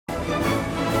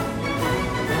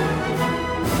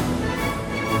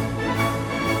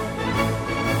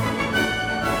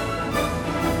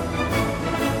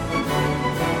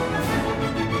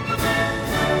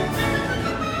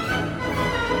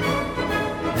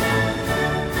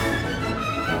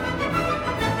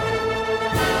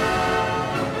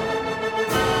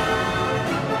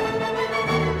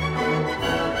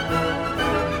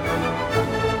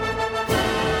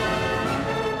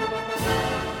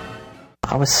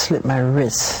I would slip my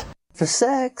wrist for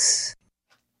sex.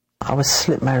 I would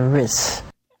slip my wrist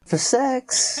for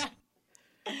sex.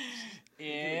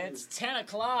 It's 10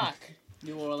 o'clock,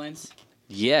 New Orleans.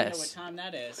 Yes. You know what time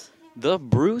that is. The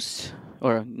Bruce,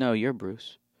 or no, you're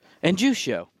Bruce, and Juice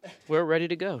Show. We're ready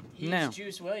to go now. He's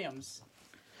Juice Williams.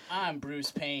 I'm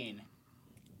Bruce Payne.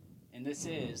 And this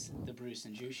is the Bruce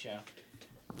and Juice Show.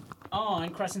 On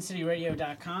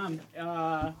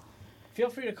CrescentCityRadio.com. Feel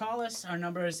free to call us. Our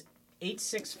number is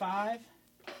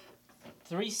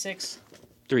 865-36...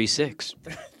 36.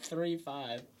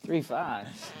 35.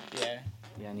 35. Yeah.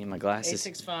 Yeah, I need my glasses.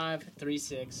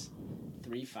 865-3635.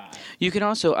 You can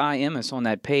also IM us on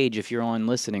that page if you're on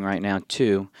listening right now,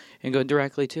 too, and go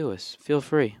directly to us. Feel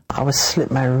free. I would slip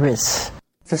my wrist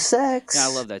for sex. Yeah,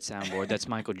 I love that soundboard. That's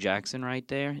Michael Jackson right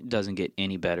there. It doesn't get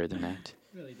any better than that.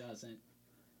 It really doesn't.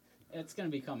 It's going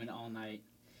to be coming all night.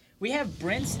 We have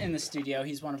Brince in the studio.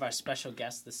 He's one of our special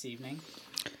guests this evening.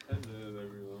 Hello,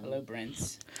 everyone. Hello,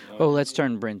 Brince. Oh, let's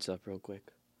turn Brince up real quick.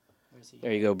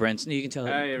 There you go, Brince. You can tell.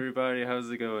 Hi, everybody. How's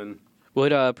it going?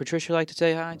 Would Patricia like to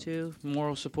say hi to?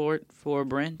 Moral support for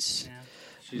Brince?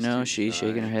 No, she's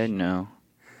shaking her head. No.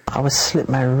 I would slip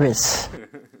my wrist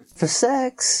for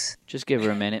sex. Just give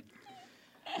her a minute.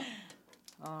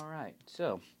 All right.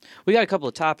 So, we got a couple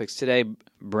of topics today.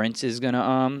 Brince is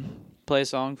gonna play a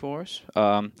song for us.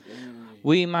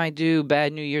 We might do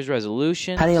bad New Year's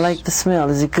resolutions. How do you like the smell?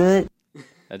 Is it good?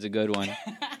 That's a good one.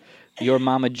 Your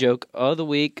mama joke of the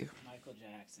week. Michael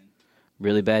Jackson.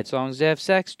 Really bad songs to have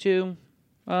sex to.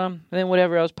 And then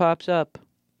whatever else pops up.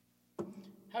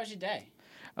 How was your day?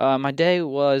 My day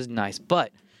was nice,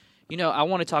 but I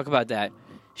want to talk about that.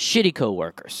 Shitty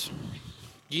coworkers.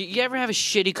 You ever have a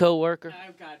shitty coworker?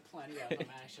 I've got plenty of them,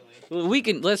 actually. We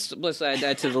can let's add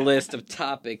that to the list of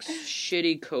topics.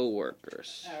 Shitty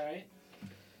coworkers. All right.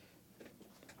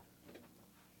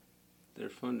 They're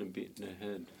fun to beat in the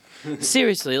head.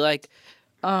 Seriously, like,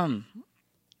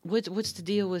 what's the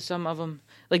deal with some of them?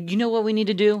 Like, you know what we need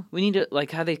to do? We need to, like,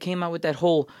 how they came out with that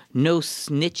whole no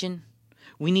snitching.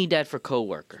 We need that for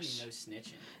coworkers. No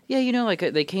snitching. Yeah, like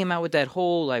they came out with that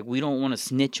whole, like, we don't want to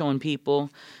snitch on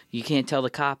people. You can't tell the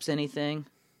cops anything.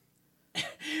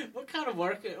 What kind of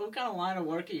line of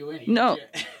work are you in? No,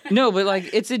 but like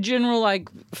it's a general like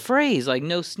phrase, like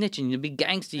no snitching. To be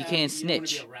gangster, you can't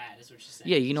snitch. You don't want to be a rat, is what you're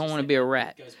saying. Yeah, you don't want to be a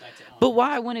rat. But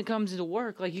why, when it comes to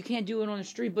work, like you can't do it on the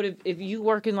street. But if you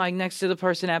working like next to the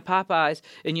person at Popeyes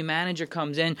and your manager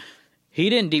comes in, he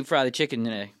didn't deep fry the chicken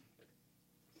today.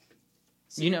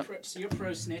 So you're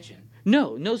pro snitching.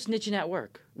 No snitching at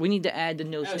work. We need to add the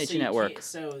no snitching at work.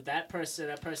 So that person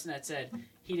that said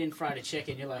he didn't fry the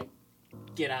chicken, you're like,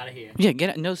 get out of here. Yeah, get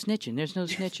out. No snitching. There's no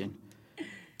snitching.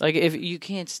 Like if you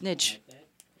can't snitch.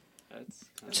 That's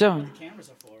So. what the cameras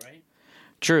are for, right?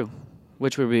 True.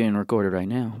 Which we're being recorded right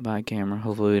now by camera.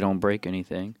 Hopefully we don't break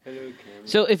anything. Hello, camera.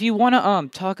 So if you want to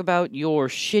talk about your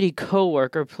shitty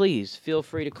coworker, please feel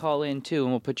free to call in too,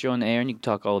 and we'll put you on the air and you can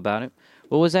talk all about it.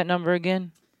 What was that number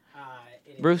again?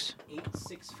 Bruce?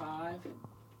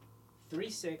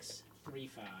 865-3635.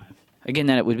 Again,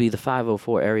 that would be the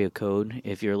 504 area code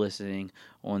if you're listening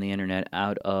on the internet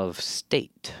out of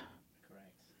state.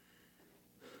 Correct.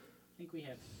 I think we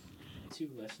have 2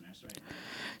 listeners right now.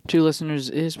 2 listeners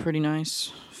is pretty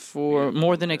nice. For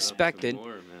more than expected.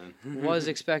 More, man. Was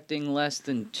expecting less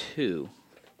than 2.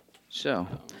 So.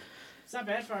 It's not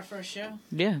bad for our first show.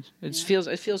 Yeah, it feels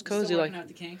cozy. Still like out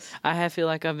the kinks. I feel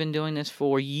like I've been doing this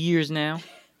for years now.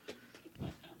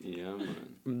 Yeah, man.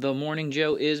 The Morning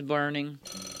Joe is burning.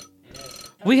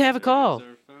 We have a call.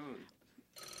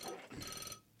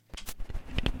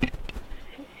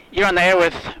 You're on the air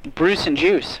with Bruce and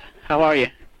Juice. How are you?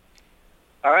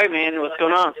 All right, man. What's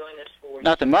going on?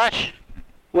 Nothing much.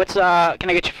 What's can I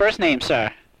get your first name,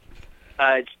 sir?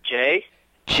 It's Jay.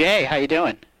 Jay, how you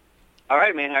doing? All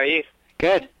right, man. How are you?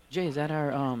 Good. Jay, is that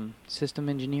our system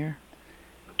engineer?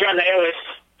 You're on the air with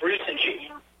Bruce and Juice.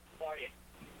 How are you?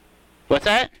 What's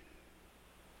that?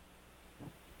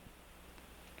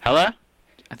 Hello?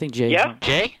 I think Jay. Yeah?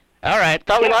 Jay? All right.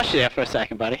 Thought we lost you there for a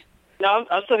second, buddy. No,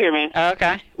 I'm still here, man.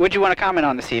 Okay. What'd you want to comment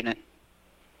on this evening?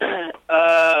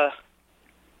 I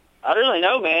don't really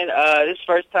know, man. This is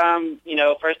first time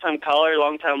caller,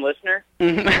 long time listener.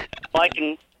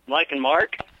 liking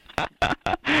Mark.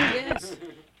 Yes.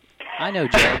 I know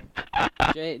Jay.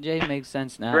 Jay makes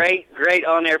sense now. Great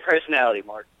on-air personality,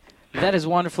 Mark. That is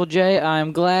wonderful, Jay.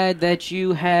 I'm glad that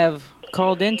you have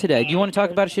called in today. Do you want to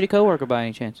talk about a shitty coworker by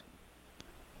any chance?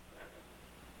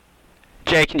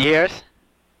 Jay, can you hear us?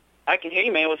 I can hear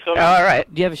you, man. What's going on? All right.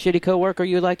 Do you have a shitty coworker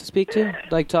you'd like to speak to?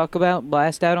 Like talk about,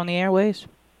 blast out on the airways?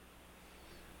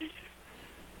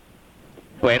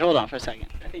 Wait, hold on for a second.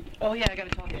 Oh yeah, I gotta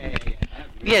talk. Yeah.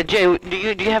 Yeah, Jay, do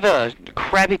you have a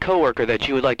crappy coworker that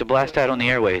you would like to blast out on the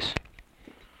airways?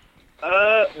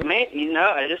 Man,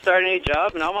 I just started a new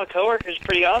job, and all my coworkers are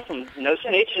pretty awesome. No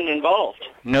snitching involved.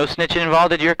 No snitching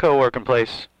involved at your co-working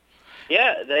place.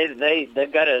 Yeah,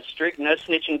 they've got a strict no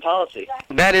snitching policy.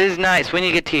 That is nice. We need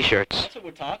to get T-shirts. That's what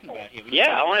we're talking about here.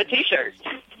 Yeah, I want a T-shirt.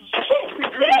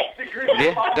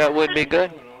 Yeah, that would be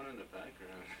good.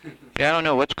 Yeah, I don't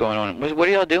know what's going on. What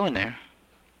are y'all doing there?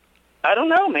 I don't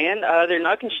know, man. They're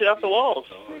knocking shit off the walls.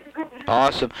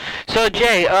 Awesome. So,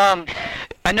 Jay,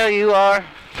 I know you are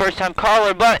first-time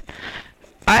caller, but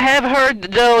I have heard,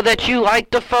 though, that you like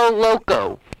the Faux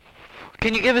Loco.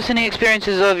 Can you give us any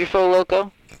experiences of your Faux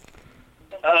Loco?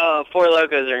 Four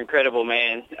Locos are incredible,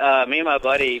 man. Me and my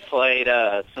buddy played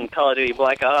some Call of Duty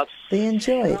Black Ops They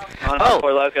enjoy it. on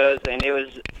Four Locos, and it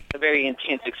was a very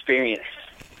intense experience.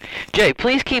 Jay,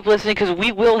 please keep listening, because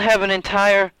we will have an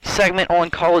entire segment on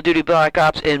Call of Duty Black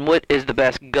Ops and what is the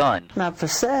best gun. Not for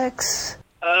sex.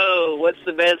 Oh, what's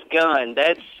the best gun?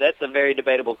 That's a very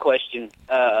debatable question.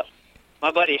 My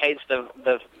buddy hates the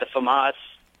FAMAS.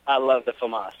 I love the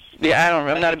FAMAS. Yeah,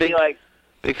 I'm not a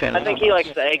big fan of I think he likes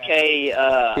the AK,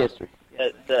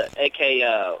 the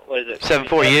AK, what is it?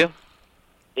 7.4U?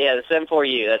 Yeah, the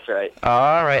 7.4U, that's right.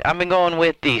 All right, I've been going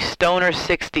with the Stoner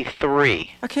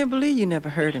 63. I can't believe you never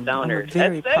heard him. Stoner.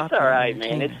 That's all right,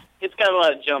 man. It's got a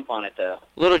lot of jump on it, though.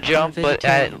 Little jump, but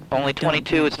at only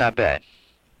 22, it's not bad.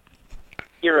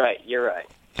 You're right.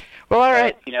 Well, all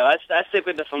right. I stick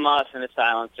with the FAMAS and the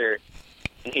silencer,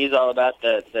 and he's all about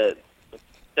the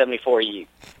 74U.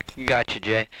 Gotcha,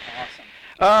 Jay.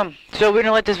 So we're going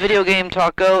to let this video game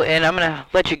talk go, and I'm going to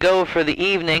let you go for the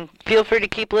evening. Feel free to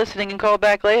keep listening and call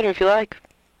back later if you like.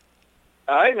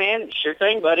 All right, man. Sure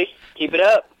thing, buddy. Keep it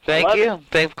up. Thank you.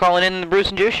 Thanks for calling in the Bruce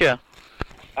and Juice Show.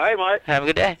 All right, Mark. Have a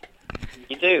good day.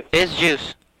 You too. It's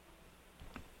Juice.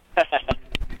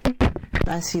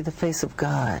 I see the face of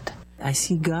God. I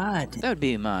see God. That would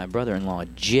be my brother-in-law,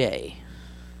 Jay.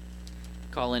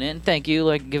 Calling in. Thank you.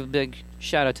 Like, give a big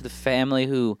shout-out to the family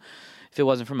who, if it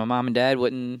wasn't for my mom and dad,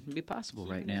 wouldn't be possible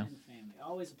right now.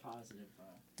 Always a positive.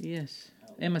 Yes.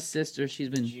 And my sister, she's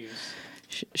been... Juice.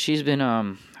 She's been,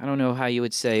 I don't know how you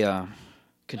would say,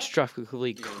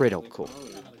 constructively critical.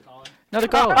 Another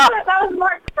caller. That was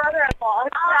Mark's brother-in-law.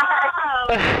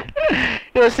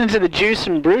 You're listening to the Juice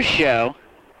and Bruce Show.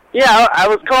 Yeah, I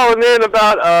was calling in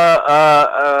about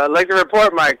I'd like to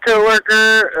report my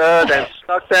coworker that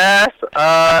sucks ass.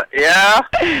 Yeah.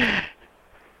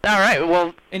 All right.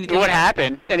 Well, what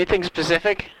happened? Anything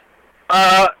specific?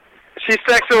 She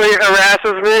sexually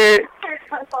harasses me,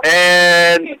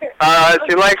 and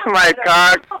she likes my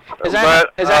cock. Is that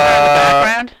her in the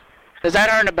background? Is that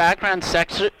her in the background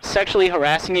sexually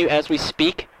harassing you as we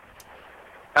speak?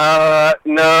 No,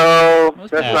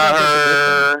 that's not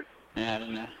her. Yeah, I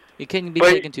don't know. You couldn't be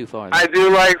taken too far. I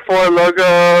do like Four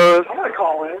Logos. I'm gonna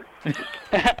call in.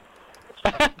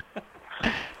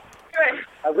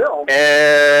 I will.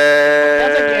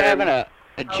 Sounds like you're having a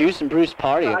Juice and Bruce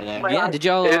party over there. Yeah, did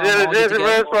y'all... Is it a Juice and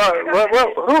Bruce party?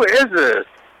 Who is this?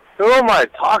 Who am I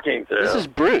talking to? This is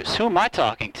Bruce. Who am I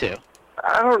talking to?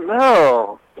 I don't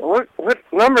know. What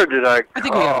number did I call? I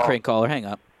think we got a crank caller. Hang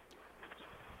up.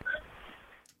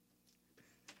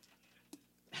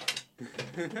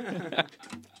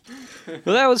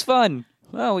 Well, that was fun.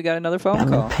 Well, we got another phone I'm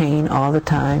call. in pain all the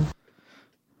time.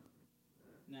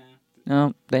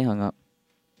 No, they hung up.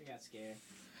 I got scared.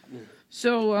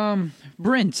 So,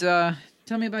 Brince, tell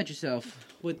me about yourself.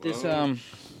 With this,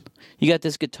 you got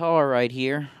this guitar right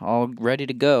here, all ready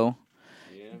to go.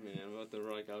 Yeah, man, I'm about to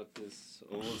rock out this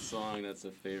old song that's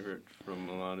a favorite from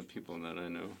a lot of people that I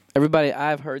know. Everybody,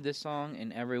 I've heard this song,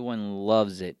 and everyone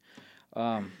loves it.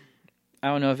 I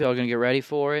don't know if y'all are going to get ready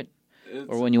for it,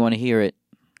 or when you want to hear it.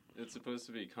 It's supposed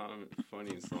to be a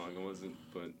funny song. It wasn't,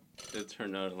 but it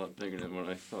turned out a lot bigger than what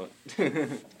I thought.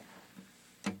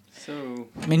 So...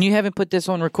 I mean, you haven't put this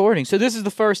on recording, so this is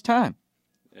the first time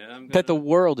that the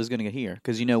world is going to hear,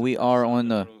 because, you know, we are on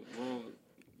the... Well,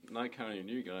 not counting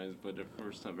you guys, but the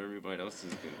first time everybody else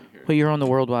is going to hear it. Well, you're on the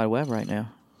World Wide Web right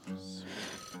now.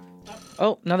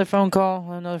 Oh, another phone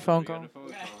call. Another phone call.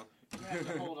 You have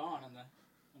to hold on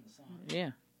the song.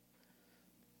 Yeah.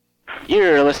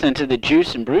 You're listening to the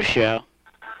Juice and Bruce Show.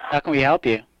 How can we help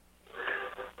you?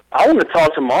 I want to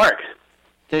talk to Mark.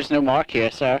 There's no Mark here,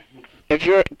 sir. If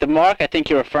you're the Mark I think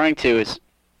you're referring to is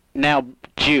now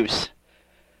Juice.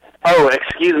 Oh,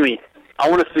 excuse me. I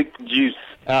want to speak to Juice.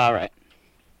 All right.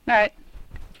 All right.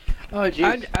 Oh,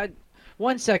 Juice.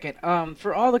 One second.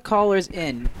 For all the callers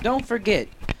in, don't forget,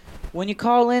 when you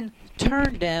call in,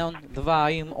 turn down the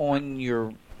volume on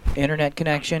your internet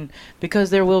connection because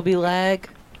there will be lag.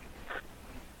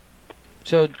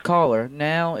 So, caller,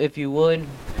 now, if you would,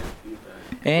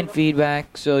 and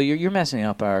feedback, so you're messing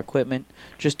up our equipment.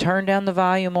 Just turn down the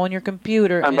volume on your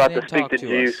computer I'm and about then to speak talk to to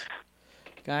Juice us.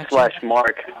 Gotcha. slash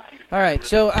Mark. All right,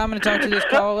 so I'm going to talk to this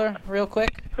caller real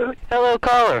quick. Hello,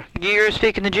 caller. You're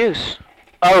speaking to Juice.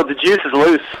 Oh, the juice is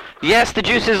loose. Yes, the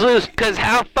juice is loose, because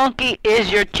how funky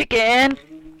is your chicken?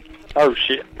 Oh,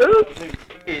 shit.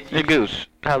 The goose.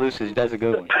 How loose is that's a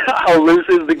good one. How loose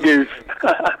is the goose?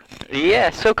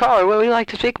 Yeah, so caller, what would you like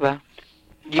to speak about?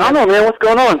 I don't know, man. What's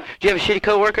going on? Do you have a shitty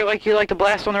coworker like you like to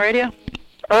blast on the radio?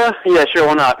 Yeah, sure,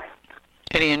 why not?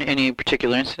 Any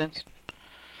particular incidents?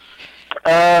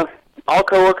 All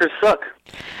coworkers suck.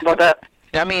 How about that?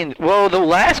 I mean, well, the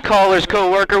last caller's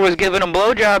coworker was giving him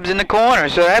blowjobs in the corner,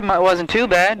 so that wasn't too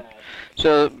bad.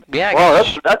 So yeah. Well,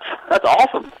 that's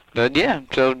awesome. But yeah,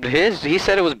 so he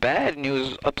said it was bad and he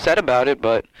was upset about it,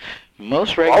 but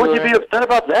most regular. Why would you be upset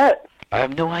about that? I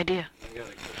have no idea.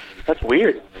 That's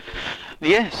weird.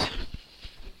 Yes.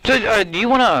 So do you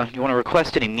wanna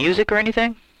request any music or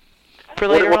anything for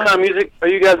later What on? kind of music are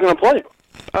you guys gonna play?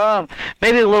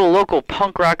 Maybe a little local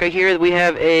punk rock. I hear that we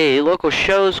have a local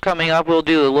shows coming up. We'll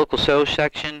do a local show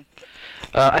section.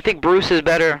 I think Bruce is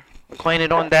better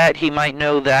acquainted on that. He might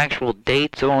know the actual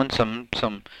dates on some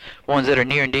ones that are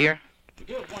near and dear.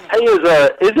 Hey,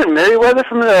 isn't Merriweather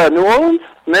from New Orleans?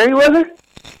 Merriweather?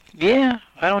 Yeah,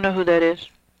 I don't know who that is.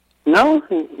 No,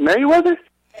 Merriweather?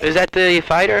 Is that the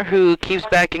fighter who keeps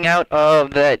backing out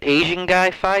of that Asian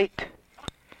guy fight?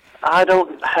 I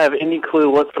don't have any clue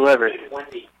whatsoever.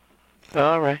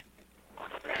 All right.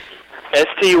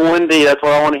 ST1D, that's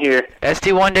what I want to hear.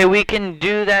 ST1 Day, we can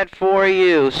do that for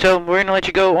you. So we're going to let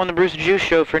you go on the Bruce and Juice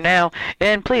show for now.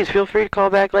 And please feel free to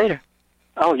call back later.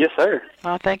 Oh, yes, sir.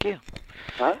 Oh, thank you.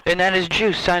 Huh? And that is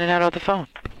Juice signing out off the phone.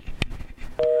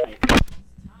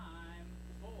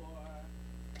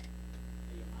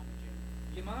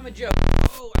 Your mama joke.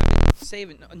 Oh, I've been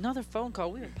saving another phone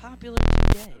call. We are popular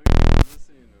today.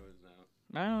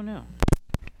 I don't know.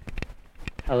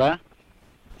 Hello?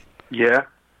 Yeah.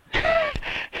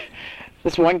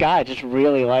 This one guy just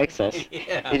really likes us.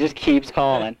 Yeah. He just keeps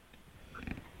calling.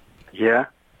 Yeah.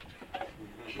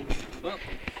 Well,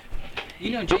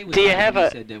 you know, Jay was Do you have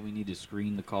a- said that we need to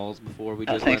screen the calls before we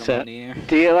I just think let so. them on the air.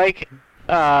 Do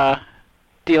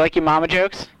you like your mama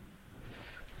jokes?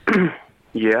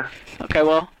 Yeah. Okay,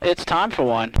 well, it's time for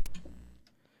one.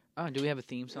 Oh, do we have a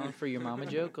theme song for your mama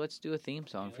joke? Let's do a theme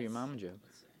song for your mama joke.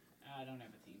 I don't have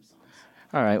a theme song.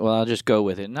 All right, well, I'll just go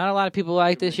with it. Not a lot of people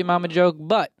like this, your mama joke,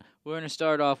 but we're going to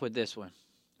start off with this one.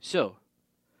 So,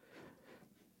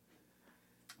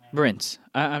 Brince,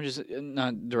 I'm just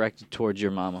not directed towards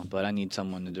your mama, but I need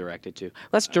someone to direct it to.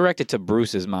 Let's direct it to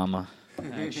Bruce's mama,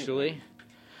 actually.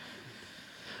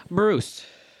 Bruce,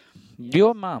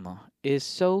 your mama is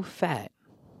so fat.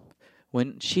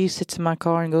 When she sits in my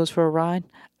car and goes for a ride,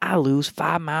 I lose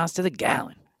 5 miles to the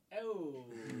gallon. Oh.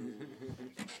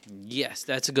 Yes,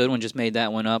 that's a good one. Just made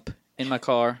that one up in my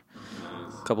car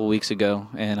a couple weeks ago,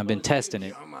 and I've been testing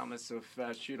it. Your mama's so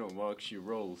fat, she don't walk, she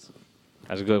rolls.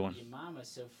 That's a good one. Your mama's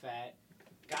so fat,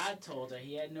 God told her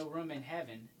he had no room in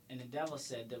heaven, and the devil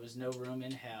said there was no room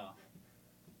in hell.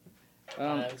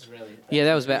 That was really... Yeah,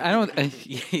 that was bad. I don't...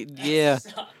 yeah.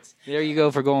 Sucked. There you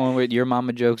go for going with your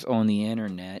mama jokes on the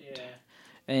internet. Yeah.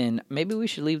 And maybe we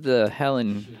should leave the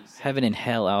heaven and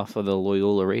hell off of the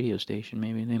Loyola radio station.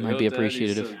 Maybe they might be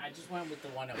appreciative. I just went with the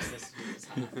one that was this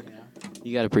hot, you know?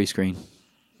 You got a pre-screen.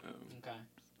 Okay.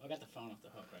 I got the phone off the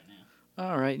hook right now.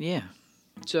 All right, yeah.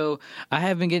 So I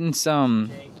have been getting some...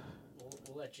 Jay,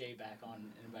 we'll let Jay back on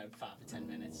in about 5 to 10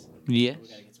 minutes. Yes. We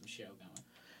gotta get some show going.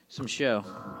 Some show.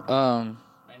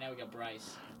 Right now we got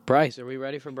Bryce. Bryce, are we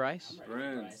ready for Bryce?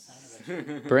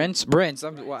 Brince. Brince.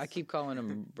 I keep calling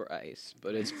him Bryce,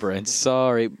 but it's Brince.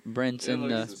 Sorry, Brince and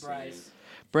Bryce.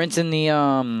 Brince and the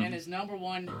And his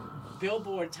 #1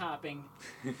 Billboard topping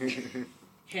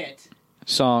hit.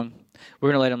 song. We're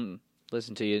gonna let him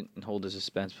listen to you and hold the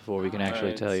suspense before we can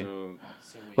actually Alright, tell you.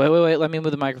 so Wait. Let me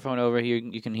move the microphone over here.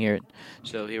 You can hear it.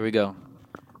 So here we go.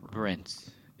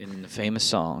 Brince in the famous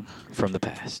song from the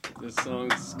past. this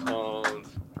song's called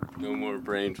No More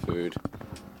Brain Food.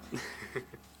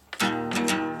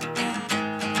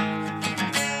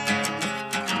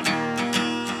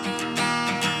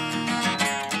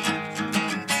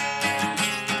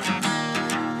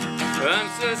 I'm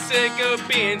so sick of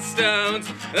being stoned.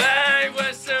 I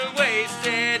was so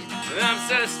wasted. I'm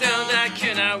so stoned I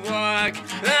cannot walk.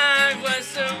 I was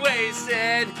so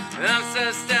wasted. I'm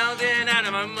so stoned and out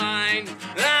of my mind.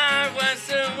 I was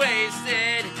so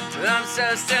wasted. I'm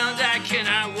so stoned I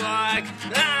cannot walk.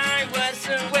 I was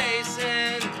so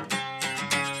wasted.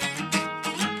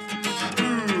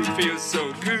 Ooh, feels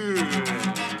so good.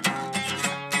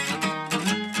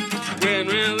 When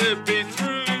will it be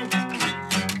through?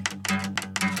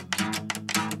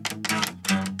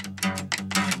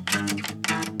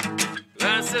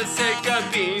 I'm so sick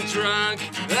of being drunk.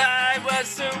 I was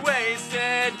so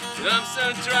wasted. I'm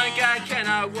so drunk I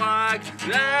cannot walk.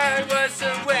 I was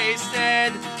so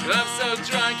wasted. I'm so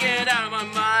drunk and out of my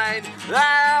mind.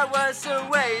 I was so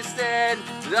wasted.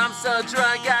 I'm so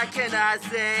drunk I cannot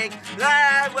sing.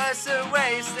 I was so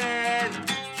wasted.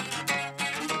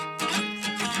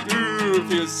 Ooh,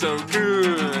 feels so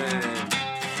good.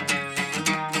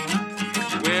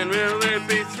 When will it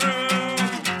be through?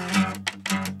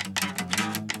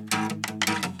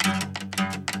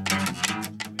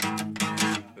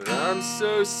 I'm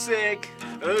so sick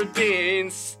of being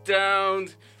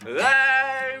stoned.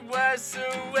 I was so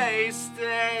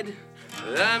wasted.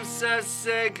 I'm so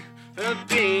sick of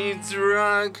being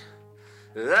drunk.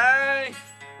 I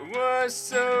was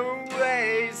so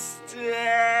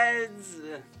wasted.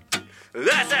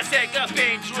 I'm so sick of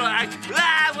being drunk.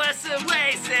 I was so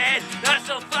wasted. I'm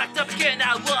so fucked up I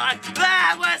cannot walk.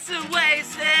 I was so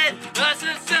wasted. I'm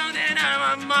so stoned and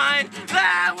out of my mind.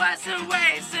 I was so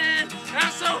wasted.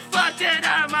 I'm so fucked and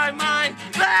out of my mind.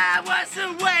 I was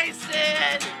so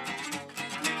wasted.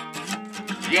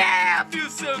 Yeah, I feel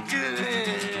so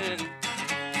good.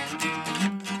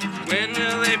 When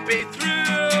will it be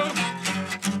through?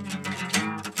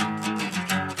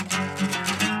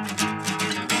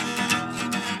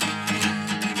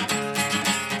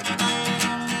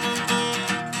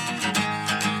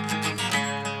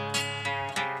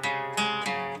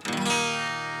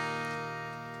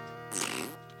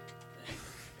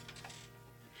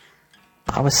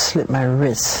 I would slip my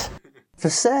wrist for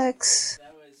sex.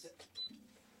 That was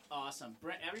awesome.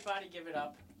 Everybody give it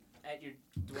up at your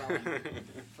dwelling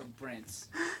for Brince.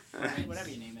 Whatever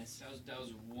your name is. That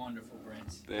was wonderful,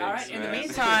 Brince. Thanks, All right, in the man.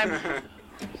 meantime,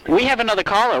 we have another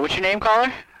caller. What's your name,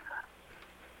 caller?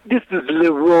 This is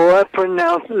Leroy,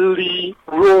 pronounced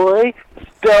Leroy,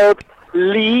 spelled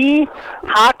Lee,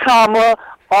 high comma,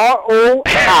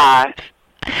 R-O-I.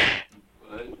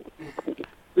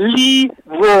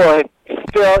 Leroy,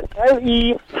 spelled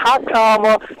L-E, high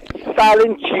comma,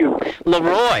 silent Q.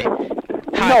 Leroy.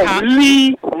 No,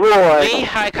 Leroy. Lee,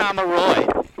 high comma, Roy.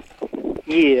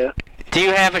 Yeah. Do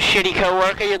you have a shitty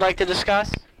coworker you'd like to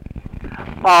discuss?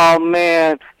 Oh,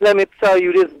 man, let me tell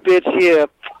you this bitch here.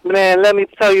 Man, let me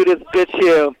tell you this bitch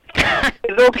here.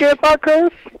 Is it okay if I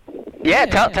curse? Yeah,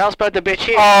 tell us about the bitch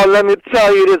here. Oh, let me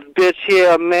tell you this bitch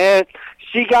here, man.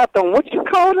 She got them, what you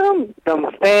call them? Them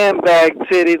sandbag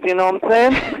titties, you know what I'm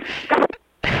saying?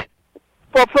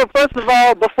 Well, first of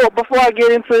all, before I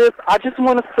get into this, I just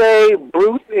want to say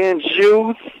Bruce and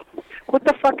Juice. What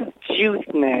the fuck is juice,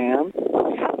 man?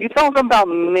 You talking about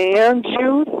man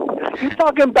juice? You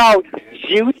talking about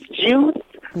juice?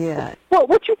 Yeah.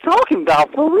 What you talking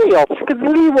about, for real? Because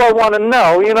Leroy want to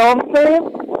know, you know what I'm saying?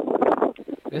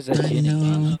 This is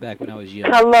shit back when I was young.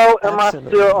 Hello, am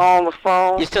Absolutely. I still on the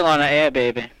phone? You're still on the air,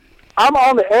 baby. I'm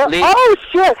on the air. Lee- Oh,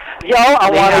 shit. Yo, I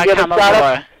Lee, want to high give a comma, shout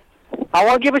out. Roy. I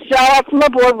want to give a shout out to my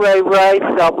boy Ray,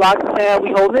 South Block Town.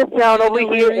 We holding it down over Ray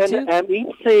here Ray in too? the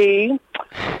MEC.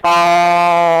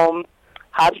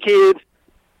 How's your kids?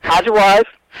 How's your wife?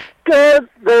 Good.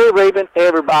 They're raving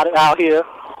everybody out here.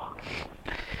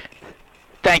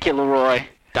 Thank you, Leroy.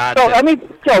 So let me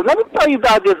tell you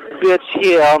about this bitch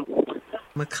here.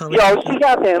 Macaulay. Yo, she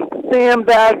got them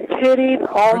sandbag titties.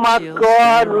 Oh my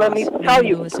God, let me tell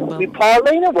you. We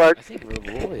parlaying at work. I think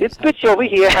Leroy This bitch over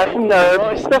here has some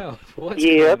nerves. What's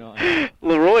Yeah. going on?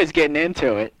 Leroy's getting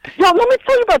into it. Yo, let me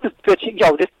tell you about this bitch.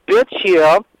 Yo, this bitch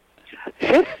here.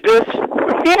 This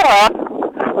bitch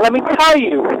here. Let me tell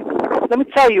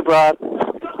you, bro.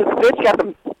 This bitch got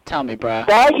them Tell me, bruh.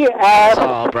 baggy ass,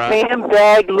 all, bruh.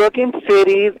 sandbag looking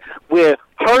titties with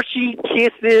Hershey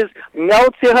kisses,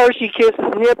 melted Hershey kisses,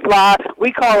 nip line.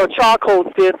 We call her charcoal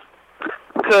tits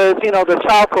because, you know, the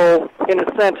charcoal in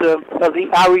the center of the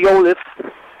areolas.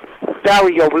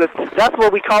 That's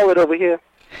what we call it over here.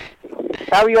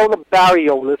 Areola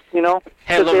barriolas, you know?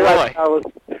 Hey, 'Cause they like Leroy. ours.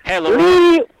 Hey, Leroy.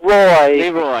 Leroy.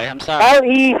 Leroy, I'm sorry.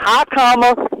 L-E, high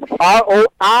comma,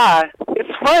 R-O-I. It's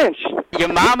French. Your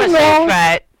mama's so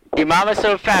fat. Your mama's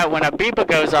so fat. When a beeper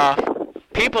goes off,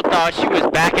 people thought she was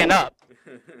backing up.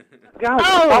 God,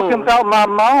 talking about my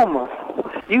mama.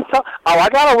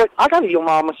 I got your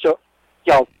mama show.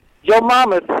 Yo, your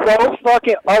mama's so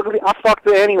fucking ugly. I fucked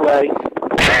her anyway.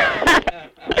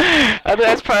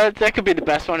 That could be the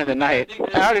best one of the night.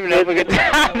 I don't even know if we could do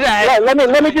that.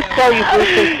 Let me just tell you,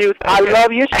 Bruce and Juice, I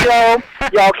love your show.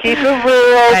 Y'all keep it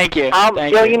real. Thank you.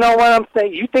 You know what I'm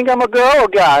saying? You think I'm a girl or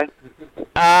guy?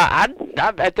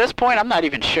 At this point, I'm not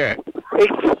even sure.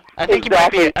 I think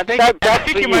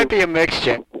Exactly. you might be a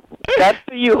mixture. That's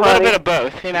for you, A little honey. bit of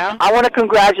both, you know? I want to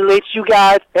congratulate you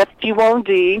guys,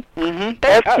 FT1D.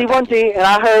 FT1D, and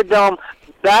I heard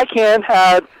Backhand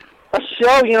had a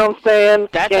show, you know what I'm saying?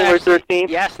 That's January actually- 13th.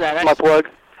 Yes, That's my plug.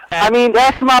 I mean,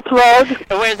 that's my plug.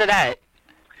 Where's it at?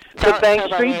 The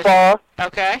Bank Street Bar.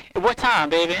 Okay. What time,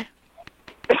 baby?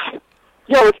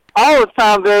 Yo, it's all the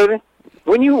time, baby.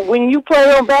 When you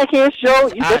play on Backhand show,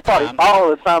 you just party all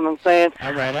the time, I'm saying.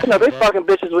 All right. You know, they fucking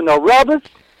bitches with no rubbers.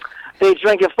 They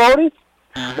drinking 40s.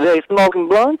 They smoking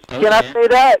blunts. Can I say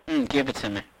that? Give it to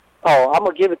me. Oh, I'm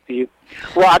going to give it to you.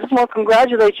 Well, I just want to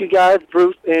congratulate you guys,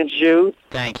 Bruce and Jude.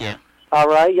 Thank you. All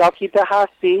right, y'all keep that high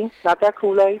C, not that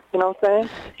Kool-Aid, you know what I'm saying?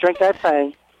 Drink that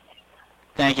thing.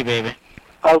 Thank you, baby.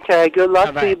 Okay, good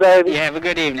luck to you, baby. You have a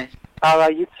good evening. All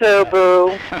right, you too,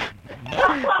 boo.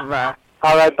 Bye.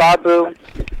 All right, bye, boo.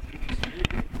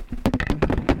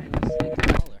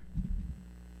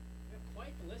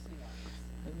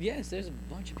 Yes, there's a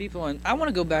bunch of people on. I want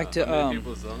to go back to How many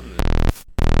people's on there?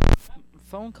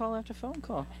 phone call after phone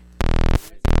call.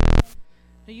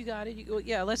 No, you got it.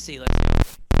 Yeah, let's see.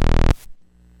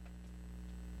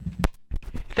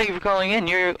 Thank you for calling in.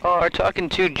 You are talking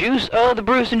to Juice of the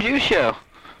Bruce and Juice Show.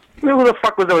 Who the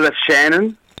fuck was that? Was that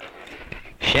Shannon?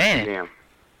 Shannon.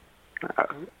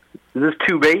 Damn. Is this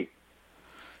Too Bait?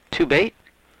 Too Bait?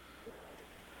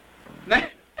 I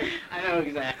know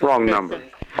exactly. Wrong number.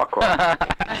 Fuck off.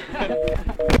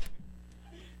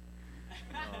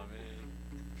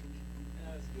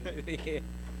 Your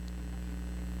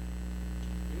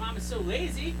mom is so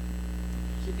lazy.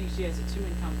 She thinks she has a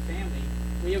 2-income family.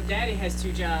 Well, your daddy has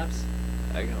 2 jobs.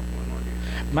 I got one on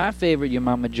you. My favorite Your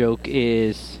Mama joke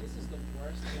is. This is the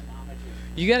worst Your Mama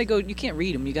joke. You gotta go. You can't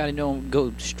read them. You gotta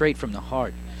go straight from the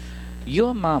heart.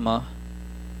 Your mama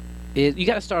is. You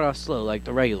gotta start off slow, like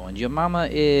the regular ones. Your mama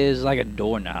is like a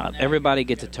doorknob. Everybody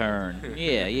gets a turn.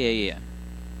 Yeah.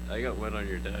 I got one on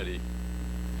your daddy.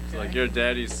 It's like your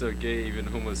daddy's so gay, even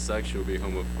homosexual will be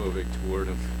homophobic toward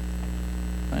him.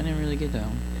 I didn't really get that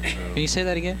one. Can you say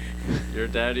that again? Your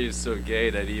daddy is so gay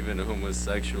that even a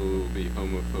homosexual will be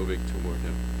homophobic toward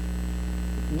him.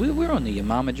 We're on the Your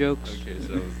Mama jokes. Okay,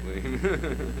 so that was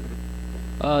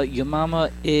lame. Your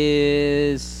mama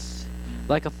is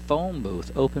like a phone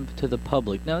booth open to the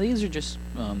public. Now these are just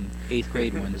 8th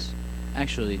grade ones.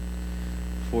 Actually,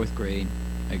 4th grade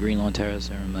at Greenlawn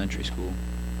Terrace Elementary School.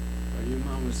 Oh, your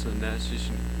mom was so nasty.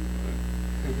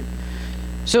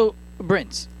 So,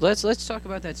 Brince, let's talk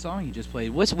about that song you just played.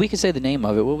 We can say the name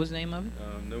of it. What was the name of it?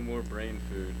 No More Brain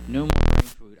Food. No More Brain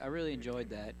Food. I really enjoyed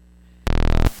that.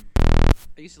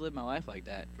 I used to live my life like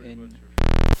that, and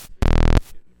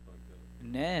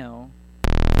now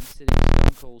I'm sitting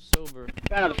stone cold sober.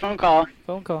 Got another phone call.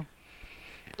 Phone call.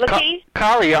 Lucky?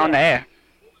 Carly, you're on the air.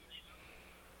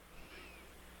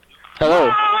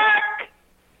 Hello.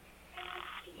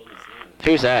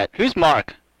 Who's that? Who's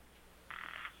Mark?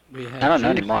 I don't know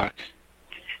any Mark.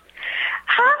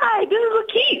 Hi, this is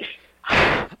Lakeith.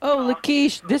 Oh,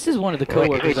 Lakeith, this is one of the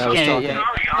coworkers I was talking about.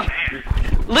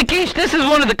 Lakeith, this is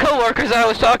one of the coworkers I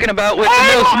was talking about with the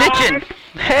no snitching.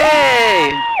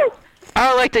 Hey! I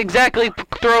would like to exactly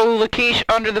throw Lakeith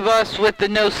under the bus with the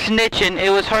no snitching. It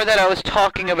was her that I was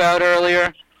talking about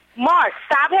earlier. Mark,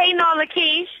 stop hating on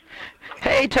Lakeith.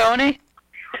 Hey, Tony.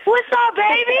 What's up,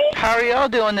 baby? How are y'all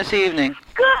doing this evening?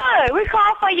 Good. We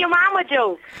called for your mama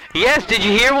joke. Yes, did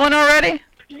you hear one already?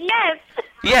 Yes.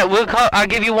 Yeah, I'll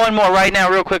give you one more right now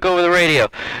real quick over the radio.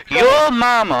 Your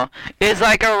mama is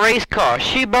like a race car.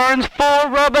 She burns 4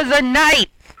 rubbers a night.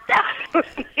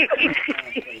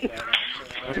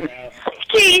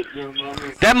 Keith.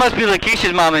 That must be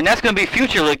Lakeish's mama, and that's going to be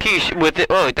future Lakeish with it.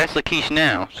 Oh, that's Lakeish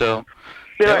now, so...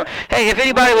 Hey, if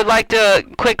anybody would like to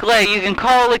quick lay, you can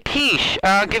call Lakeish.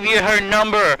 I'll give you her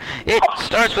number. It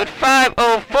starts with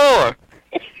 504.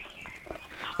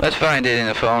 Let's find it in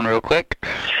the phone real quick.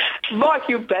 Mark,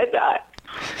 you bet not.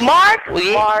 Mark?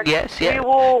 Mark. Yes, yeah. We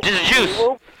will, Just juice.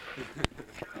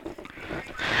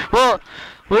 Well,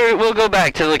 we'll go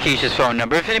back to Lakeish's phone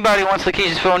number. If anybody wants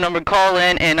Lakeish's phone number, call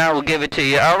in, and I will give it to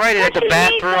you. I'll write it at the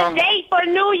bathroom. She needs a date for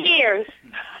New Year's.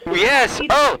 Yes.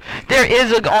 Oh, there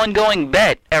is an ongoing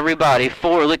bet, everybody,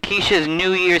 for Lakeisha's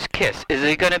New Year's kiss. Is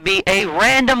it going to be a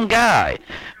random guy?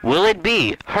 Will it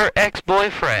be her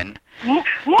ex-boyfriend? Mark!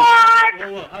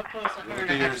 Well,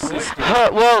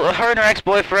 her and her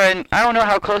ex-boyfriend, I don't know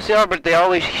how close they are, but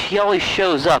he always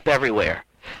shows up everywhere.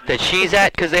 that she's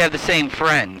at because they have the same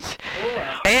friends.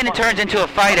 And it turns into a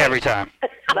fight every time.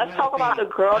 Let's talk about the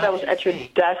girl that was at your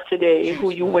desk today who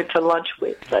you went to lunch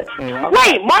with. Wait,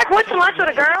 Mark went to lunch with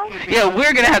a girl? Yeah,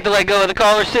 we're going to have to let go of the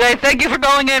callers today. Thank you for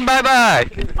calling in. Bye-bye.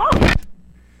 Oh.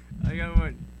 I got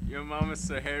one. Your mama's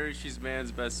so hairy, she's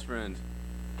man's best friend.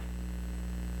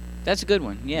 That's a good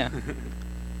one, yeah. Alright,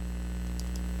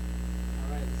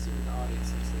 let's see what the audience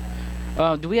thinks of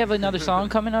that. Do we have another song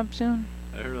coming up soon?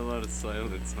 I heard a lot of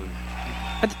silence on.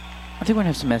 I think we're going to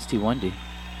have some ST1D.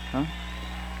 Huh?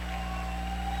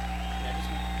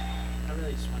 I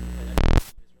really just wanted to play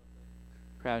that.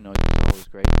 Crowd noise is always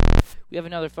great. We have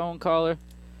another phone caller.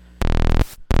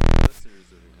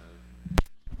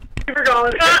 Keep it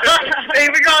going.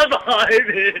 Keep it going behind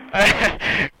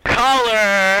it.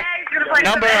 Caller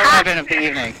number 11 of the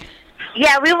evening.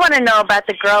 Yeah, we want to know about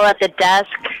the girl at the desk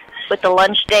with the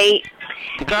lunch date.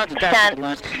 The girl at the desk with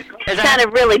lunch. It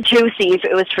sounded really juicy if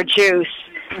it was for juice.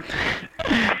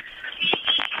 I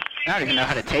don't even know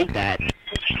how to take that.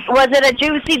 Was it a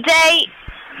juicy date?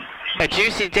 A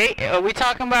juicy date? Are we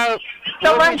talking about...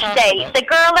 The lunch date. The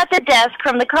girl at the desk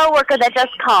from the coworker that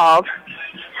just called.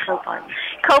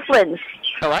 Copeland's.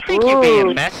 Oh, I think you're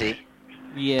being messy.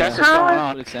 Yeah, that's what's going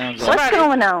on. What it sounds What's like.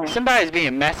 going on? Somebody's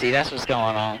being messy. That's what's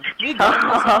going on.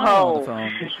 Oh,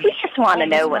 we just want to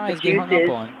know what the juice is.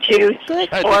 Juice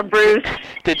or Bruce.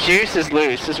 The juice is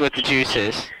loose is what the juice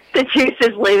is. The juice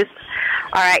is loose.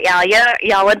 All right, y'all.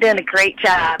 Y'all are doing a great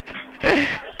job.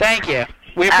 Thank you.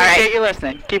 We appreciate you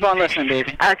listening. Keep on listening,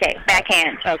 baby. Okay,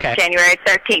 backhand. Okay. January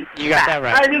 13th. You got that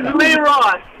right. This is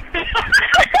Leroy.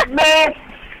 Man.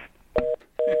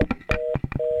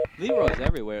 Leroy's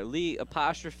everywhere. Lee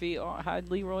apostrophe. How'd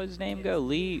Leroy's name go?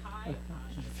 Lee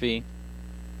apostrophe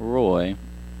Roy.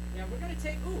 Yeah, we're gonna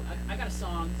take. Ooh, I got a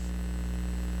song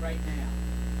right now,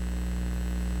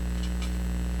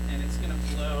 and it's gonna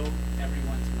blow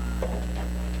everyone's mind.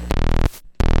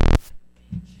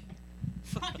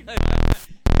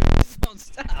 Don't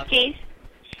stop. Keith.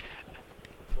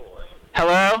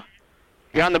 Hello?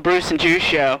 You're on the Bruce and Juice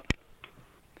show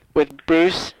with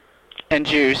Bruce and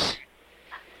Juice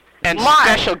and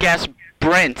special guest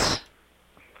Brince.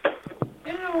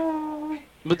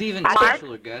 With even Mark?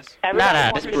 special guests. Everybody Nah,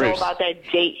 wants it's to know Bruce. about that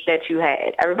date that you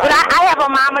had. Everybody. But I have a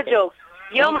mama joke.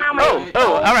 Your mama.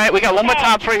 Oh, all right. We got one more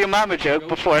time for your mama joke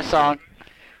before a song.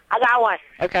 I got one.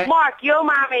 Okay. Mark, your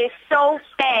mama is so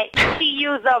fat, she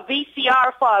used a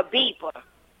VCR for a beeper.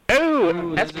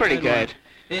 Ooh, that's pretty good.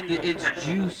 And it's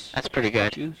juice. That's pretty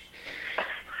good. Juice.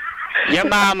 Your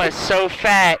mama's so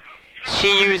fat,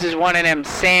 she uses one of them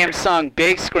Samsung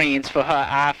big screens for her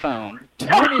iPhone.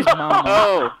 Tony's mama.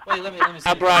 Oh, Wait, let me see.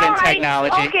 I brought in All right,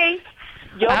 technology. Okay.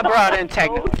 I brought in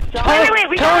technology. Wait,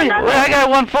 we got Tony, another I got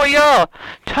one for y'all.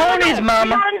 Tony's We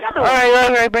mama. got another All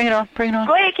one. right, bring it on, bring it on.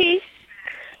 Go ahead, Keith.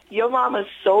 Your mama's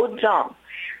so dumb.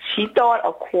 She thought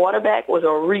a quarterback was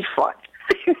a refund.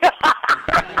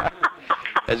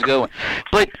 That's a good one.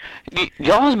 But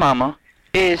y'all's mama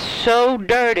is so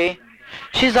dirty.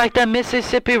 She's like the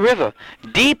Mississippi River.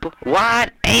 Deep,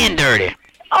 wide, and dirty.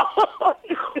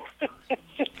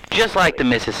 Just like the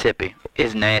Mississippi.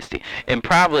 Is nasty. And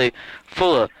probably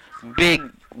full of big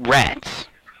rats.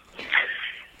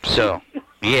 So,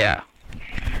 yeah.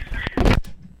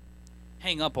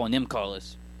 Hang up on them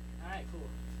callers. Alright, cool.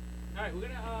 Alright, we're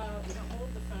gonna hold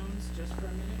the phones just for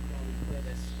a minute while we play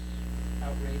this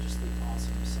outrageously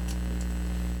awesome song.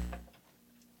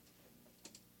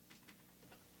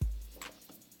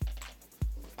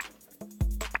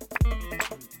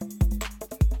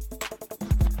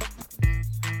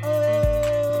 I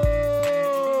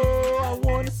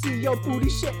wanna see your booty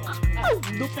shake. Oh,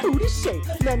 the booty shake.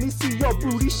 Let me see your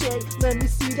booty shake. Let me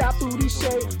see that booty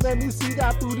shake. Let me see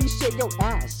that booty shake. Your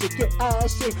ass shake, your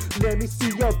ass shake. Let me see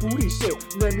your booty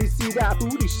shake. Let me see that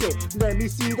booty shake. Let me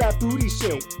see that booty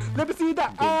shake. Let me see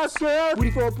that ass shake.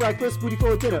 Booty for breakfast, booty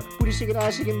for dinner. Booty shaking,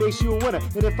 ass shaking makes you a winner.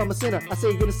 And if I'm a sinner, I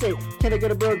say you're gonna say, can I get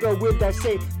a burger with that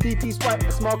shake? DP Sprite,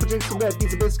 a small drink, some red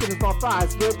beans, a biscuit, and small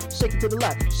fries. Good. Shake it to the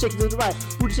left, shake it to the right.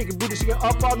 Booty shaking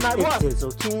up all night. What? If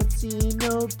Tizzle can't see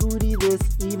no booty this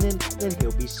evening, then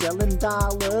he'll be shelling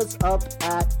dollars up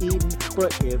at Eden.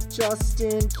 But if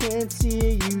Justin can't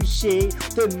see you shake,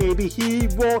 then maybe he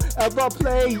won't ever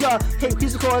play ya. Hey,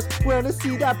 here's the chorus, wanna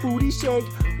see that booty shake.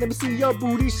 Let me see your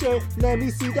booty shake. Let me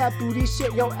see that booty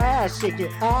shake. Yo, ass shake it,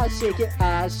 ass shake it,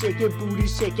 ass shake it, booty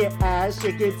shake it, ass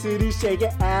shake it, titty shake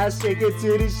it, ass shake it,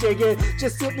 titty shake it.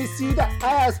 Just let me see that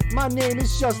ass. My name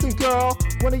is Justin, girl.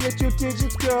 Wanna get your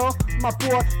digits, girl? My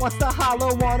boy wants to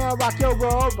holler, wanna rock your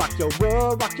world, rock your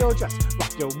world, rock your dress,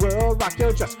 rock your world, rock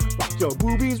your dress, rock your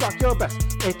boobies, rock your breasts.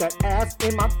 Ain't that ass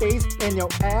in my face, and your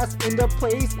ass in the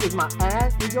place is my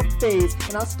ass in your face,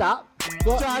 and I'll stop.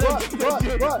 What? Look at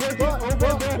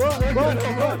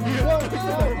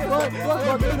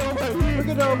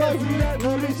over here.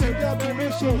 Let me see that booty shake. Let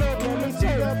me see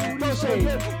that booty shake.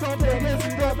 Let me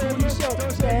see that booty shake.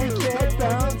 Bang, cat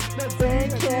bounce. Bang,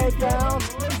 cat bounce.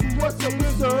 What's up,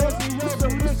 what's up? What's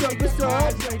up, what's up, what's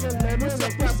up? What's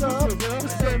up, what's up?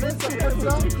 What's up, what's up?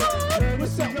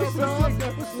 What's up, what's up? What's up, what's up?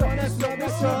 What's up, what's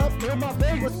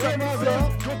up? What's up, what's up?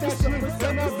 What's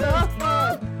up, what's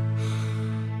up?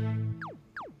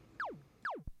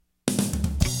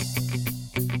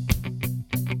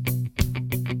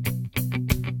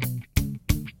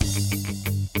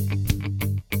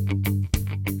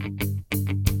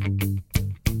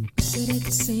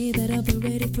 Say that I've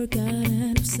already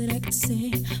forgotten. Who said I could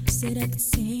say? Who said I could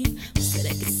say? Who said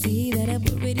I could say that I've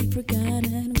already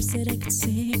forgotten? Who said I could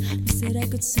say? Who said I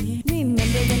could say? Remember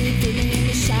when you did me in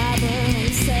the shower and you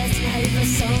said how you feel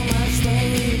so much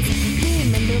weight.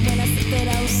 Remember when I said that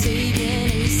I was saving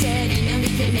and you said you know we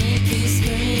could make you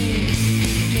scream.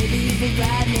 Maybe you were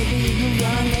right, maybe you were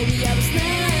wrong, maybe I was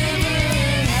never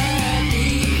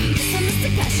happy. 'Cause I miss the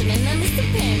passion and I miss the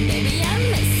pain, baby I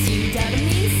miss you, driving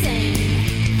me insane.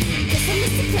 I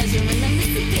miss the pleasure and I miss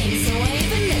the game, so I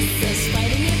even miss us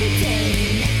fighting every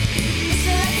day. Wish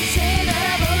that I could say that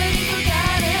I've already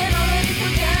forgotten, already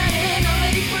forgotten,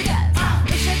 already forgot.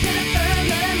 Wish I could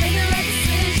affirm that I made the right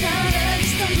decision, that I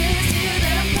just don't miss you,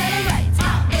 that I'm kinda right.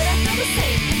 But I feel the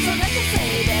same, so I can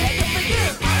say that I go for you.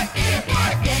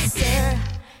 Yes, sir.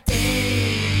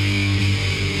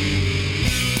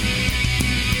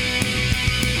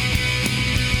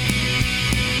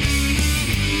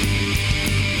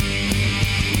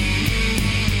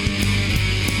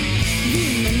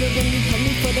 When you held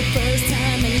me for the first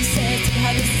time and you said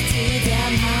how this is too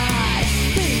damn hot.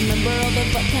 Remember all the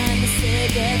vodka and the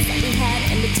cigarettes that we had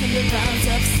and the tender rounds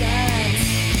of sex.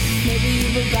 Maybe you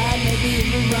were right, maybe you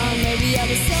were wrong, maybe I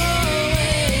was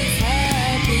always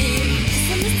happy. 'Cause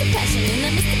I miss the passion and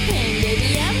I miss the pain,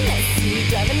 baby I miss you,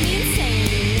 driving me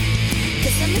insane.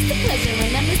 'Cause I miss the pleasure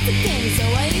and I miss the pain, so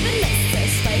I even miss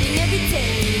us fighting every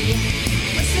day.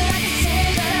 Wish that I could say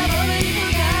that I've already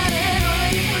forgotten,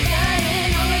 already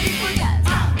forgotten, already forgot.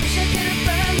 Wish I could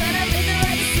affirm that I made the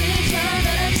right decision,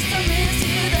 that I just don't miss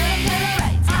you, that I'm kinda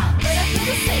right. But I feel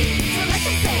the same, so I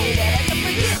can say that I come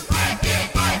for you.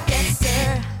 Yes, sir.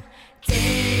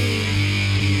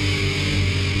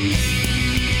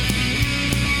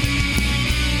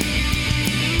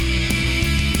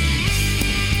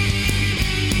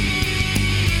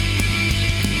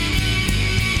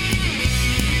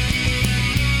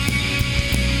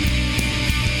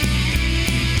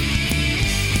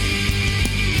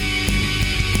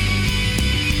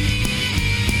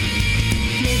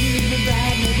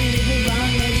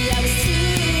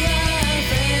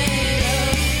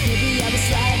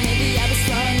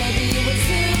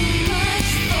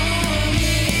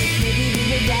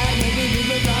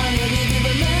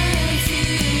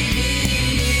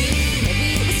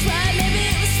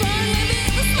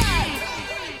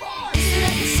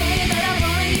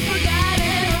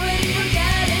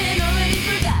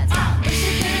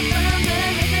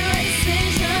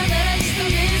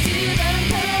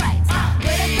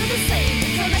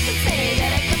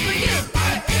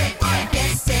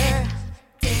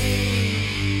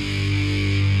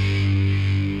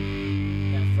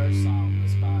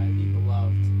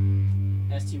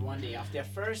 Their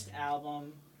first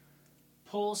album,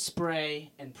 Pull,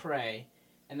 Spray, and Pray.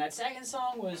 And that second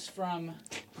song was from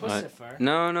Pussifer.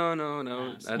 No. That's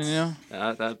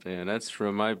not that band. That's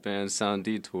from my band, Sound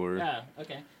Detour. Oh,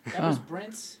 okay. That was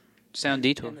Brince Sound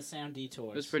Detour. and the Sound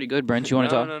Detours. It was pretty good, Brince. You want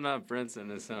to talk? No, not Brince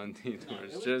and the Sound Detours. No,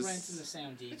 it was just Brince and the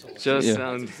Sound Detours. Just Yeah.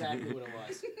 Sound. That's exactly what it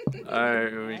was. All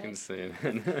right, we can say it.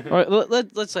 All right,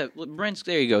 let's let Brince.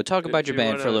 There you go. Talk about your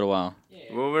band for a little while.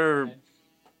 Well, we're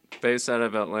based out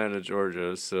of Atlanta,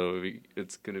 Georgia, so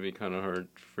it's going to be kind of hard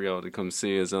for y'all to come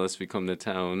see us unless we come to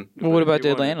town. Well, what about the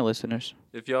Atlanta listeners?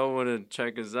 If y'all want to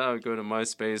check us out, go to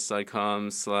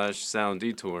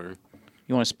myspace.com/sounddetour.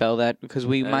 You want to spell that? Because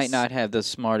we might not have the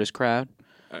smartest crowd.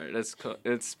 All right, it's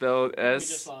spelled S. We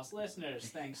just lost listeners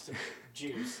thanks to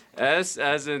Jews. S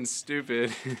as in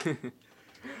stupid.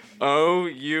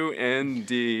 OUNDDETOUR.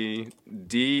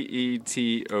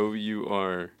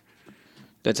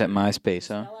 That's at MySpace,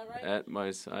 huh? At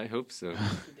I hope so.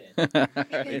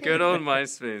 Good old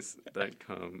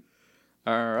MySpace.com.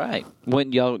 All right.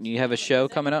 When you have a show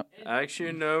coming up?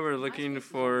 Actually, no. We're looking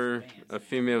for a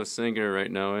female singer right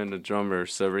now and a drummer,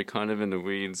 so we're kind of in the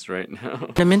weeds right now.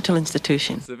 A mental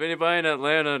institution. So if anybody in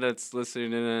Atlanta that's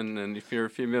listening in, and if you're a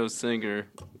female singer,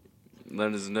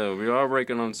 let us know. We are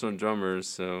working on some drummers,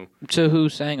 so. So who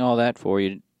sang all that for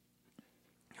you?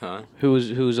 Huh?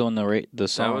 Who's on the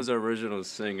song? That was our original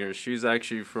singer. She's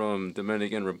actually from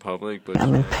Dominican Republic, but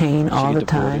I'm in pain all the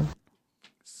time.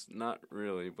 Not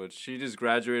really, but she just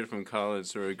graduated from college,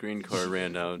 so her green card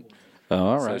ran out. Oh,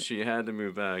 all right. So she had to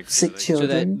move back. Sick So children.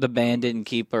 that the band didn't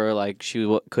keep her, like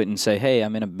she couldn't say, "Hey,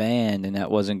 I'm in a band," and that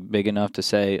wasn't big enough to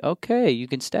say, "Okay, you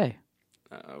can stay."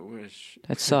 I wish.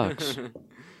 That sucks.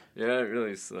 Yeah, it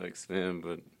really sucks, man.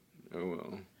 But oh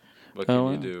well. What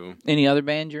can you do? Any other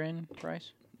band you're in,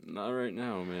 Bryce? Not right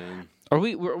now, man. Are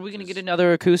we gonna get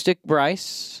another acoustic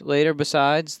Bryce later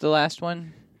besides the last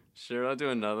one? Sure, I'll do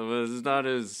another one. It's not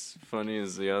as funny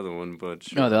as the other one, but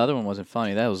sure. No, the other one wasn't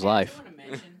funny. That was life.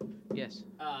 Yes.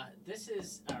 This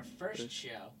is our first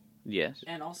show. Yes.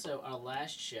 And also our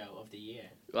last show of the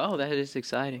year. Oh, that is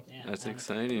exciting. Yeah, That's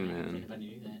exciting,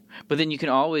 man. But then you can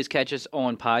always catch us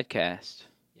on podcast.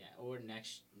 Yeah, or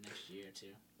next year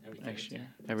too. Next year,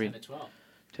 every 10 to 12.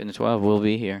 10 to 12, we'll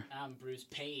be here. I'm Bruce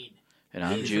Payne. And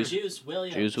I'm Juice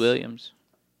Williams. Juice Williams.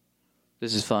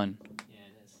 This is fun.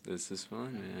 This is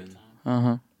fun,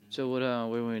 man. So what are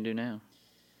we gonna do now?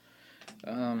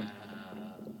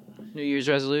 New Year's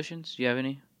resolutions? Do you have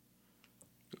any?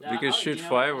 We could shoot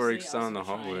fireworks down the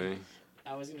hallway.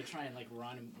 I was gonna try and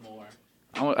run more.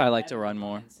 I like to run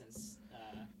more. Since,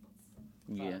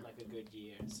 yeah. Like a good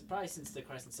year. So probably since the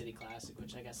Crescent City Classic,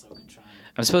 which I guess I could try.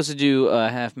 I'm supposed to do a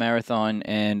half marathon,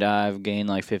 and I've gained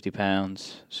like 50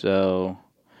 pounds. So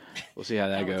we'll see how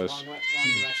that goes. Wrong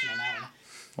direction on that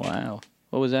one. Wow.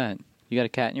 What was that? You got a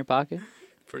cat in your pocket?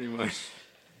 Pretty much.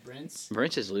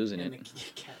 Brince is losing it.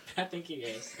 I think he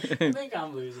is. I think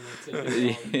I'm losing it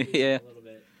too. Yeah. A little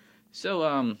bit. So, you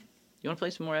want to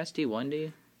play some more ST1, do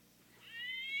you?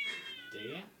 Do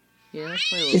you? Yeah, let's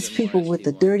play a little It's bit people more with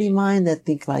a ST1. dirty mind that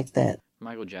think like that.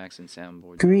 Michael Jackson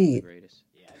soundboard. Greed. The greatest.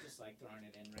 Yeah, I just like throwing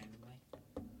it in randomly.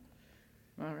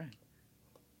 All right.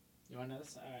 You want another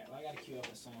song? All right, well, I got to queue up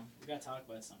a song. We got to talk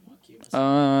about something. I'll queue up a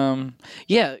song.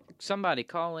 Yeah, somebody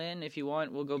call in if you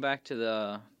want. We'll go back to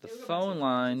the phone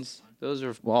lines. Those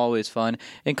are always fun.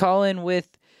 And call in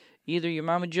with either your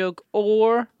mama joke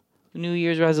or New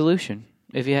Year's resolution.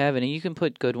 If you have any, you can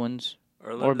put good ones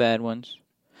or bad ones.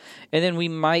 And then we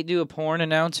might do a porn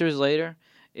announcers later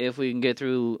if we can get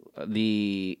through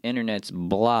the internet's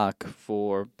block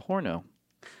for porno.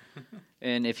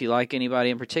 And if you like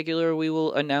anybody in particular, we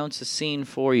will announce a scene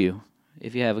for you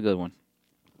if you have a good one.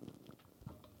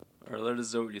 Or let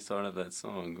us know what you thought of that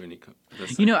song when you come.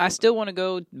 You know, I still want to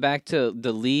go back to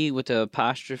the Lee with the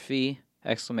apostrophe,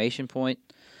 exclamation point,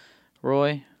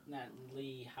 Roy. Not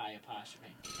Lee, high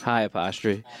apostrophe. High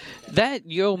apostrophe. That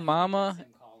Yo Mama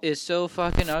is so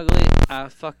fucking ugly. I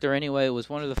fucked her anyway. It was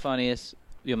one of the funniest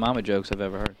Yo Mama jokes I've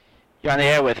ever heard. You're on the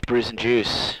air with Bruce and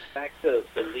Juice. Back to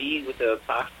the lead with the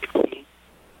apostrophe.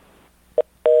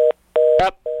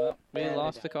 Yep. Well, we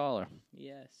lost the caller.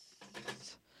 Yes.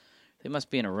 They must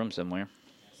be in a room somewhere.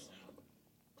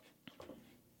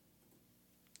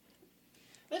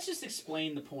 Let's just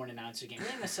explain the porn announcer game. We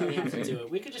don't necessarily have to do it.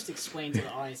 We could just explain to the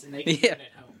audience and they can do it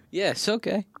at home. Yes,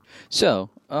 okay. So,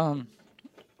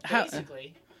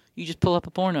 Basically, you just pull up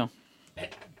a porno.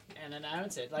 and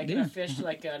announce it like an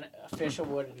official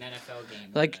would an NFL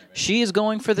game. Like, she is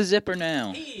going for the zipper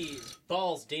now. He's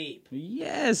balls deep.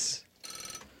 Yes.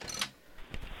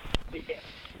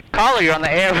 Caller, you're on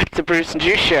the air with the Bruce and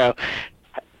Juice Show.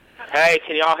 Hey,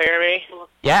 can y'all hear me?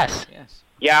 Yes. Yes.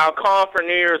 Yeah, I'm calling for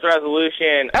New Year's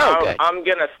resolution. Oh, I'm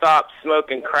gonna stop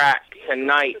smoking crack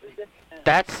tonight.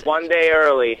 That's one day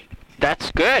early.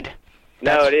 That's good.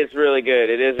 No, it is really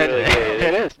good. It is really good.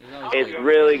 It is. It's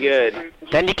really good.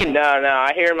 Then you can. No,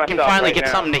 I hear myself. You can finally right get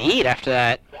now. something to eat after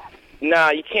that. No,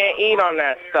 you can't eat on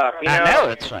that stuff. You know? I know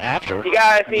it's after. You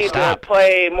guys need to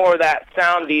play more of that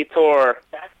Sound Detour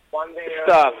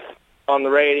stuff on the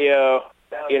radio,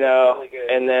 you know,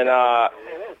 and then,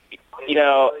 you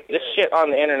know, this shit on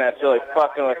the internet's really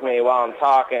fucking with me while I'm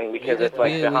talking because it's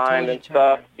like behind and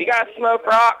stuff. You guys smoke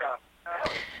rock?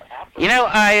 You know,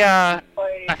 I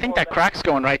think that crack's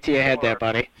going right to your head there,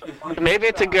 buddy. Maybe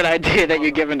it's a good idea that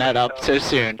you're giving that up so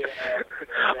soon.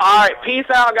 All right, peace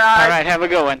out, guys. All right, have a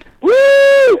good one.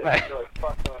 Woo! Bye.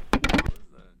 I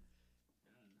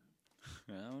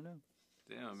don't know.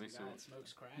 Damn, it makes God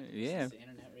smokes crack. Yeah. It's the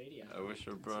internet radio. I wish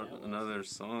I brought another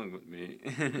song with me.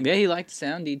 Yeah, he liked the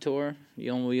Sound Detour.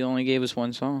 You only gave us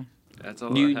one song. That's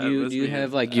all Do I had with you me.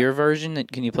 have like your version?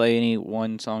 Can you play any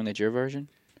one song that's your version?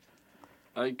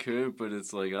 I could, but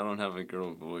it's like I don't have a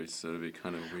girl voice, so it'd be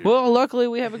kind of weird. Well, luckily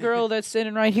we have a girl that's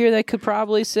sitting right here that could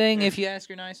probably sing if you ask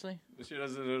her nicely. She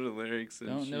doesn't know the lyrics.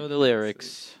 Don't know the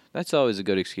lyrics. That's always a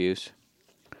good excuse.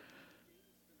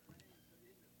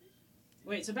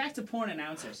 Wait, so back to porn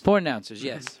announcers. Porn announcers,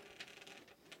 yes.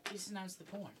 You just announced the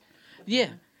porn. Yeah.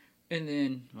 And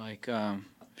then like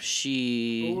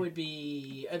she What would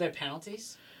be? Are there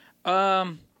penalties?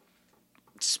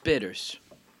 spitters.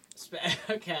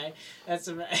 Okay, that's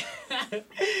a.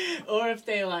 Or if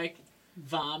they like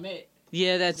vomit.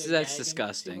 Yeah, that's They're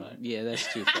disgusting. gagging too much. Yeah,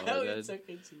 that's too far. Oh, That's- it's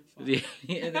okay, too far.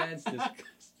 Yeah, that's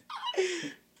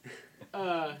disgusting.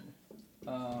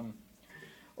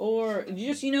 Or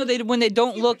just they when they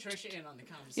don't Keep look. Patricia in on the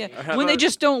Yeah, conversation. when they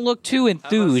just don't look too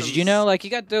enthused, like you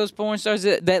got those porn stars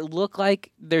that look like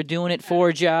they're doing it for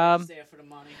a job. There for the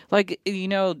money. Like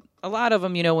a lot of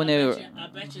them, when they were. I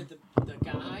bet you the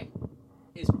guy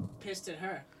is pissed at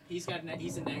her. He's an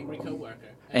angry coworker.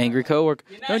 Angry coworker.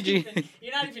 You're not Don't you? even,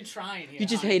 you're not even trying here. You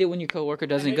just honey. hate it when your coworker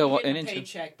doesn't I know go you're an getting a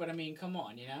inch. paycheck, but I mean, come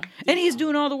on, And he's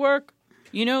doing all the work.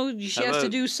 She How has to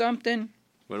about- do something.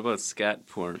 What about scat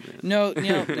porn, man?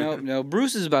 No.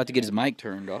 Bruce is about to get his mic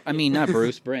turned off. I mean, not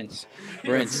Bruce. Brince.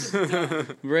 Brince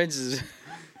is.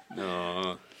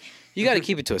 No. You got to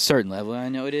keep it to a certain level. I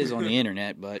know it is on the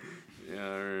internet, but Yeah,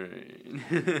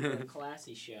 alright. We're a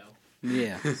classy show.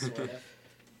 yeah. Sort of.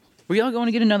 Were y'all going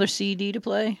to get another CD to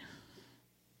play?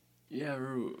 Yeah,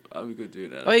 I would go do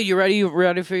that. Oh, you ready? You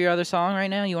ready for your other song right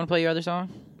now? You want to play your other song?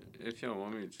 If y'all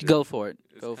want me to. Go for it.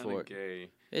 It's Go kinda for it. Gay.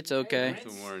 It's okay. To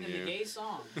warn And the you. gay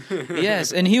song.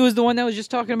 Yes, and he was the one that was just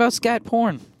talking about scat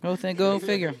porn. Go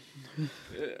figure.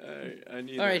 I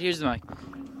need All right, here's the mic.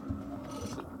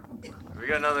 We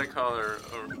got another caller.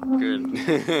 Oh,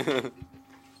 good.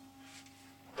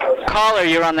 Caller,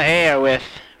 you're on the air with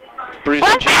Bruce.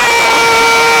 What's up?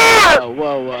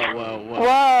 Whoa. Whoa,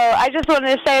 I just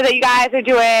wanted to say that you guys are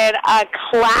doing a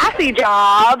classy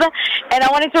job, and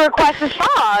I wanted to request a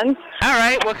song. All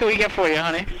right, what can we get for you,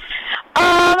 honey?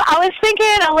 I was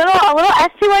thinking a little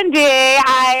ST1D.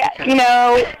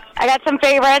 I got some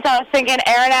favorites. I was thinking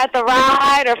Aaron at the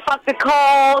Ride, or Fuck the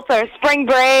Colts, or Spring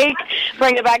Break.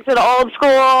 Bring it back to the old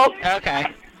school. Okay.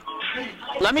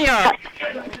 Let me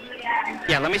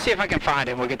let me see if I can find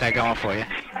it. We'll get that going for you.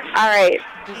 All right.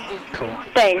 Cool.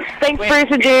 Thanks, Wait. Bruce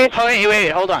and Juice. Oh, wait,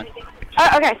 hold on.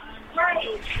 Okay.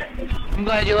 I'm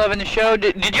glad you're loving the show.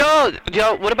 Did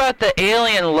y'all, what about the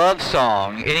Alien Love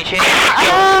Song? Any chance?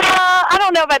 I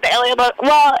don't know about the Alien Love.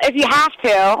 Well, if you have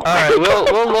to. All right,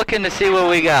 we'll look in to see what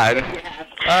we got. All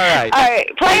right. All right,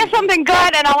 play us something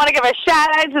good, and I want to give a shout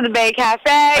out to the Bay Cafe.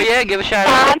 Oh yeah, give a shout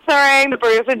out. Sponsoring the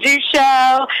Bruce and Juice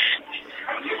Show.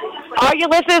 All you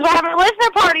listeners, we're having a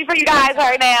listener party for you guys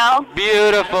right now.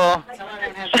 Beautiful.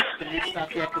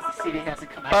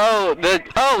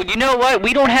 Oh, you know what?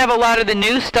 We don't have a lot of the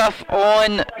new stuff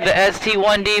on the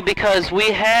ST1D because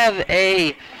we have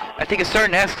I think a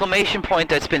certain exclamation point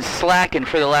that's been slacking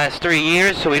for the last 3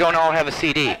 years, so we don't all have a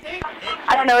CD.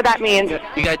 I don't know what that means.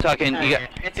 You guys talking?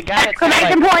 It's a guy that's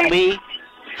Exclamation like point. Lee,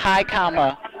 high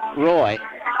comma, Roy.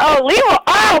 Oh, Leroy.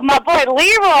 Oh, my boy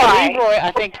Leroy. Leroy,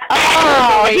 I think.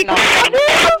 Oh, he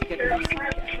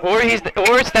Or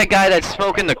it's that guy that's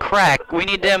smoking the crack. We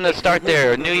need them to start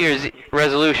their New Year's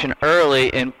resolution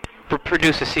early and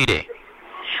produce a CD.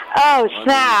 Oh,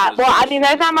 snap. Well, I mean,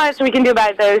 there's not much we can do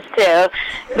about those two.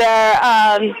 They're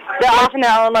off in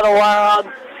their own little world,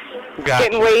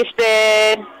 getting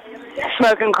wasted,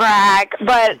 smoking crack.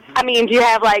 But, I mean, do you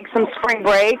have, like, some Spring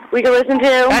Break we could listen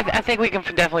to? I think we can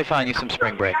definitely find you some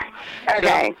Spring Break.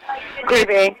 Okay.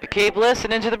 Creepy. Keep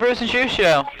listening to the Bruce and Shoe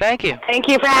Show. Thank you. Thank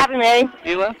you for having me.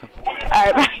 You're welcome. All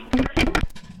right, bye.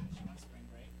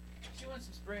 She wants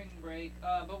some spring break,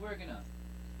 but we're gonna,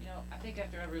 I think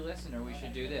after every listener we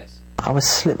should do this. I would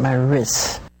slip my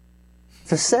wrist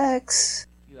for sex.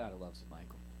 You gotta love some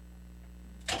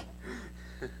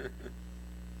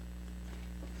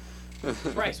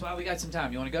Michael. Bryce, while we got some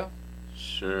time, you wanna go?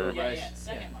 Sure. Go, Bryce.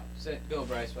 Go,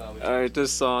 Bryce, while we. Alright,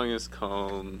 this song is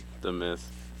called The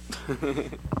Myth.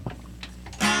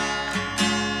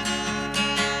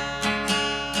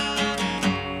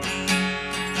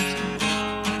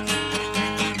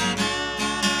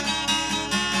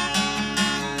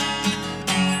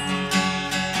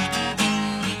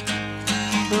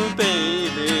 Oh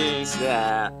baby,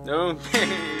 oh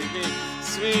baby,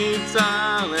 sweet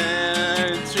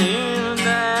darling, dream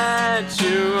that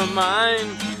you are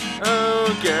mine.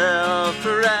 Oh girl,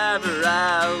 forever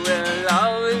I will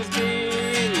always be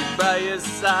by your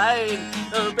side.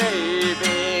 Oh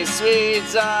baby, sweet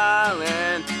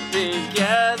darling,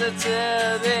 together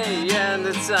till the end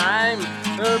of time.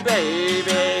 Oh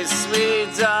baby, sweet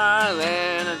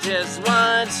darling, I just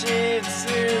want you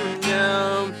to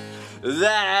know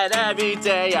that every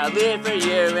day I live for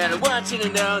you, and I want you to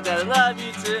know that I love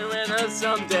you too, and oh,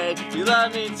 someday you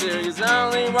love me too, 'cause I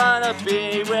only wanna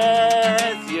be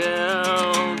with you.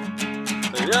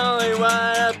 I only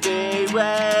wanna be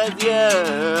with you.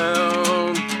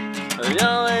 I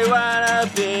only wanna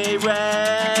be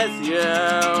with you.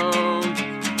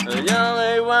 I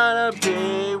only wanna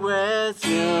be with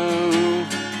you.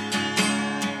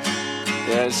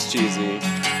 Yeah, it's cheesy.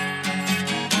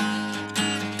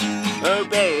 Oh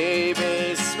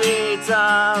baby, sweet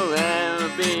darling,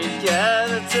 we'll be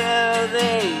together till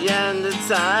the end of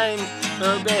time.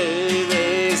 Oh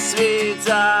baby, sweet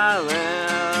darling,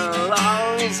 I'll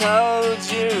always hold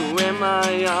you in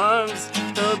my arms.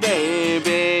 Oh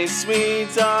baby,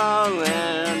 sweet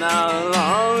darling, I'll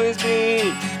always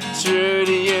be true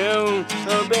to you.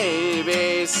 Oh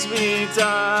baby, sweet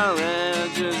darling, I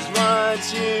just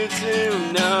want you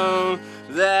to know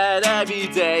that every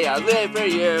day I live for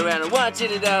you, and I want you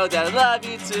to know that I love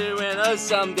you too, and oh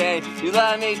someday you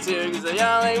love me too, 'cause I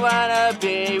only wanna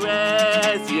be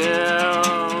with you.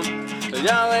 I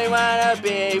only wanna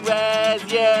be with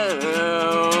you.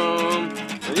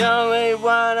 I only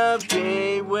wanna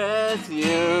be with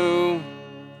you.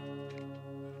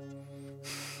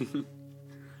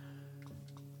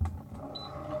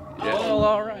 Yeah. Oh,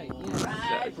 all right.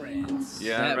 Right, Brince.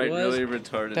 Yeah, That right, was- really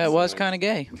retarded. That was song. kind of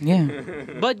gay. Yeah.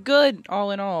 But good, all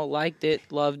in all. Liked it,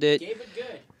 loved it. Gave it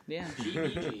good. Yeah.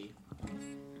 GBG.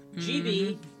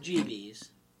 GB, GBs.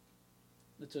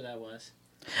 That's what that was.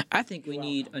 I think we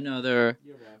need another.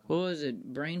 You're welcome. What was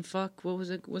it? Brain fuck? What was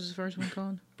it? What was the first one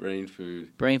called? Brain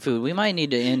food. Brain food. We might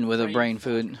need to end with a brain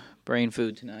food. Brain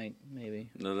food tonight,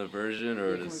 maybe. Another version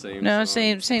or the same No,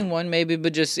 song? same one maybe,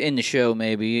 but just in the show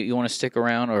maybe. You want to stick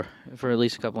around or for at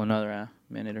least another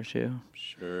minute or two.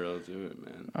 Sure, I'll do it,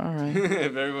 man. All right.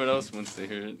 If everyone else wants to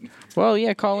hear it. Well,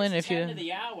 yeah, call in if 10 to you.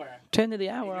 the hour. 10 to the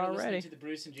hour You're listening already. to the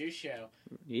Bruce and Juice Show.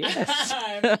 Yes.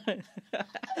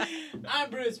 I'm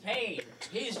Bruce Payne.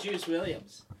 He's Juice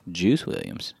Williams. Juice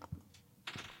Williams.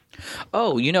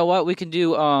 Oh, you know what? We can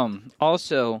do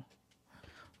also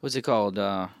what's it called?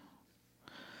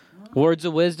 Words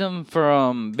of Wisdom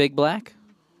from Big Black.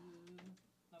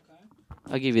 Okay.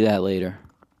 I'll give you that later.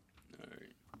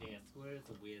 Yeah, Words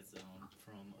of Wisdom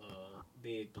from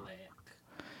Big Black.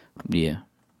 Yeah.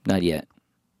 Not yet.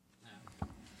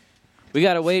 We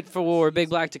gotta wait for Big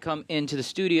Black to come into the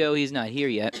studio. He's not here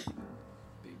yet.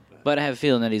 But I have a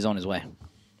feeling that he's on his way.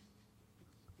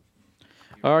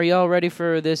 Are y'all ready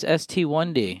for this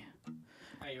ST1D?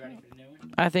 Are you ready for the new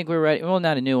one? I think we're ready. Well,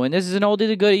 not a new one. This is an oldie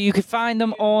to goodie. You can find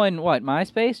them on, what,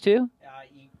 MySpace, too?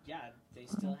 Yeah, they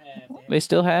still have. They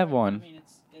still have I one. mean,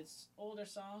 it's older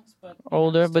songs, but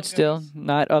Older, but still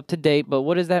not up to date. But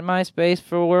what is that MySpace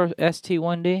for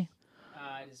ST1D?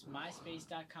 It is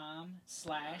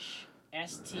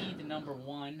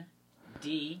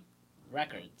myspace.com/ST1D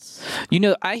records. You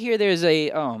know, I hear there's a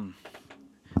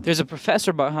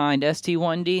professor behind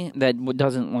ST1D that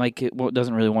doesn't like it,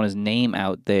 doesn't really want his name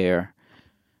out there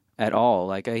at all.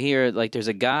 Like I hear, like there's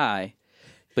a guy,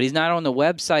 but he's not on the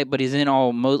website, but he's in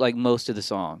most of the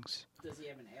songs. Does he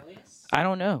have an alias? I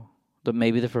don't know, but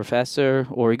maybe the professor,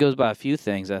 or he goes by a few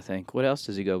things. I think. What else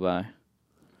does he go by?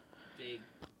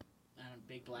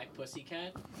 Big Black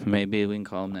Pussycat. Maybe we can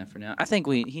call him that for now. I think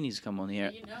he needs to come on the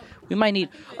air. You know, We might need.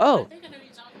 I think Oh, I know who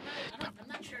you're talking about. I'm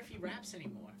not sure if he raps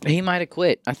anymore. he might have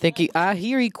quit. I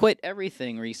hear he quit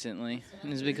everything recently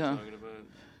and has become.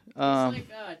 It's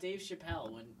like Dave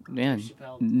Chappelle when Yeah, Dave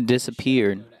Chappelle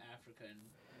disappeared. go to Africa and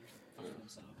find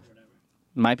himself or whatever.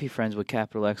 Might be friends with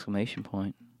capital exclamation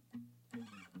point.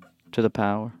 To the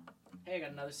power. Hey, I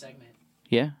got another segment.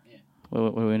 Yeah? Yeah. What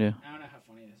are we going to do? I don't know how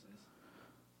funny this is.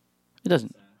 It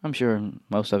doesn't. I'm sure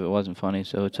most of it wasn't funny,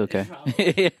 so it's okay.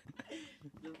 The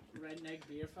redneck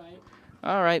beer fight.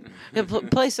 All right. Yeah,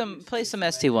 play some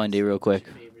ST1D real quick.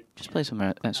 Just play some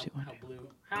ST1D.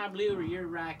 How blue are your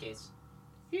rockets?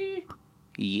 Yeah.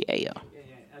 Yeah,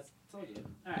 that's told you.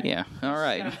 All right. Yeah. All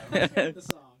right. The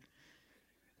song.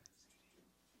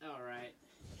 All right.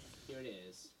 Here it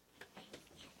is.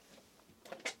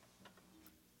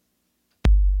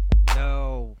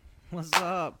 Yo, what's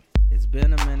up? It's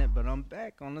been a minute, but I'm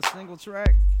back on the single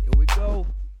track. Here we go.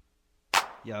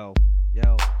 Yo,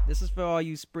 this is for all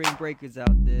you spring breakers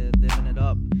out there living it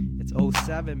up. It's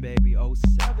 07, baby,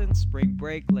 07, spring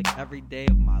break, like every day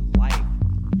of my life.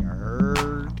 You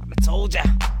I told ya.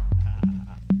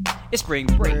 It's spring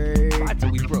break, right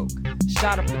till we broke.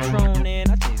 Shot a Patron and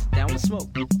I chased it down with smoke.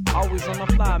 Always on the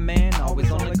fly, man,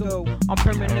 always on the go. On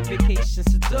permanent vacations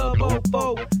to double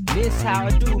foe. This how I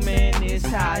do, man, this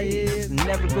how it is.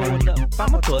 Never growing up,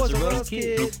 I'm a Toys R Us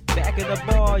kid. Back at the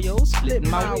bar, yo, splitting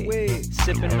my way.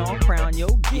 Sipping on Crown, yo,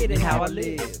 get it how I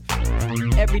live.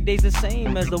 Every day's the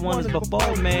same as the ones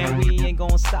before, man. We ain't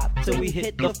gonna stop till we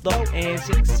hit the floor. And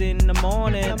 6 in the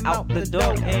morning, out the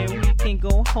door. And we can't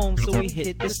go home, so we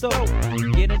hit the store.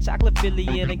 Get a chocolate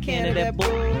Philly and a can of that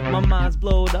bull. My mind's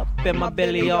blowed up and my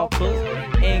belly all full.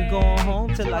 Ain't going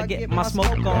home till I get my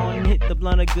smoke on. Hit the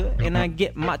blunt of good and I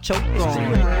get my choke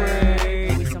on.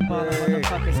 We some baller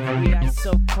motherfuckers. We ice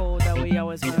so cold that we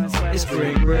always wearing sweaters. It's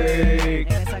spring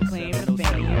break. And as I claim the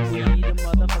fame, we the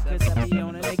motherfuckers that be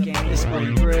owning the game. It's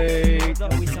spring break.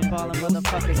 We some baller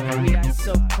motherfuckers. We ice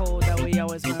so cold that we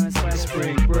always wearing sweaters.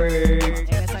 Spring break.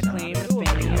 And as I claim the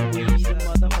fame, we the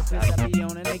motherfuckers that be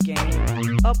owning the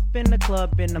game. Up in the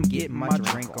club and I'm getting my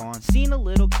drink on. Seen a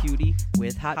little cutie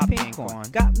with hot pink on.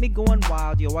 Got me going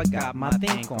wild, yo, I got my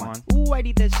think on. Ooh, I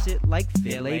eat that shit like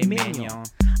filet mignon.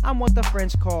 I'm what the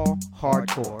French call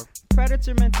hardcore.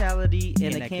 Predator mentality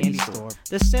in a candy store.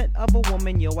 The scent of a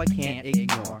woman, yo, I can't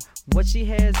ignore. What she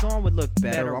has on would look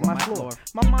better on my floor.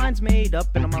 My mind's made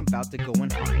up and I'm about to go in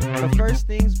hot. But first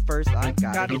things first, I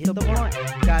gotta hit the blunt.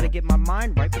 Gotta get my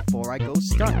mind right before I go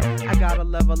stunt. I gotta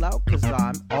level out cause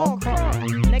I'm all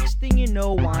crunk. Next thing you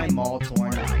know, I'm all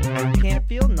torn out. Can't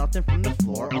feel nothing from the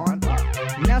floor on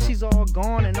up. Now she's all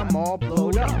gone and I'm all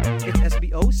blowed up. It's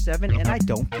SB07 and I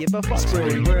don't give a fuck.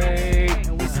 Spring break.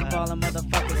 And we some baller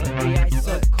motherfuckers. We ice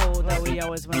so cold that we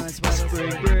always wearing sweaters.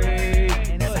 Spring break.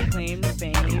 And as I claim the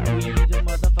fame, we the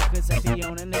motherfuckers that be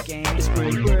owning the game. It's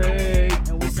spring break.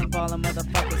 And we some baller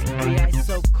motherfuckers. We ice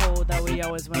so cold that we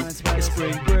always wearing sweaters. It's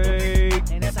spring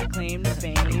break. And as I claim the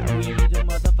fame, we the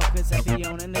motherfuckers that be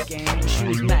owning the game.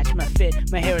 Shoes match my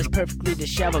fit, my hair is perfectly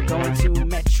disheveled. Going to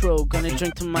Metro, gonna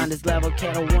drink to mind this level.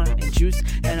 Kettle one and juice,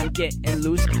 and I'm getting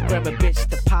loose. Grab a bitch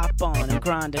to pop on and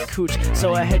grind a cooch.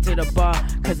 So I head to the bar,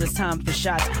 cause it's time for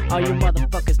shots. All you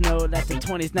motherfuckers know that the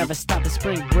 20s never stop. The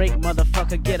spring break,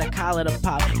 motherfucker, get a collar to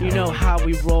pop. You know how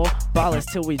we roll, ballers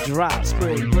till we drop.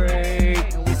 Spring break.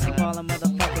 And we some baller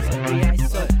motherfuckers, and we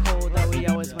ice so cold that we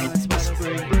always wearing sweaters.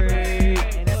 Spring break.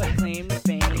 And as I claim the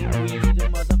fame, we the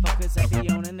motherfuckers that be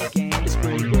owning the game.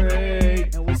 Spring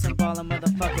break. And we some baller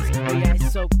motherfuckers, we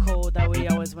ice so cold that we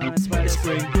always wearing sweaters.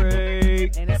 Spring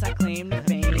break. And as I claim the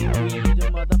fame, we the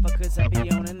motherfuckers that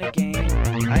be owning the game.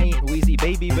 I ain't Wheezy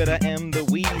baby, but I am the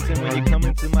Wheeze. And when you come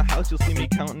into my house, you'll see me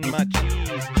counting my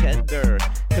cheese. Cheddar,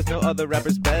 cause no other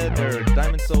rapper's better.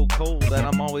 Diamond so cold that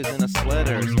I'm always in a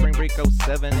sweater. Spring break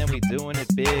 07 and we doing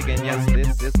it big. And yes,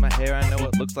 this is my hair, I know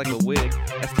it looks like a wig.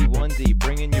 ST1D,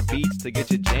 bringing your beats to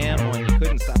get your jam on. You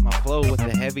couldn't stop my flow with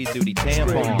the heavy duty tampon.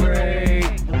 Spring break.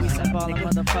 And we some baller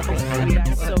motherfuckers, we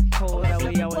ice so cold that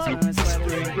we always wearing sweaters.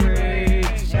 Spring break.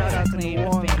 Shout out to the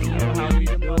one, how we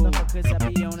the motherfuckers that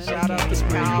be owning the game. Shout out to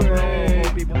Spring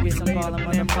break. And we some baller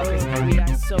motherfuckers, we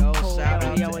ice so cold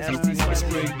that we always wearing sweaters.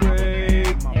 Spring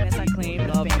break. And as I claim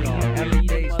the Love fame, y'all. we Every the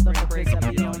day spring motherfuckers break, that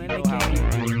be you owning know the how game. we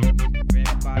do. For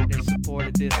everybody that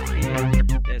supported this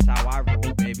kid, that's how I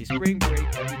roll, baby. Spring break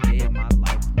every day of my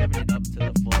life, living it up to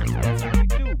the fullest. That's how we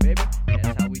do, baby.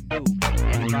 That's how we do.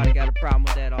 Anybody got a problem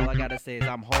with that? All I gotta say is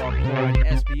I'm hardcore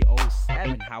at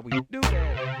SB07. How we do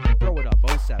that? Throw it up,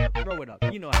 07. Throw it up.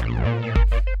 You know how we do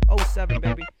it. 07,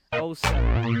 baby.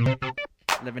 07.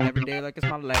 Living every day like it's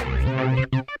my last,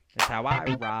 baby. That's how I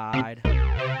ride.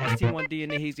 ST1D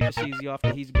and the Heezy for Sheezy off the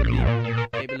Heezy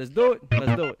Believe. Baby, let's do it.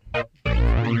 Let's do it.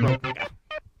 Spring break.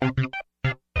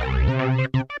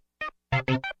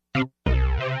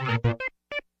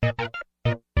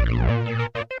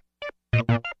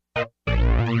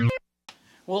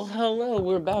 Well, hello.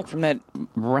 We're back from that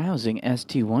rousing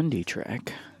ST1D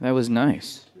track. That was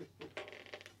nice.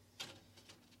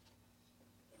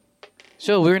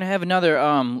 So we're gonna have another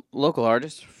local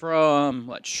artist from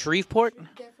what, Shreveport?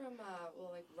 They're from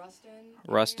like Ruston.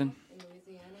 Ruston. In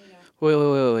Louisiana,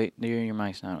 yeah. Wait. Your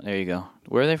mic's not. There you go.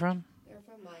 Where are they from? They're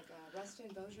from like Ruston,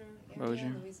 Bossier,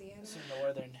 Bossier. Louisiana.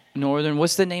 Northern. Northern.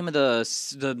 What's the name of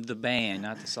the band,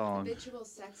 not the song? Habitual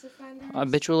Sex Offenders.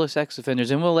 Habitual Sex Offenders,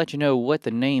 and we'll let you know what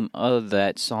the name of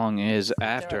that song is They're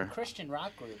after. a Christian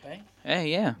rock group, eh? Hey,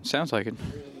 yeah, sounds like it.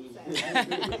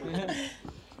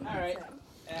 All right.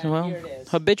 Well, here it is.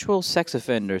 Habitual Sex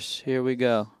Offenders. Here we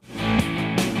go.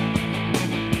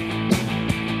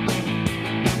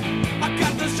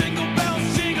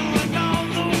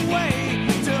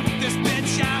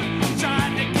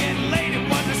 Trying to get laid, it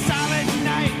was a solid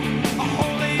night, a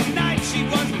holy night. She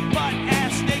was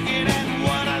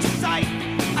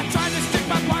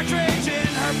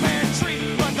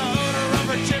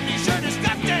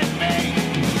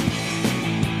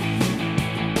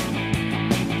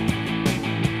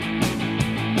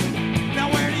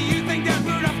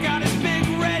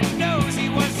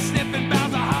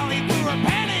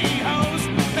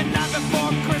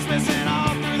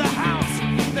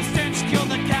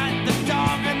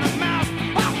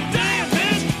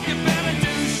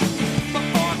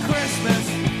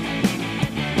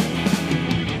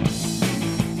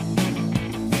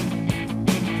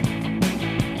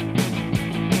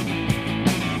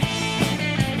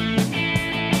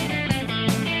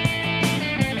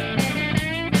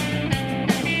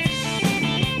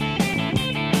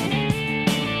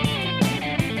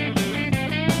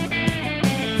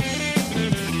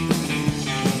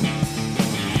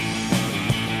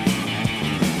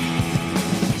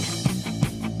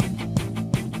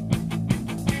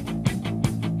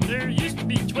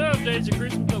 12 days of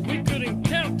Christmas, but we couldn't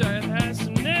count that high, so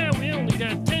now we only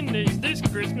got 10 days this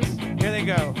Christmas. Here they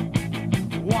go.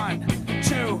 1,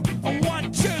 2,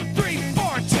 1, 2, 3,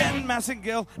 4, 10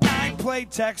 Massengill, 9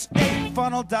 Playtex, 8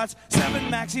 funnel dots, 7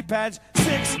 maxi pads,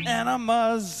 6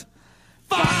 enemas,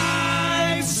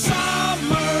 5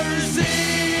 Summer's Eve.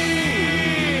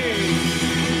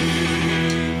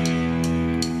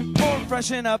 4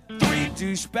 freshen up, 3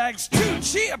 douchebags, 2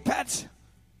 chia pets.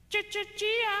 Chia.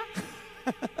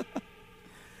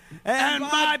 And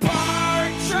my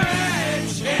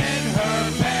partridge in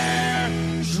her pear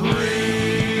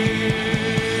tree.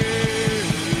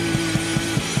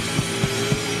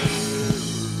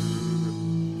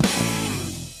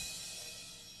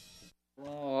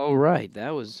 All right,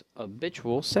 that was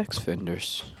Habitual Sex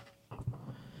Offenders.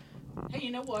 Hey,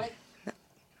 you know what?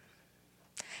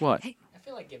 What? I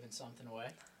feel like giving something away.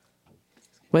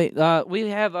 Wait, we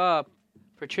have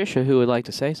Patricia who would like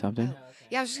to say something.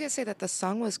 Yeah, I was just going to say that the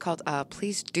song was called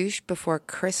Please Douche Before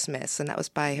Christmas, and that was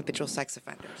by Habitual Sex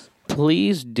Offenders.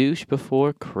 Please douche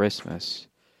before Christmas.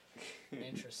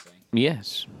 Interesting.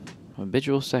 Yes,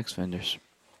 Habitual Sex Offenders.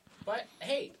 But,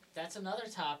 hey, that's another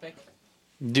topic.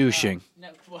 Douching. No,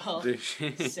 well,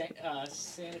 Douching.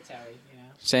 sanitary, you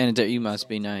know. Sanitary, you must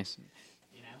be nice.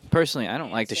 Personally, I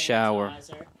don't like to shower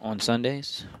on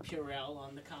Sundays. Purell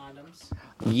on the condoms.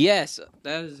 Yes,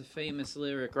 that is a famous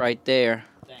lyric right there.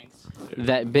 Thanks.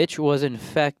 That bitch was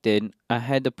infected. I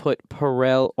had to put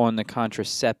Purell on the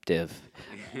contraceptive.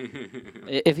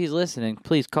 If he's listening,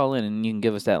 please call in and you can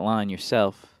give us that line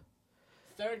yourself.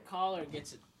 Third caller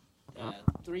gets a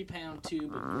 3-pound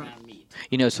tube of ground meat.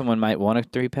 You know, someone might want a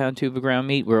 3-pound tube of ground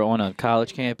meat. We're on a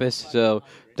college campus, so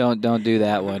don't do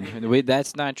that one.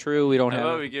 That's not true. We don't How have.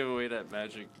 about we give away that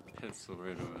magic pencil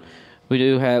right away? We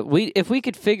do have. If we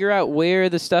could figure out where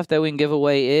the stuff that we can give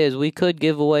away is, we could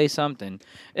give away something.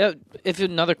 If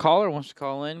another caller wants to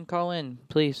call in,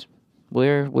 please.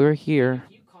 We're here.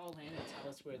 If you call in and tell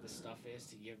us where the stuff is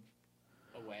to give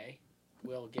away,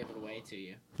 we'll give it away to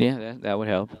you. Yeah, that would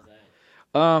help.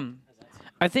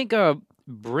 I think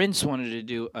Brince wanted to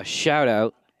do a shout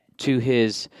out to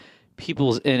his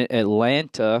peoples in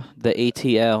Atlanta, the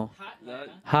ATL.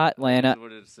 Hot Atlanta. I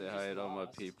wanted to say hi to all my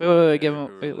people.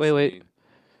 Wait.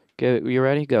 You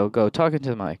ready? Go. Talking to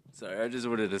the mic. Sorry, I just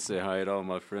wanted to say hi to all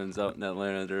my friends out in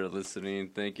Atlanta that are listening.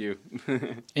 Thank you.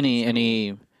 Any?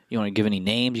 You want to give any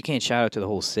names? You can't shout out to the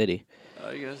whole city.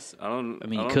 I guess I don't. I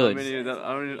mean, you don't could. Know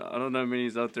I don't know how many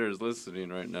out there is listening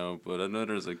right now, but I know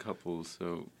there's a couple.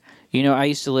 So. You know, I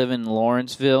used to live in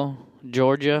Lawrenceville,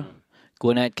 Georgia,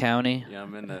 Gwinnett County. Yeah,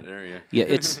 I'm in that area. Yeah,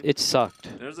 it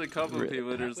sucked. There's a couple of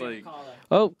people. There's like.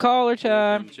 Oh, caller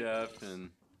time. Jeff and.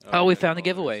 Oh, we found the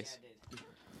giveaways.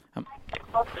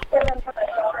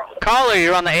 Caller,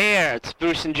 you're on the air. It's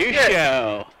Bruce and Juice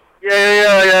Show.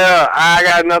 Yeah. I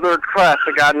got another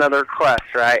request,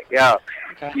 right? Yo,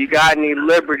 Okay. You got any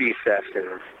Liberty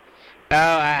sessions?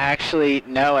 Actually,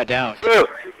 no, I don't. Ooh,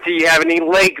 do you have any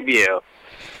Lakeview?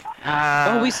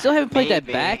 We still haven't played that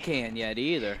backhand yet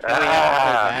either.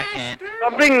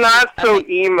 Something not so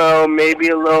emo, maybe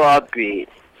a little upbeat.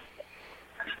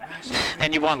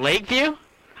 And you want Lakeview?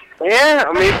 Yeah,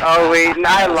 I mean, oh wait,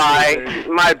 I lied.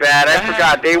 My bad, I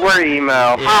forgot, they were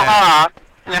emo. Haha.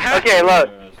 Okay, look.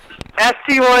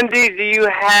 ST1D, do you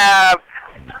have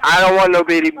I don't want no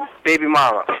baby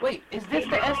mama? Wait, is this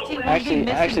the ST1D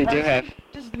I actually do have.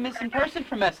 This is the missing person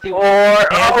from ST1D. Or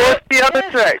what's the other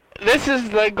trick? This is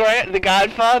the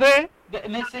Godfather? The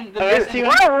missing What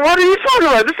are you talking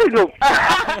about? This is no...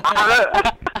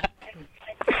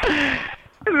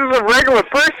 This is a regular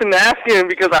person asking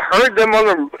because I heard them on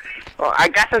the... I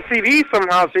got the CD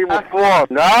somehow, so before.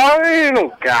 No, ain't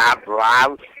no God,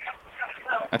 bro.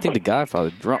 I think the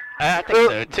Godfather drunk. I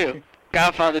think so, too.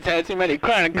 Godfather had too many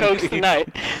Crown and Cokes tonight.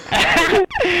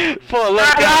 Full of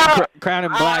liquor. Crown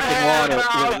and Black and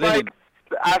water.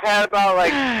 I've had about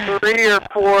like 3 or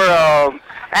 4,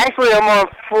 actually I'm on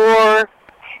 4,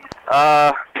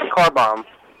 Car Bomb.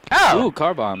 Oh! Ooh,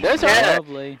 Car Bomb. Those are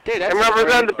lovely. Dude, and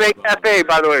represent the Bay Cafe,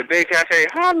 by the way. Bay Cafe.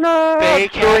 Hello. Bay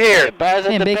Still here.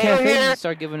 Man, Bay Cafe needs to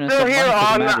start giving us some money for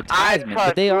some advertisement.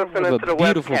 But they are a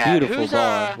beautiful, beautiful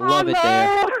bar. Love it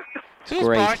there. Who's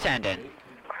Great. bartending?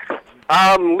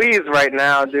 Lee's right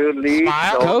now, dude. Lee.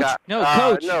 Smiles? Coach? No,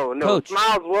 Coach. No. Coach.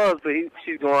 Smiles was, but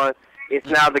she's going. It's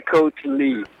now the Coach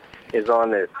Lee is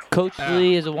on this. Coach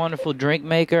Lee is a wonderful drink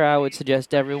maker. I would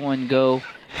suggest everyone go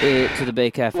to the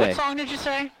Bay Cafe. What song did you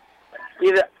say?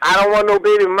 Either I don't want no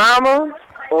baby mama,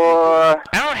 or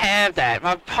I don't have that.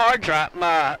 My hard drive,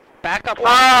 my backup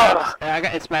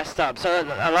it's messed up. So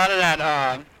a lot of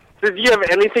that. Did you have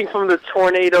anything from the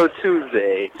Tornado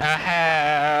Tuesday? I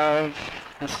have.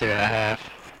 Let's see what I have.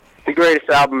 The greatest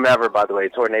album ever, by the way.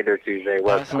 Tornado Tuesday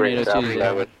was the greatest album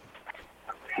ever.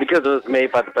 Because it was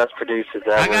made by the best producers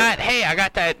ever. I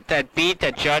got that beat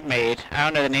that Judd made. I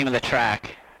don't know the name of the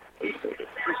track.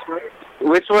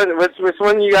 Which one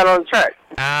you got on the track?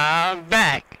 I'm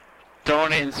back.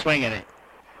 Throwing it and swinging it.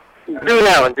 Do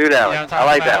that one. You know what I'm talking I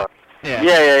like about? that one.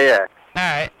 Yeah.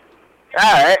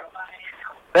 Alright.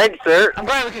 Thanks, sir. I'm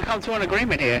glad we could come to an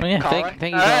agreement here. Oh, yeah, caller.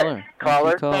 thank you,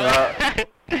 caller.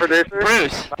 Producer.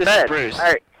 Bruce. This is Bruce. All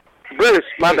right. Bruce.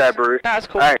 My bad, Bruce. That's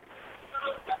cool. All right.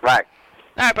 Right.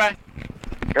 All right, bye.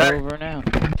 Over now.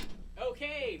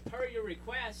 Okay, per your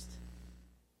request,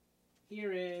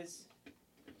 here is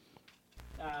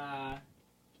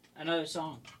another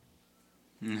song.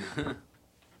 I'm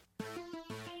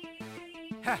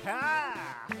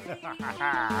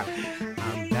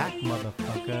back,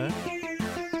 motherfucker.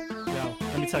 Yo,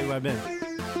 let me tell you where I've been.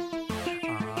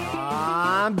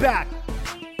 I'm back.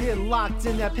 Been locked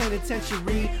in that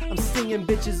penitentiary. I'm stinging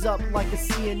bitches up like a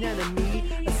sea anemone.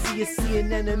 I see a sea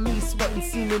anemone sweating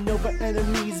semen over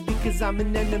enemies because I'm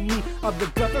an enemy of the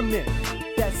government.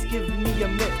 That's giving me a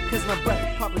mint cause my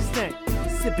breath probably stank.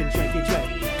 Sipping, drinking,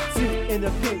 drink. 2 in the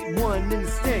pink, 1 in the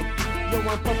stink. Yo,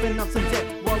 I'm pumping up some dick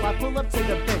while I pull up to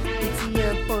the bank.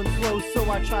 ATM funds flow, so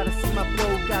I try to see my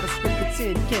flow. Got a script for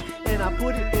tin can, and I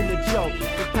put it in the joke.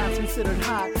 The pat's considered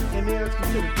hot, and air's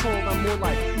considered cold. I'm more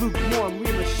like lukewarm,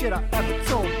 realest shit I ever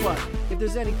told. But if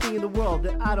there's anything in the world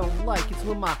that I don't like, it's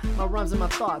when my rhymes and my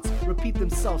thoughts repeat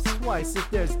themselves twice. If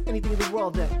there's anything in the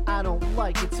world that I don't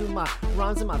like, it's when my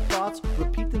rhymes and my thoughts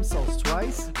repeat themselves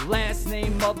twice. Last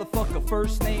name motherfucker,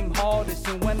 first name hardest.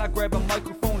 And when I grab a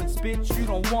microphone and spit, you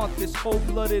don't want this.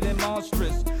 Cold-blooded and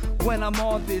monstrous. When I'm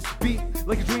on this beat,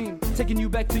 like a dream, taking you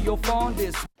back to your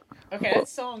fondest. Okay, that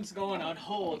song's going on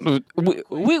hold.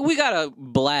 We gotta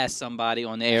blast somebody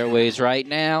on the airways right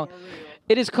now.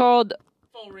 It is called.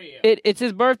 For real. It's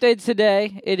his birthday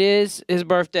today. It is his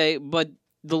birthday, but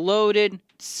the Loaded,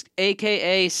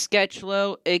 aka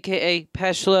Sketchlo, aka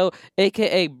Peshlo,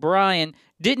 aka Brian,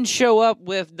 didn't show up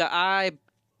with the iPhone,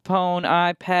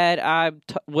 iPad,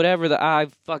 whatever the I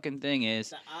fucking thing is.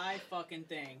 The I fucking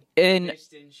thing. And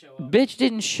bitch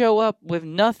didn't show up with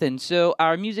nothing. So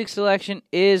our music selection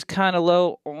is kind of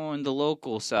low on the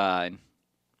local side.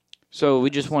 So we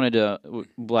just wanted to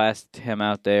blast him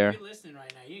out there. If you're listening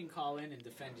right now, you can call in and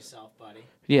defend yourself, buddy.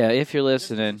 Yeah, if you're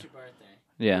listening. It's your birthday.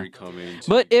 Yeah.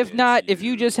 But if not, if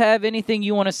you just have anything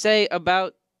you want to say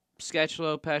about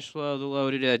Sketchlo, Peshlo, the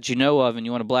Loaded that you know of and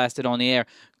you want to blast it on the air,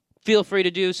 feel free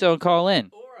to do so and call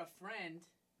in. Or a friend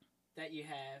that you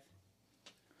have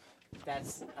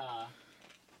that's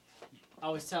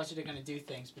always tells you they're going to do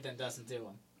things but then doesn't do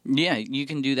them. Yeah, you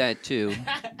can do that too.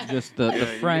 Just the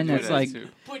friend that's like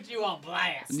put you on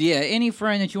blast. Yeah, any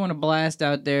friend that you want to blast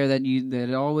out there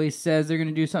that always says they're going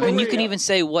to do something. And you can even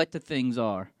say what the things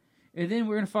are. And then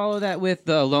we're going to follow that with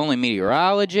the Lonely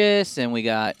Meteorologist, and we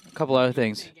got a couple other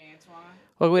things.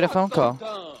 Oh, we had a phone call.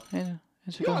 Yeah,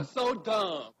 You're so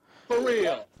dumb. For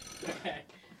real.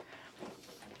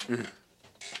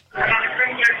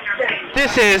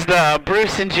 This is the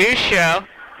Bruce and Juice Show.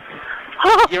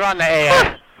 You're on the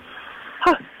air.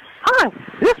 Hi,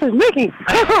 this is Mickey.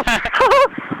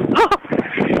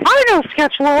 I know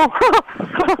Sketchlo.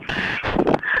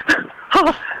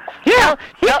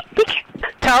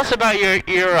 Tell us about your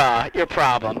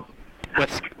problem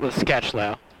with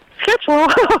Sketchlo. Sketchlo.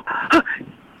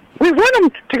 We want him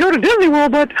to go to Disney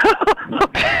World, but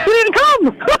he didn't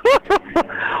come.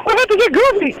 We had to get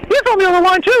Goofy. He's on the other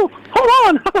line, too. Hold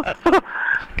on.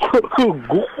 Oh,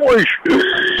 gosh.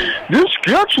 This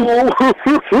Sketchlo.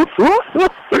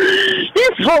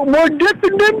 He's so more dick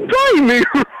than them Jamie.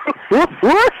 So,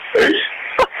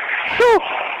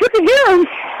 you can hear him.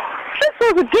 This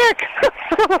was a dick.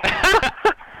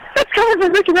 It's coming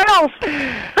from Mickey Mouse.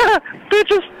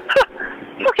 Bitches.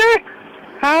 Okay.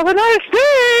 Have a nice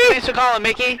day! Thanks for calling,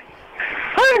 Mickey.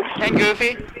 Thanks. And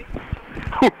Goofy.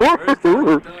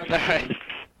 Alright.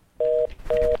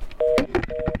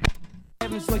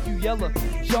 Heavens like you yellow.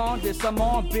 Jaundice, I'm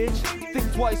on, bitch.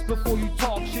 Think twice before you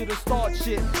talk shit or start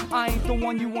shit. I ain't the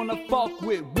one you wanna fuck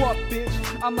with. What, bitch?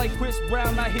 I'm like Chris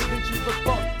Brown, I hit bitches for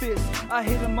fuck this. I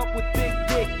hit him up with thick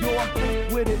dick. Yo, I'm quick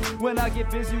with it. When I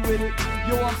get busy with it.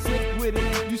 Yo, I'm sick with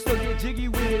it. You still get jiggy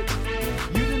with it.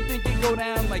 You didn't think it'd go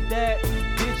down like that,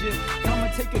 did you? Come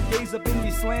and take a gaze up in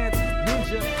these slants,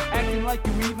 ninja. Acting like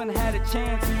you even had a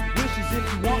chance. Wishes if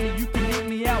you want me, you can hit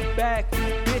me out back,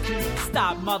 bitches.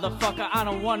 Stop, motherfucker, I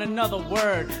don't want another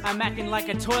word. I'm acting like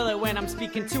a toilet when I'm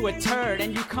speaking to a turd.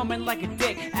 And you coming like a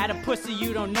dick at a pussy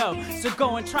you don't know. So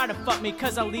go and try to fuck me,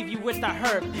 cause I'll leave you with the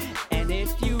herb. And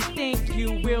if you think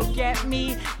you will get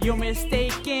me, you're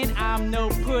mistaken, I'm no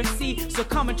pussy. So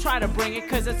come and try to bring it,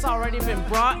 cause it's already been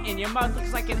brought. And your mouth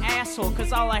looks like an asshole,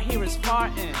 cause all I hear is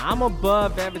farting. I'm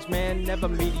above average, man, never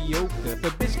mediocre. If a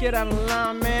bitch get out of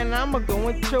line, man, I'ma go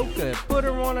and choke her. Put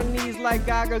her on her knees like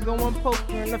Gaga, go and poke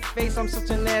her in the face. I'm such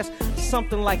an ass,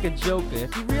 something like a joker.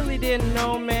 If you really didn't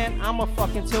know, man, I'm a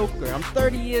fucking toker. I'm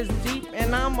 30 years deep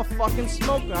and I'm a fucking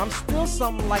smoker. I'm still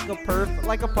something like a perf,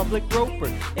 like a public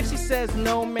roper. If she says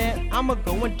no, man, I'ma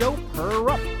go and dope her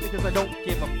up. Because I don't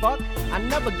give a fuck, I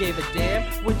never gave a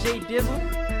damn. With Jay Dizzle,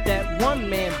 that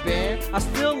one-man band, I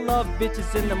still love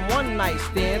bitches in them one-night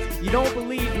stands. You don't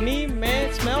believe me,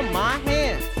 man, smell my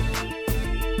hands.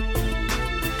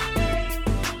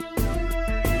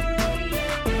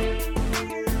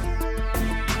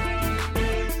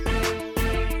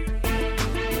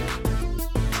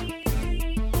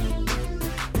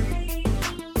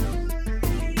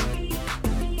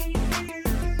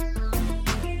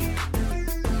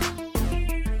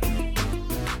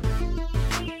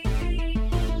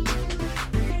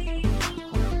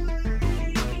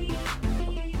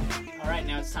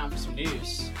 It's time for some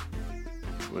news.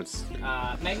 What's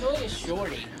Magnolia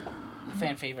Shorty,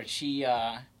 fan favorite. She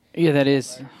Yeah, that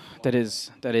is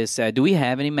sad. Do we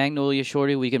have any Magnolia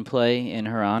Shorty we can play in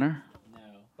her honor?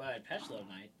 but Petchlow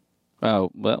might.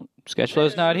 Oh, well,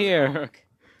 Sketchlow's not here.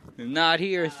 Not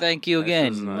here, thank you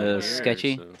again,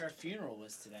 Sketchy. Her funeral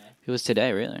was today. It was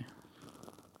today, really?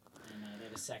 And they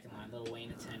had a second line. Lil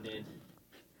Wayne attended.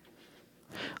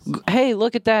 Hey,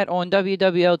 look at that on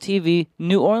WWL TV.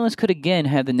 New Orleans could again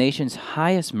have the nation's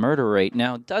highest murder rate.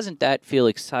 Now, doesn't that feel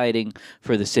exciting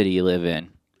for the city you live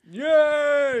in?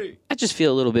 Yay! I just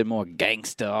feel a little bit more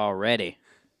gangsta already,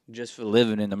 just for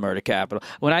living in the murder capital.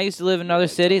 When I used to live in other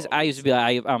cities, I used to be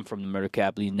like, I'm from the murder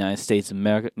capital of the United States of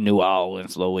America, New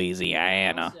Orleans,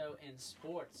 Louisiana. Also in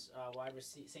sports,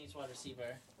 Saints wide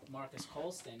receiver Marcus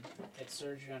Colston had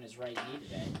surgery on his right knee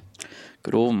today.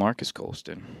 Good old Marcus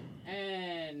Colston.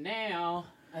 And now,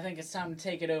 I think it's time to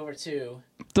take it over to...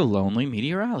 The lonely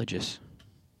meteorologist.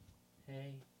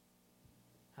 Hey,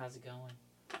 how's it going?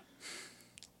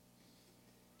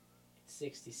 It's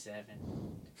 67.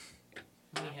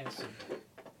 We have some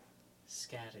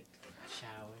scattered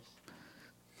showers.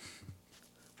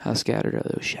 How scattered are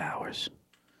those showers?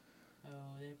 Oh,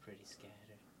 they're pretty scattered.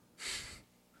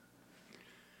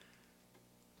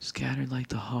 Scattered like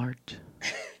the heart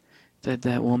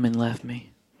that woman left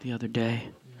me the other day.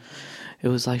 It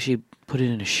was like she put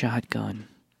it in a shotgun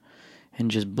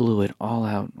and just blew it all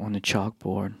out on the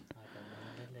chalkboard.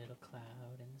 Like a little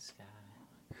cloud in the sky.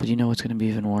 But you know what's going to be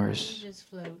even worse? Just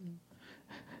floating.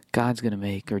 God's going to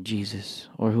make, or Jesus,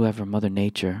 or whoever, Mother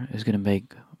Nature, is going to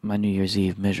make my New Year's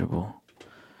Eve miserable.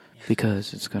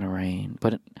 Because it's going to rain.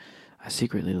 But I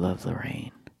secretly love the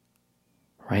rain.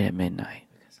 Right at midnight.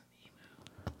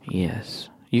 Yes,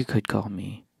 you could call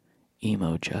me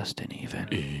Emo Justin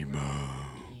even. Emo.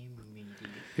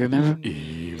 You remember?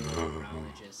 Emo.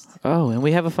 Oh, and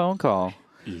we have a phone call.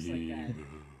 Another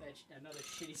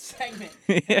shitty segment.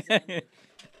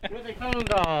 With a phone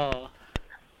call.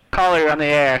 Caller on the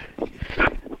air.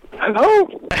 Hello?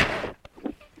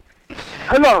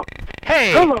 Hello?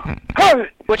 Hey. Hello?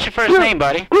 Hi. What's your first name,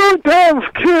 buddy? You dance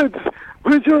kids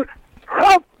with your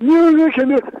rap music and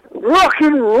your rock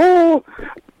and roll.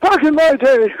 Back in my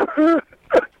day, we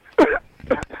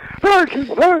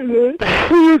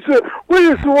used to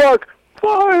walk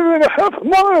 5.5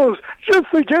 miles just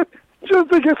to get some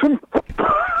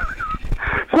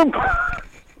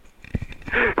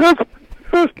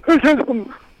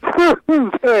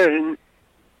thing.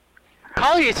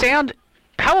 Caller, you sound...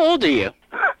 How old are you?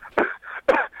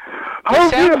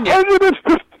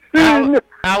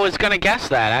 I was going to guess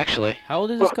that, actually. How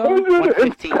old is this caller?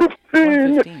 115.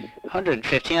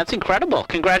 115. That's incredible.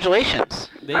 Congratulations.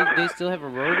 They still have a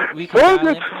rotary? We can dial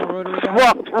in from a rotary dial?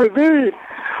 Swap with me.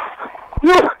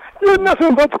 You're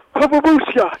nothing but a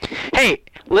babushka. Hey,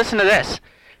 listen to this.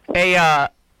 A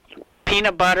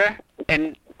peanut butter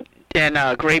and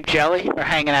grape jelly are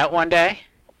hanging out one day,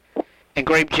 and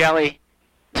grape jelly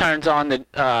turns on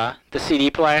the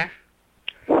CD player,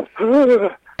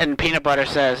 and peanut butter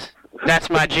says, "That's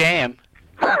my jam."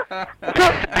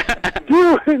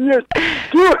 You and your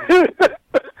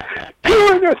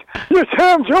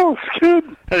Sam Jones kid.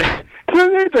 You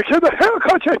need to get a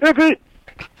haircut, you hippie.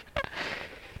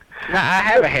 No, I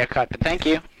have a haircut, but thank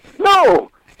you. No,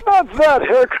 not that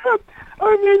haircut.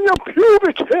 I mean your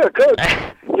pubic haircut.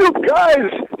 You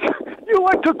guys, you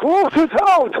like to gross it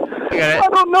out. I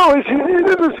don't know, it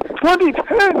is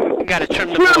 2010. You gotta trim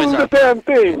the boys boys the up. damn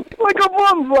thing, like a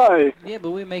bonsai. Yeah,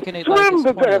 but we're making it Trim like the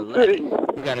it's damn thing.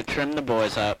 You gotta trim the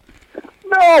boys up.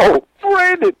 No,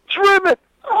 Brandon, trim it.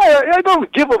 I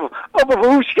don't give a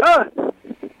whooshka.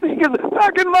 Because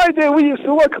back in my day, we used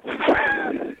to look.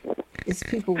 It's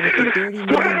people with the dirty mind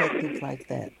that think like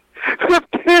that.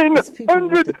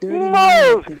 1,500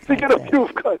 miles to get a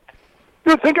pube cut.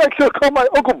 You think I should call my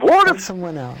Uncle Bortus?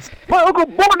 Someone else. My Uncle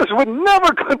Bortus would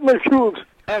never cut my pubes.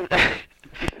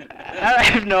 I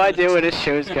have no idea where this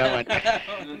show's going.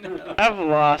 I've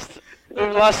lost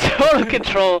total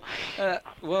control.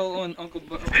 Well, on Uncle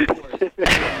Boris,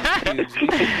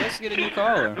 let's get a new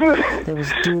caller. There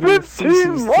was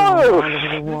 15 miles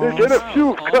to get a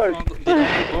pube cut. Did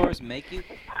Uncle Boris make you?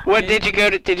 What did you go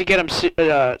to? Did you get him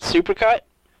supercut?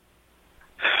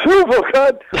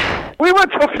 Supercut? We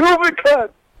went to Supercut.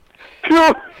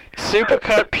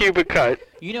 Supercut, pubicut.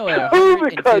 You know, at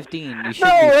 115, you should No,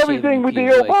 be everything with the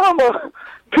Obama.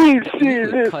 PC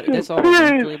this cut it. and That's all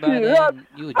eventually by PC then, that.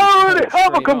 you would I just already cut it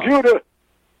have a straight off. computer.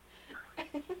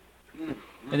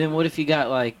 And then what if you got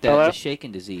like that Hello? the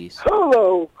shaking disease?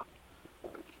 Hello.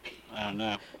 I don't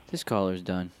know. This caller's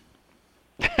done.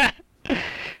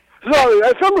 Sorry,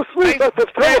 I fell asleep at the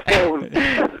telephone.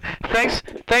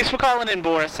 Thanks for calling in,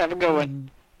 Boris. Have a good one.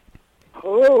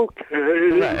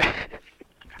 Okay.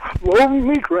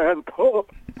 Lonely grandpa.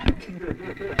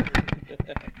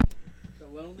 The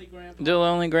lonely grandpa. The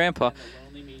lonely grandpa. And the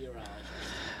lonely meteorologist.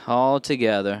 All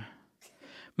together.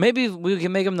 Maybe we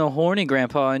can make him the horny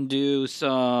grandpa and do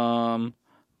some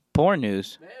porn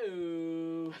news.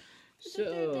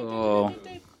 So,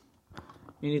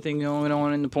 anything going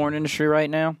on in the porn industry right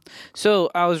now? So,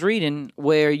 I was reading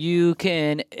where you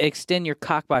can extend your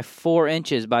cock by 4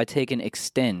 inches by taking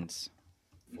extends.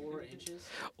 4 inches?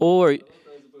 Or,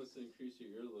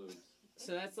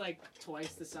 So that's like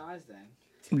twice the size then.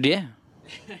 yeah.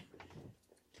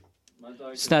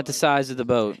 It's not the size of the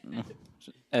boat,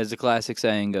 as the classic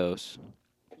saying goes.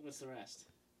 What's the rest?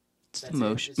 It's That's the it?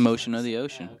 motion, Just motion of size. the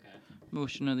ocean. Oh, okay.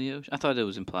 Motion of the ocean. I thought it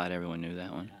was implied. Everyone knew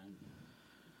that one.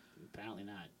 Apparently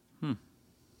not.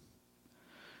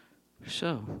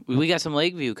 So, we got some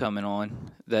Lakeview coming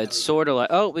on. That's sort of like...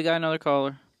 Oh, we got another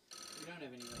caller. We don't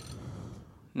have any Lakeview.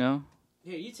 No?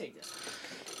 Here, you take this.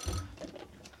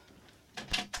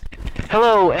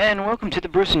 Hello, and welcome to the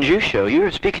Bruce and Juice Show. You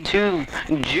are speaking to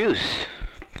Juice.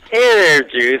 Hey there,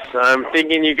 Juice. I'm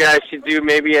thinking you guys should do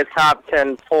maybe a top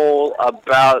 10 poll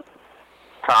about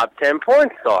top 10 porn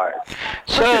stars.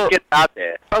 So, Let's just get out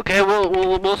there. Okay,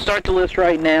 we'll start the list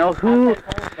right now. Who?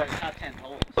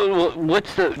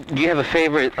 What's the? Do you have a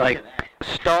favorite like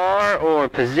star or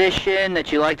position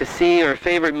that you like to see, or a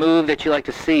favorite move that you like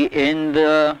to see in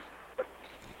the?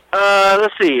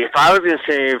 Let's see. If I was going to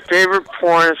say favorite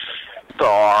porn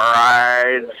star,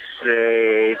 I'd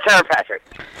say Tara Patrick.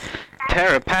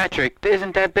 Tara Patrick,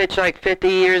 isn't that bitch like 50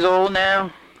 years old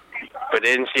now? But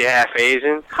isn't she half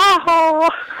Asian? Ha ha!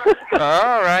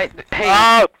 All right.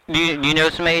 Hey, do you know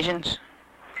some Asians?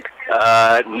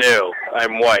 No.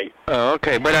 I'm white. Oh,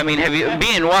 okay. But I mean,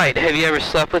 being white, have you ever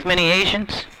slept with many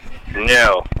Asians?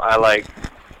 No.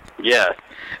 Yes.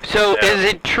 So, is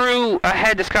it true, I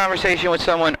had this conversation with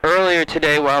someone earlier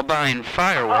today while buying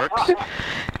fireworks.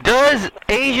 Does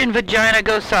Asian vagina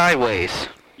go sideways?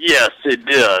 Yes, it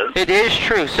does. It is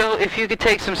true. So, if you could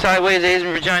take some sideways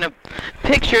Asian vagina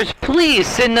pictures, please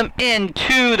send them in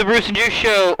to the Bruce and Juice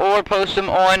Show or post them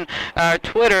on our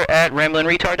Twitter at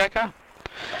ramblinretard.com.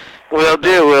 Will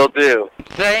do.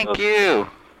 Thank you.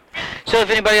 So,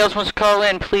 if anybody else wants to call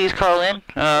in, please call in.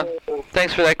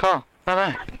 Thanks for that call.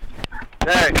 Bye-bye.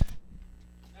 Thanks.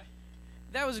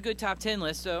 That was a good top 10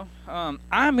 list, though. I'm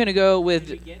going to go with...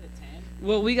 Did we get a 10?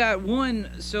 Well, we got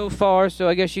one so far, so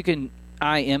I guess you can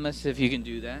IM us if you can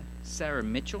do that. Sarah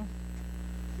Mitchell?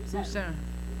 Who's Sarah?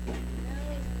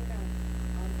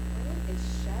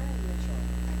 It's Sharon Mitchell,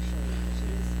 actually. She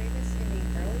was famous in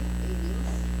the early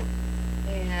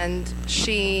 80s. And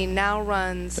she now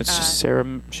runs... It's just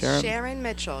Sharon? Sharon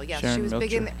Mitchell, yes. Sharon She was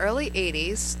big in the early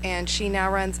 80s, and she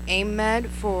now runs AIM-Med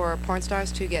for porn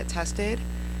stars to get tested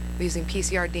using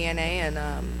PCR DNA, and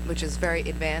which is very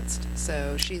advanced.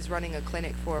 So she's running a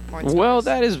clinic for porn stars. Well,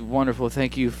 that is wonderful.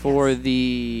 Thank you for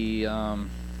the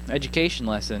education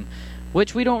lesson,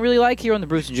 which we don't really like here on the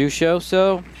Bruce and Juice Show,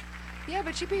 so... Yeah,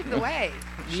 but she paved the way.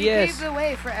 She Yes. paved the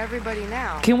way for everybody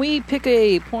now. Can we pick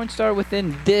a porn star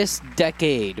within this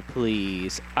decade,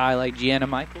 please? I like Gianna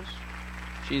Michaels.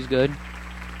 She's good.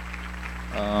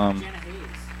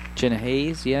 Jenna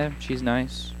Hayes, yeah, she's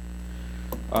nice.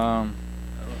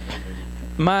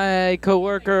 My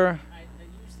coworker,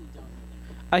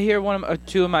 I hear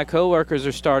two of my coworkers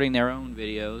are starting their own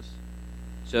videos.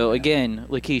 So again,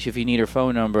 Lakeisha, if you need her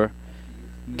phone number,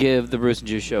 give the Bruce and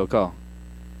Juice Show a call.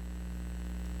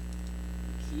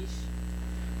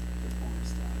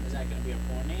 gonna be our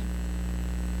porn name?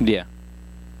 Yeah.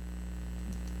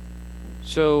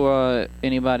 So,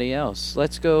 anybody else?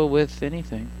 Let's go with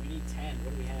anything. We need 10.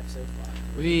 What do we have so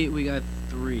far? We got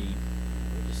 3.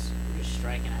 We're just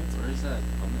striking out. Where is that?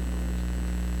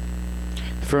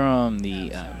 From the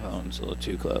phone's a little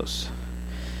too close.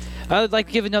 I would like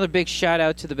to give another big shout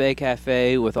out to the Bay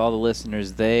Cafe with all the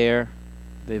listeners there.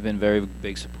 They've been very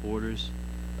big supporters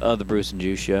of the Bruce and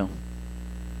Juice Show.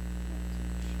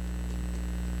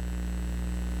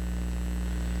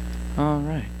 All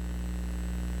right.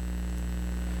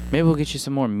 Maybe we'll get you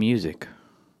some more music.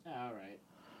 All right.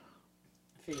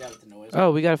 I figured out what the noise.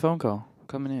 Oh, we got a phone call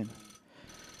coming in.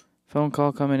 Phone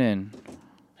call coming in.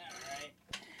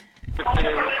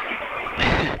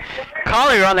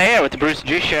 Caller, you're on the air with the Bruce and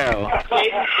Juice Show.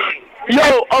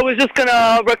 Yo, I was just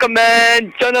gonna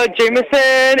recommend Jonah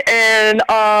Jameson and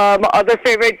my other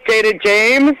favorite, Jada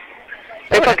James.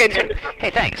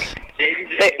 Hey, thanks.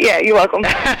 Yeah, you're welcome.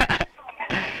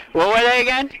 What were they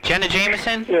again? Jenna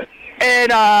Jameson?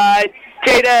 And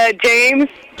Jada James.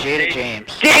 Jada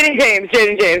James.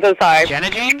 Jaden James, I'm sorry. Jenna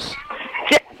James?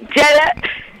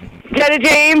 Jada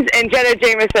James and Jenna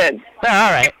Jameson. Oh,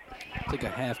 all right. It's like a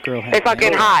half girl, half They're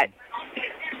fucking hot.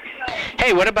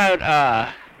 Hey, what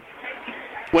about,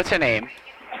 what's her name?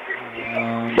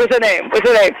 What's her name?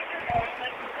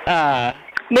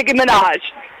 Nicki Minaj.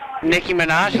 Nicki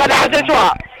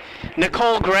Minaj?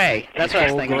 Nicole Gray. That's what I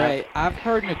was thinking Gray. of. I've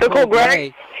heard Nicole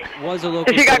Gray was a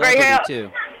local Does she got gray celebrity, hair?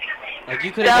 too. Like,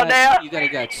 you could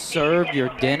have got served your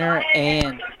dinner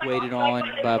and waited on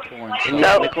by a porn star.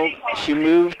 No. Nicole, she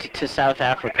moved to South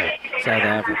Africa. South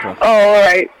Africa. Oh, all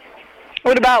right.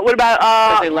 What about what about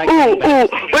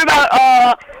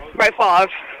Brett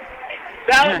Favre?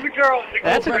 That was the girl.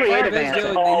 That's a creative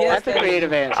answer. That's a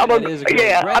creative answer.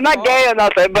 I'm not gay or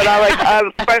nothing, but I like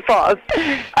Brett Favre.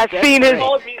 I've seen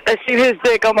his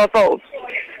dick on my phone.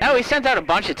 No, he sent out a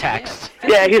bunch of texts.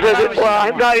 Yeah, he said it. Well,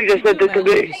 I'm glad he just sent it to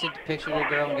me. You sent a picture to a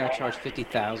girl and got charged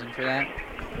 $50,000 for that?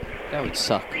 That would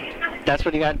suck. That's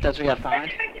what he got. That's what he got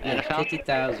fined. Yeah,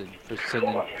 $50,000 for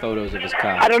sending photos of his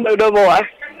cock. I don't know no more.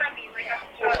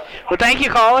 Well, thank you,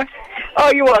 caller.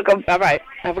 Oh, you're welcome. All right.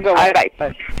 Have a good one.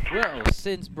 Bye. Well,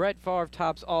 since Brett Favre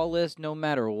tops all lists, no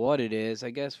matter what it is,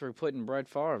 I guess we're putting Brett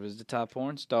Favre as the top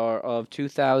porn star of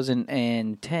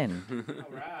 2010. All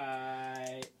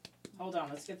right. Hold on.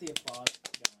 Let's get the applause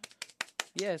going.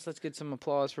 Yes, let's get some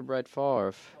applause for Brett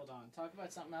Favre. Hold on. Talk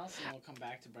about something else, and we'll come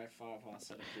back to Brett Favre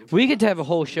also. We could have a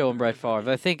whole show on Brett Favre.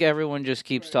 I think everyone just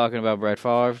keeps talking about Brett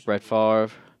Favre.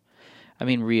 I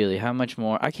mean, really, how much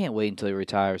more? I can't wait until he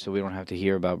retires so we don't have to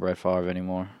hear about Brett Favre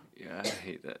anymore. Yeah, I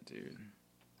hate that dude.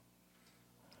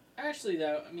 Actually,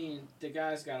 though, I mean, the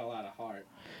guy's got a lot of heart.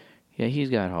 Yeah,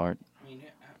 he's got heart. I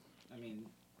mean,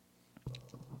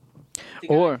 the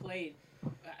guy Or- played.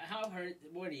 How hurt?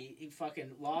 What he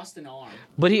fucking lost an arm.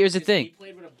 But here's the He thing.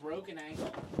 played with a broken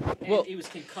ankle, and Well, he was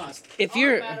concussed. if All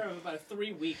you're- in a matter of about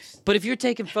 3 weeks. But if you're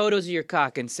taking photos of your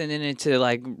cock and sending it to,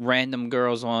 like, random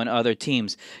girls on other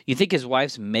teams, you think his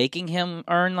wife's making him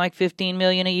earn, like, $15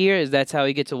 million a year? Is that how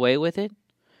he gets away with it?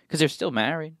 Because they're still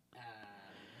married.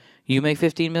 You make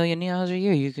 $15 million a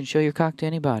year, you can show your cock to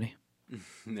anybody.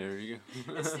 There you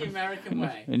go. It's the American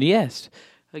way. And yes.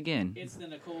 Again, It's the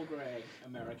Nicole Gray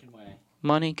American way.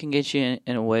 money can get you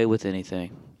in a way with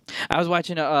anything. I was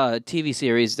watching a TV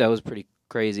series that was pretty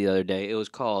crazy the other day. It was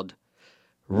called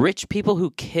Rich People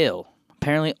Who Kill.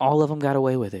 Apparently, all of them got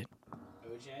away with it.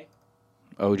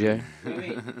 OJ?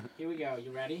 Wait. Here we go.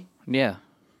 You ready? Yeah.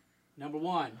 Number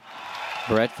 1.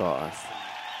 Brett Favre.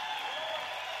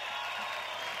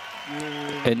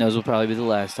 And those will probably be the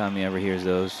last time he ever hears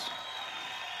those.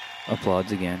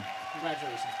 Applauds again.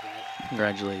 Congratulations, Brett.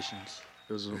 Congratulations.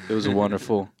 It was a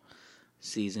wonderful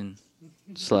season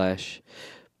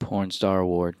 / porn star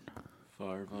award.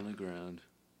 Favre on the ground.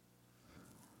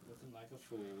 Looking like a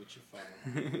fool with your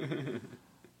phone.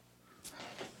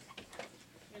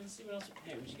 Let's see what else.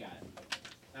 Hey, what you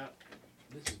got?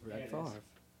 This is Brett Favre.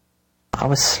 I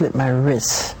would slip my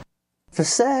wrist for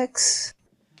sex.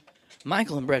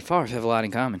 Michael and Brett Favre have a lot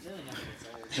in common.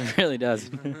 It really does.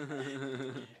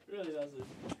 Really doesn't.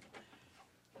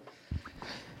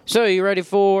 So, you ready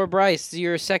for Bryce?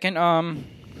 Your second,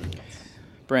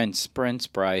 Brince,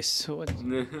 Bryce.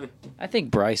 I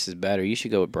think Bryce is better. You should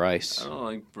go with Bryce. I don't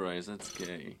like Bryce. That's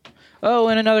gay. Oh,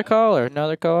 and another caller.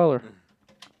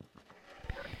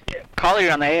 Caller,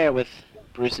 you're on the air with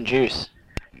Bruce and Juice.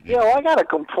 Yo, I got a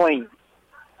complaint.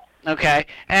 Okay,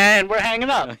 and we're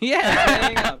hanging up. Yeah,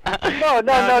 hanging up.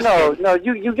 No.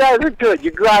 You guys are good.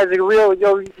 You guys are real.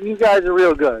 You guys are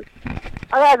real good.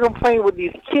 I got a complaint with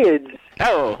these kids.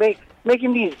 Oh.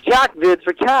 Making these jock vids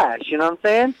for cash. You know what I'm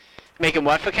saying? Making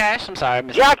what for cash? I'm sorry,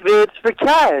 Mr. Jack vids for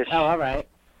cash. Oh, all right.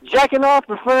 Jacking off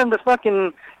in front of the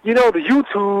fucking, the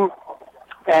YouTube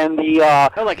and the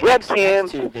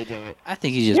webcam. They do it. I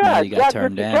think he's just mad he got Jack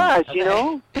turned vids for down. cash, you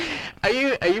know?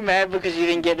 Are you mad because you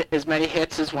didn't get as many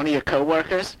hits as one of your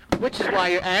coworkers? Which is why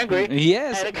you're angry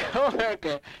Yes. at a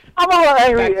coworker. I'm a little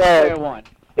angry Back to at square one.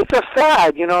 it's a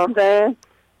fad, you know what I'm saying?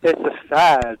 It's a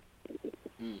fad.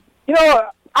 You know,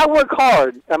 I work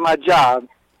hard at my job.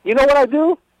 You know what I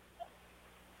do?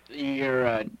 You're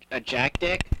a jack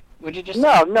dick? Would you just No.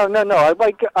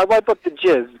 I wipe up the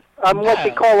jizz. I'm what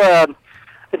they call a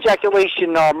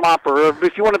ejaculation mopper. Or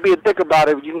if you want to be a dick about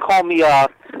it, you can call me a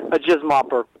jizz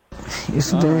mopper.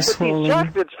 It's But very these swollen.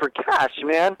 jack vids for cash,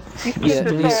 man. These kids Yeah, are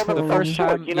these saying for the I'm first short,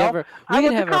 time. you know? We I can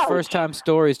went to have our college. first time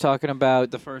stories talking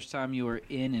about the first time you were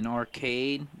in an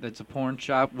arcade that's a porn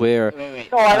shop where No, I a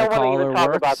don't want to caller even talk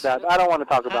works. about that. I don't want to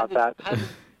talk about that.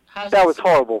 How's That it- was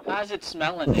horrible. How's it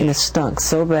smelling? And it stunk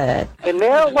so bad. And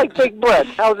they're like fake bread.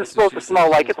 How's it supposed to smell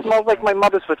like? It smells like my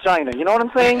mother's vagina. You know what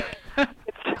I'm saying?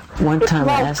 One It time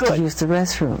I smells asked good. to use the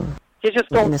restroom. You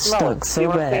just And don't it smell stunk it. so You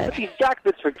know what I'm saying? bad. But these jack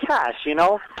vids for cash, you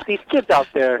know? These kids out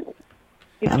there.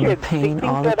 These I'm in kids, pain they think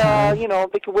all the that, time.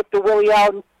 they can whip the willy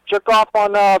out and jerk off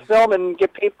on film and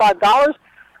get paid $5.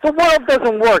 The world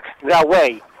doesn't work that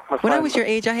way, my When I friend. was your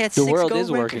age, I had The 6 world gold is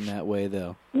records. working that way,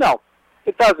 though. No,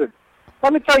 it doesn't.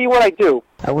 Let me tell you what I do.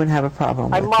 I wouldn't have a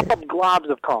problem I with mop it. up globs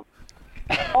of cum.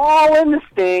 All in this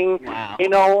thing. Wow. You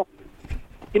know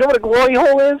what a glory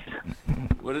hole is?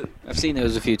 I've seen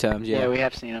those a few times. Yeah. Yeah, we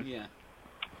have seen them. Yeah.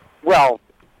 Well,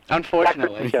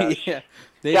 unfortunately. Yeah.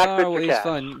 They Jack are Vids for always cash.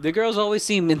 fun. The girls always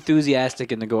seem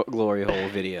enthusiastic in the glory hole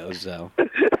videos, so.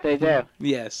 They do.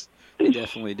 Yes, they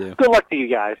definitely do. Good luck to you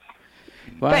guys.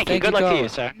 Well, Thank you. Good luck to caller. you,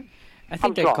 sir. I think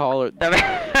I'm that drunk. caller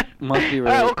must be All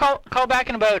right, really. we'll call back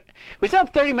in about. We still have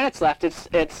 30 minutes left. It's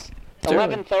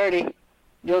 11:30.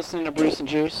 You're listening to Bruce and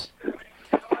Juice.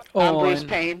 I'm Bruce On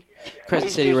Payne.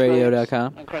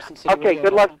 CrescentCityRadio.com. On Crescent City Okay, Radio.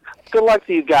 good luck. Good luck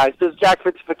to you guys. This is Jack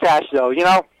Fitz for cash, though. You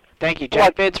know. Thank you,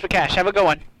 Jack Bids for cash. Have a good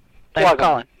one. Thanks for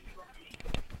calling.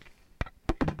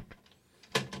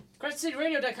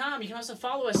 CrescentCityRadio.com. You can also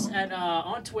follow us at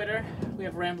on Twitter. We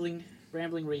have Rambling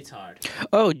Retard.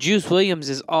 Oh, Juice Williams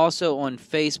is also on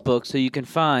Facebook, so you can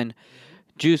find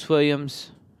Juice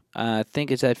Williams. I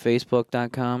think it's at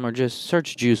Facebook.com, or just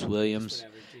search Juice Williams.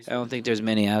 I don't think there's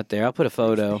many out there. I'll put a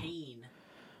photo. Payne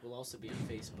will also be on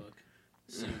Facebook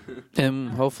soon. And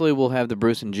hopefully we'll have the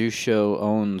Bruce and Juice Show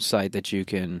own site that you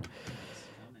can...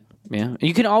 Yeah.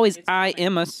 You can always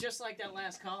IM us. Just like that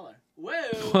last caller.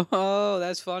 Whoa! Oh,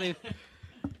 that's funny.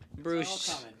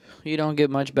 Bruce, you don't get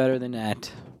much better than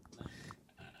that.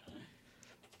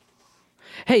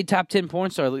 Hey, top 10 porn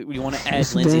star. You want to add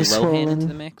It's Lindsay very Lohan into swollen.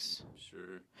 the mix?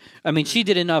 Sure. I mean, she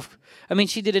did enough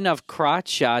crotch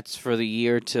shots for the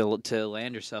year to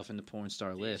land herself in the porn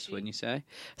star list, wouldn't you say?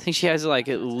 I think she has like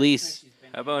at least.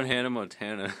 How about Hannah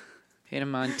Montana? Hannah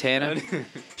Montana.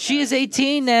 She is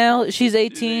 18 now. She's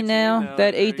 18 now.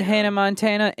 That Hannah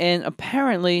Montana, and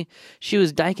apparently she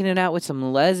was diking it out with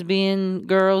some lesbian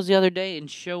girls the other day and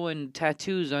showing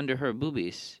tattoos under her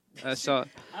boobies. I saw.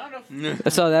 I don't know. I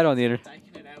saw that on the internet.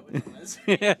 Diking it out with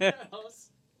lesbian girls.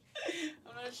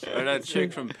 I'm not sure. Or that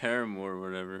chick from Paramore or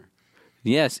whatever.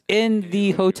 Yes, in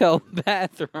the hotel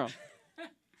bathroom.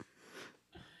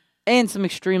 And some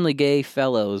extremely gay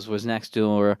fellows was next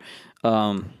to her,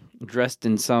 dressed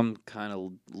in some kind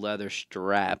of leather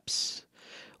straps.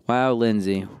 Wow,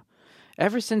 Lindsay.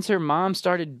 Ever since her mom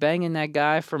started banging that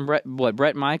guy from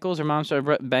Brett Michaels, her mom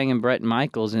started banging Brett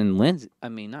Michaels, and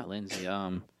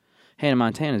Hannah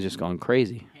Montana's just going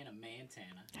crazy.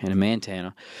 Hannah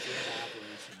Montana.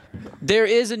 There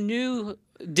is a new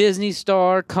Disney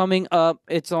star coming up.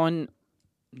 It's on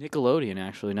Nickelodeon,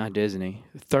 actually, not Disney.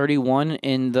 31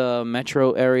 in the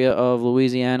metro area of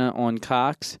Louisiana on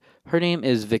Cox. Her name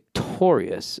is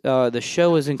Victorious. The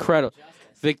show is incredible.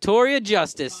 Victoria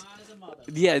Justice.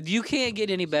 Yeah, you can't get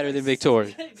any better than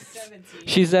Victoria.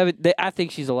 I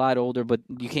think she's a lot older, but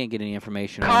you can't get any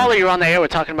information on her. Caller, you're on the air. We're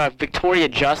talking about Victoria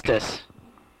Justice.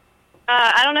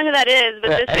 I don't know who that is,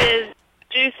 but this is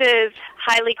Juice's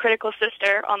highly critical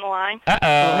sister on the line. Oh,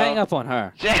 hang up on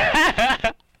her. Did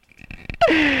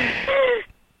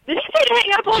he say to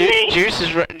hang up on me? Juice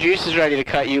is ready to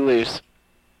cut you loose.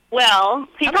 Well,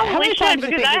 he How probably many times should,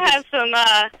 do you because think I you have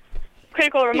some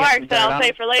critical remarks some that dirt I'll on say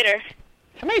him? for later.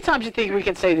 How many times do you think we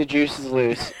can say the Juice is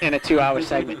loose in a 2-hour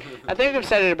segment? I think we've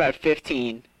said it about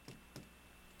 15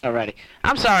 already.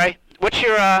 I'm sorry. What's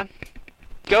your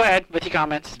Go ahead with your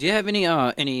comments. Do you have any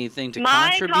anything to My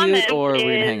contribute, comment or are we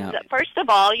gonna is, hang up? first of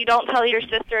all, you don't tell your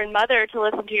sister and mother to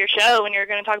listen to your show when you're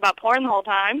going to talk about porn the whole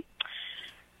time.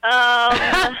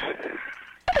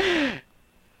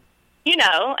 You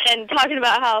know, and talking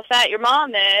about how fat your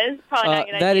mom is. Probably not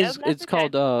a good That idea. is, but that's it's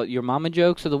called Your Mama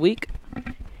Jokes of the Week.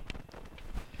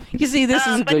 You see, this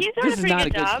is a but good. he's doing This a is pretty not a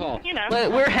good good job, call. You know.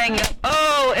 We're hanging up.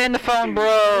 Oh, and the phone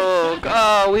broke.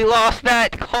 Oh, we lost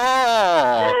that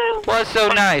call. Was so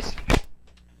nice.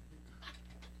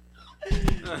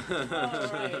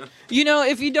 You know,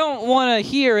 if you don't want to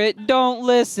hear it, don't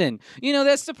listen. You know,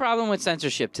 that's the problem with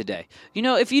censorship today. You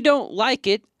know, if you don't like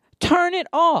it, turn it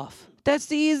off. That's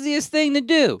the easiest thing to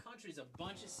do. Country's a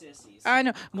bunch of sissies. I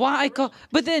know. Why call?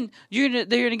 But then they're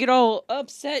gonna get all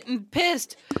upset and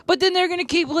pissed. But then they're gonna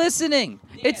keep listening.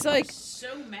 It's like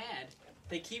So mad,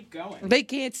 they keep going. they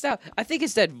can't stop. I think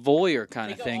it's that voyeur kind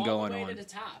They of go thing all going the way on. to the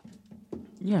top.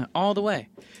 Yeah, all the way.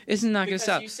 It's not gonna Because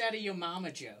stop. you said a your mama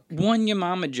joke. One your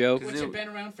mama joke. Which have been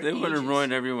around for They want to ages.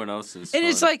 ruin everyone else's. And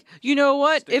it's fun. like, you know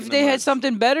what? Stick in If the they had mud.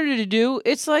 something better to do,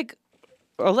 it's like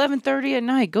 11:30 at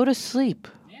night. Go to sleep.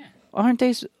 Yeah. Aren't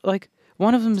they like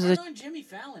one of them's Turn a on Jimmy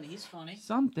Fallon. He's funny.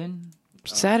 something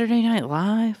Saturday Night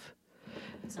Live?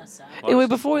 It's not sad. Anyway,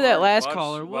 before that last watch,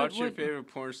 caller, watch what? your favorite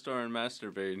porn star and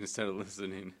masturbate instead of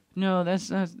listening. No,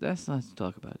 that's let's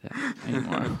talk about that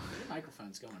anymore. Your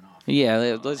microphone's going off.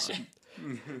 Yeah, let's. Oh,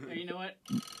 you know what?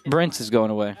 Brince is going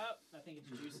away. Oh, I think it's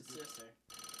Juice's sister.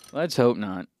 Let's hope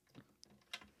not.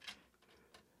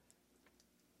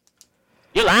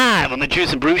 You're live on the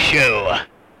Juice and Bruce Show.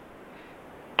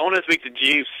 I want to speak to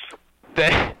Juice.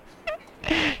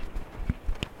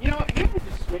 You know what? You could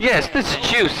just switch Yes, that this is over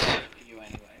Juice. to you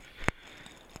anyway.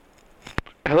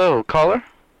 Hello, caller.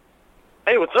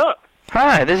 Hey, what's up?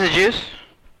 Hi, this is Juice.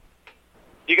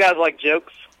 You guys like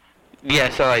jokes?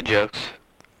 Yes, I like jokes.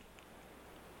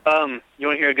 You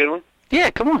want to hear a good one? Yeah,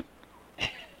 come on.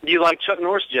 Do you like Chuck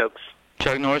Norris jokes?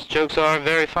 Chuck Norris jokes are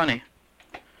very funny.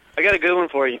 I got a good one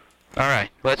for you. All right,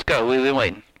 let's go. We've been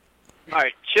waiting. All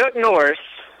right, Chuck Norris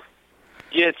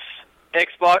gets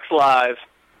Xbox Live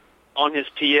on his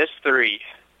PS3.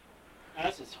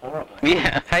 That's just horrible.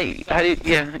 Yeah. Hey, how do you,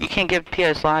 yeah? You can't get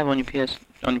PS Live on your PS3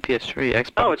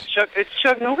 Xbox. Oh, it's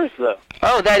Chuck Norris though.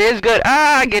 Oh, that is good.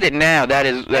 Ah, I get it now. That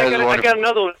is I wonderful. got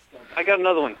another one. I got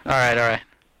another one. All right, all right.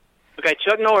 Okay,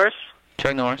 Chuck Norris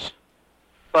Chuck Norris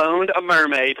phoned a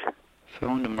mermaid.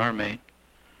 phoned a mermaid.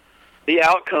 The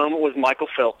outcome was Michael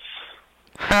Phelps.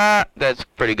 Ha, that's a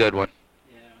pretty good one.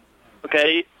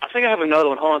 Okay, I think I have another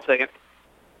one. Hold on a second.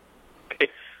 Okay,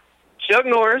 Chuck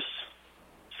Norris,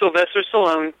 Sylvester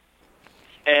Stallone,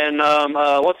 and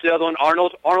what's the other one?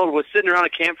 Arnold. Arnold was sitting around a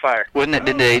campfire. Wasn't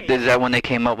it? Is that when they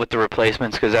came up with the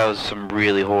replacements? Because that was some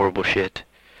really horrible shit.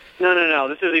 No.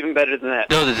 This is even better than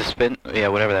that. No, there's a spin. Yeah,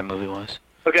 whatever that movie was.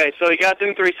 Okay, so you got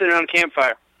them three sitting around a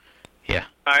campfire. Yeah.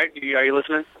 All right, are you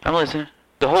listening? I'm listening.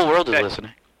 The whole world is Okay.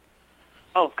 listening.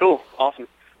 Oh, cool. Awesome.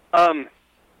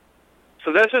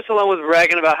 Sylvester Stallone was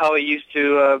bragging about how he used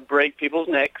to break people's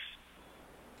necks.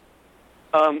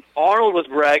 Arnold was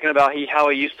bragging about how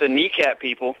he used to kneecap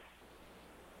people.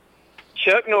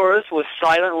 Chuck Norris was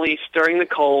silently stirring the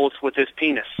coals with his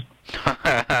penis.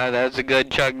 That's a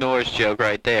good Chuck Norris joke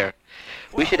right there.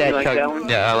 We should You add like Chuck. that one?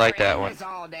 Yeah, I like that one.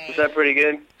 Is that pretty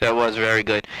good? That was very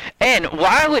good. And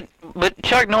but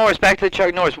Chuck Norris, back to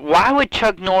Chuck Norris, why would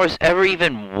Chuck Norris ever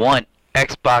even want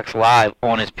Xbox Live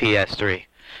on his PS3?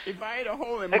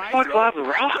 Xbox Live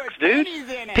rocks, dude.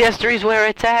 PS3's where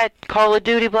it's at. Call of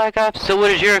Duty, Black Ops. So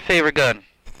what is your favorite gun?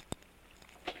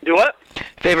 Do what?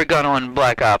 Favorite gun on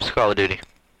Black Ops, Call of Duty.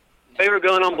 Favorite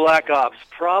gun on Black Ops?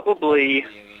 Probably...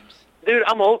 Dude,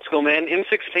 I'm old school, man.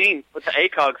 M16 with the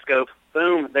ACOG scope.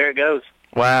 Boom, there it goes.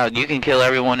 Wow, you can kill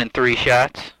everyone in 3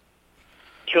 shots.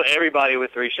 Kill everybody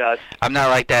with 3 shots. I'm not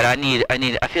like that.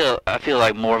 I feel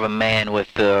like more of a man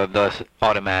with the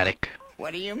automatic.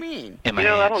 What do you mean? In my You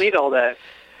know, I hands. don't need all that.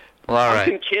 Well, all I'm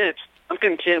right. content. I'm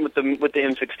content with the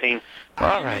M16.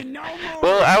 All right.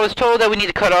 Well, I was told that we need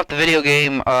to cut off the video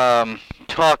game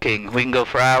talking. We can go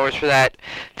for hours for that.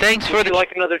 Thanks for Would you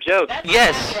like another joke?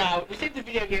 Yes. We save the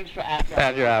video games for after.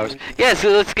 After hours. Yes. So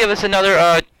let's give us another.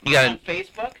 You got it.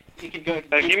 Facebook. You can go.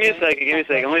 Give me a second.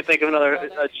 Let me think of another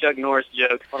Chuck Norris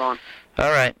joke. Hold on. All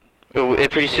right.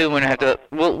 Pretty soon we're gonna have to.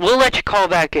 We'll let you call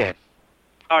back in.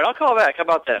 All right, I'll call back. How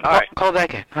about that? All right. Call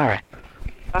back in. All right.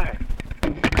 All right.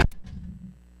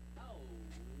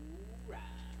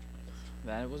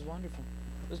 That was wonderful.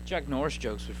 Those Chuck Norris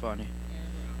jokes were funny.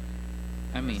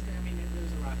 I mean, it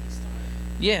was a rocky start.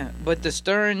 yeah, but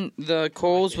the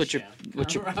coals with your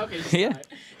Rocky yeah, start.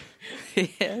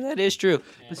 yeah, that is true.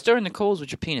 But stirring the coals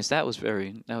with your penis, that was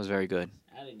very good.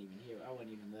 I didn't even hear. I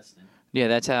wasn't even listening. Yeah,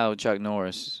 that's how Chuck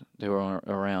Norris. They were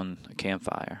around a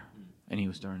campfire, and he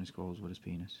was stirring his coals with his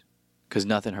penis, because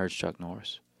nothing hurts Chuck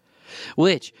Norris.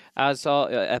 Which I saw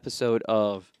an episode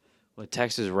of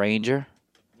Texas Ranger.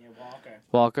 Yeah, Walker.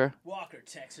 Walker. Walker,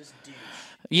 Texas douche.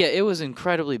 Yeah, it was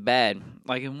incredibly bad.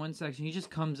 Like in one section, he just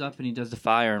comes up and he does the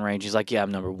firing range. He's like, "Yeah,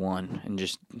 I'm number 1," and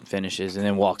just finishes, and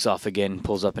then walks off again, and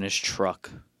pulls up in his truck.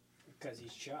 Because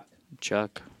he's Chuck.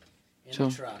 Chuck. In So,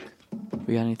 the truck.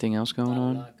 we got anything else going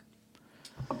on?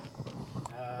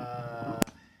 I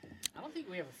don't think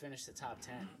we ever finished the top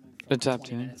 10. The top 20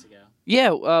 10. minutes ago.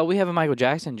 Yeah, we have a Michael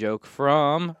Jackson joke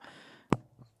from.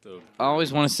 I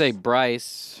always want to say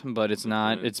Bryce, but it's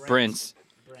not. It's Brince.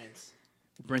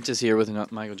 Brince is here with a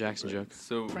Michael Jackson joke.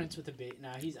 So Prince with the beat. No,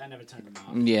 I never turned him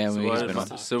off. Yeah, so he's why been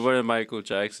on. So why did Michael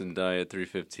Jackson die at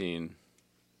 3:15?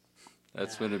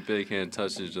 That's when a big hand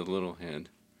touches a little hand.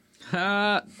 That's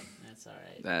all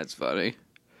right. That's funny.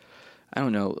 I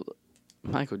don't know.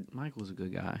 Michael's a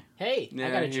good guy. Hey, Yeah,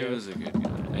 I got a he joke. was a good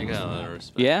guy. I got a lot of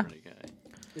respect Yeah? for the guy.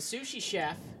 The sushi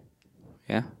chef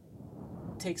Yeah.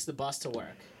 takes the bus to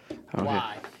work. Okay.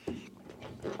 Why?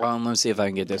 Let's see if I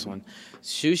can get this one.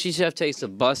 Sushi chef takes the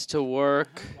bus to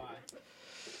work.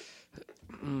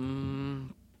 I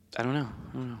don't know.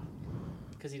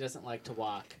 Because he doesn't like to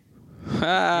walk.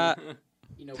 Because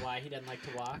You know why he doesn't like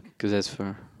to walk? that's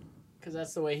for. Because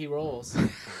that's the way he rolls.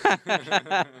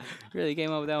 Really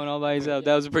came up with that one all by yourself.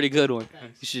 That was a pretty good one.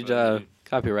 You should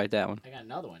copyright that one. I got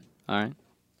another one. All right.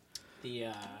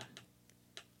 The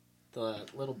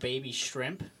little baby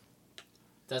shrimp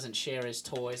doesn't share his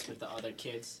toys with the other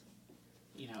kids,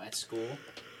 at school.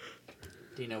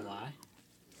 Do you know why?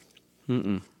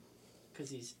 Mm-mm. Because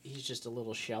he's just a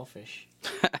little shellfish.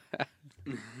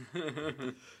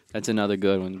 That's another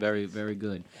good one. Very, very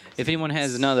good. If anyone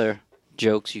has another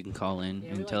jokes, you can call in Yeah,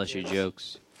 and we tell like us your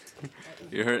jokes.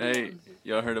 jokes.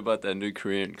 Y'all heard about that new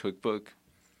Korean cookbook?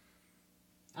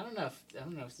 I don't know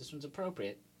if this one's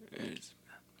appropriate.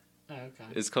 Oh, okay.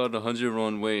 It's called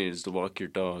 101 Ways to Walk Your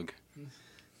Dog.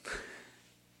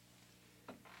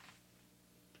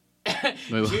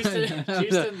 Juice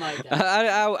didn't like that.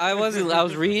 I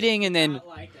was reading and then.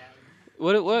 Like that.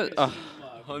 What?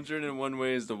 101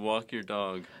 Ways to Walk Your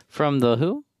Dog. From the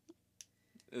who?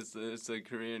 It's a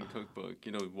Korean cookbook.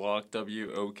 Walk,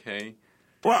 W-O-K.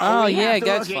 Oh yeah,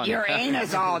 that's look at funny. your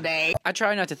anus all day. I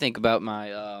try not to think about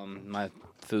my my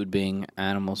food being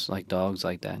animals like dogs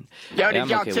like that. Yo, Yeah, did I'm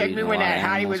y'all okay with check eating me a when lot that of hottie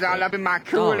animals, was all but up in my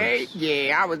Kool-Aid?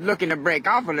 Yeah, I was looking to break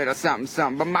off a little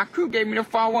something, but my crew gave me the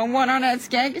 411 on that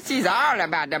skank. She's all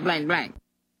about the blank blank.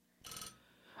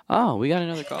 Oh, we got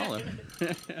another caller.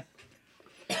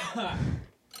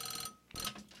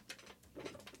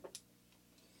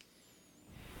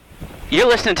 You're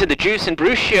listening to the Juice and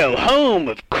Bruce Show, home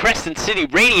of Crescent City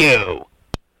Radio.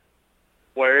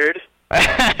 Word.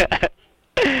 I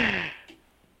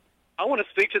want to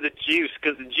speak to the juice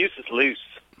because the juice is loose.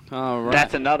 All right.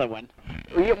 That's another one.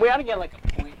 We ought to get like a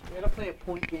point. We ought to play a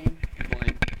point game.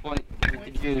 Point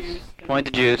the juice. Point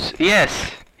the juice.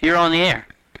 Yes, you're on the air.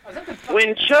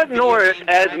 When Chuck Norris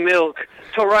adds milk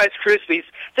to Rice Krispies,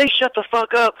 they shut the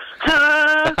fuck up.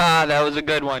 Ah, that was a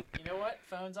good one. You know what?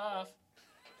 Phone's off.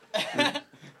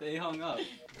 They hung up.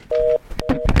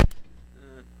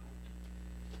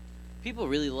 People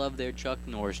really love their Chuck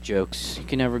Norris jokes. You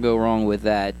can never go wrong with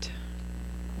that.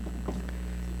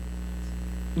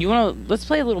 Let's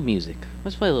play a little music.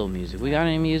 We got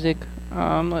any music?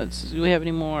 Do we have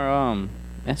any more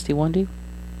ST1D?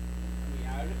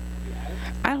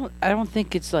 I don't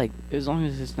think it's like, as long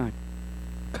as it's not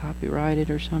copyrighted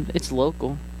or something. It's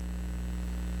local.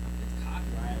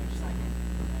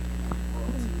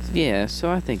 Yeah, so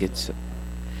I think it's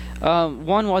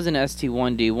one wasn't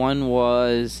ST1D, one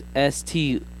was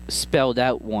ST spelled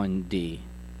out 1D.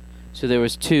 So there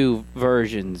was two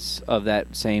versions of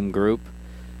that same group.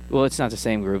 Well, it's not the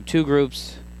same group. Two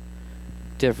groups,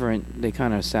 different. They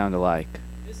kind of sound alike.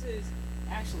 This is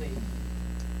actually,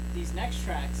 these next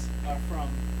tracks are from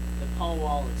the Paul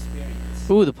Wall Experience.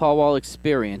 Ooh, the Paul Wall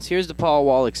Experience. Here's the Paul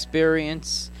Wall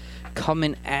Experience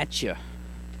coming at you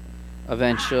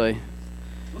eventually.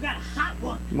 We got a hot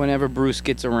one. Whenever Bruce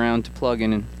gets around to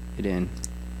plugging it in.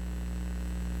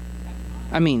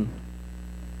 I mean,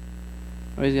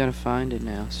 always got to find it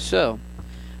now. So,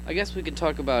 I guess we could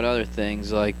talk about other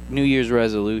things like New Year's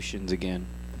resolutions again.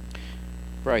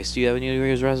 Bryce, do you have a New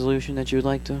Year's resolution that you would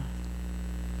like to?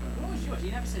 What was yours?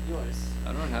 You never said yours.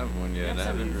 I don't have one yet. I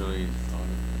haven't really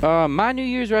thought of My New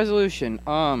Year's resolution.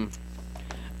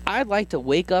 I'd like to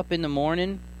wake up in the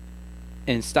morning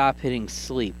and stop hitting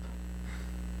sleep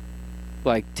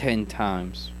like 10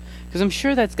 times. Because I'm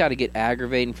sure that's got to get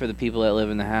aggravating for the people that live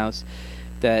in the house.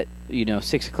 That,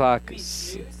 6 o'clock,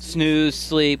 snooze,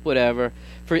 sleep, whatever.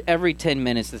 For every 10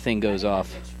 minutes, the thing goes off.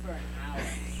 For an hour.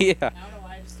 Yeah. Now do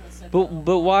I just start But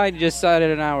why just set it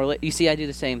an hour late? You see, I do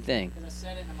the same thing. Because I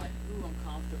said it and I'm like, ooh,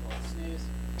 I'm comfortable. Snooze.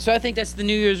 So I think that's the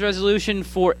New Year's resolution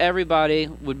for everybody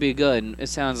would be good. It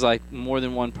sounds like more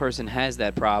than one person has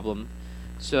that problem.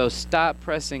 So stop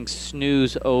pressing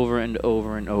snooze over and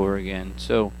over and over again.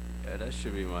 So, Yeah, that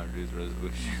should be my New Year's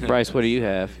resolution. Bryce, what do you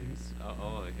have?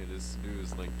 All I hit is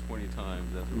snooze like 20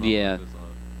 times. That's what Yeah, my on.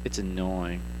 it's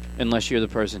annoying. Unless you're the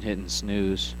person hitting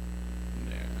snooze.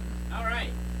 All right.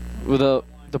 Well,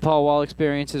 the Paul Wall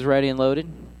experience is ready and loaded?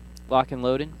 Lock and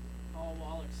loaded? Paul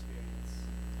Wall experience.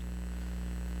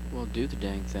 Well, do the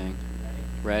dang thing.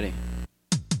 Ready.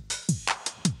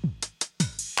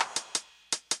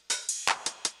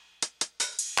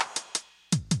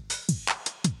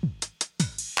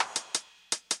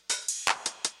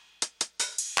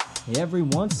 Every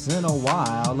once in a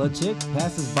while, a chick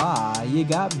passes by. You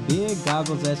got big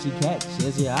goggles as she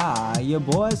catches your eye. Your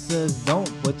boy says don't,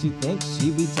 but you think she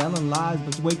be telling lies.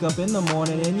 But you wake up in the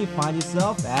morning and you find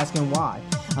yourself asking why.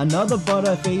 Another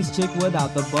butter-faced chick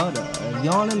without the butter.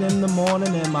 Yawning in the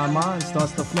morning and my mind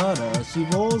starts to flutter. She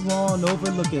rolls on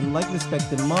over looking like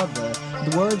respected mother.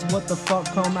 The words what the fuck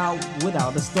come out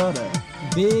without a stutter.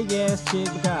 Big ass chick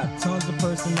got tons of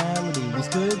personality. We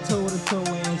stood toe to toe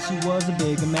and she was a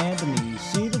bigger man to me.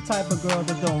 She the type of girl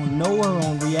that don't know her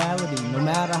own reality. No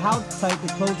matter how tight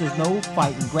the clothes, there's no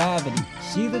fighting gravity.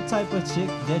 She the type of chick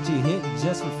that you hit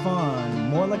just for fun.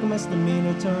 More like a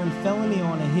misdemeanor turned felony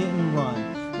on a hit and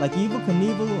run. Like Evil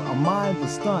Knievel, a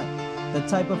mindless stunt. The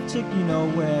type of chick you know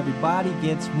where everybody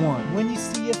gets one. When you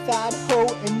see a fat hoe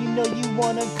and you know you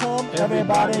wanna come,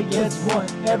 everybody gets one.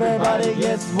 Everybody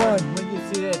gets one. When you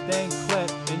see that thing clap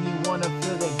and you wanna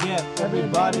feel the gap,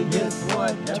 everybody gets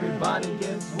one. Everybody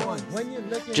gets one. When you're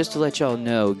looking Just to let y'all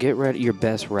know, get ready, your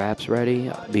best raps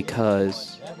ready,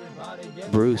 because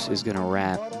Bruce is gonna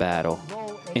rap battle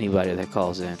anybody that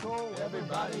calls in.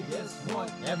 everybody gets one.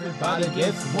 Everybody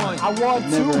gets one. I want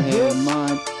Never to, had bitch.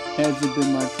 mine, hasn't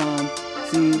been my time.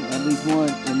 Seen at least one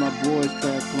in my boys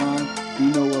track line. You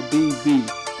know a BB,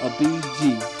 a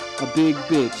BG, a big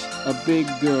bitch, a big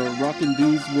girl, rockin'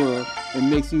 D's world. It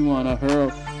makes me wanna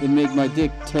hurl, it make my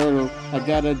dick turtle. I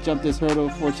gotta jump this hurdle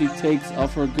before she takes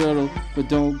off her girdle. But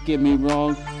don't get me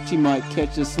wrong, she might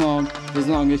catch a slong, as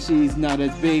long as she's not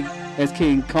as big as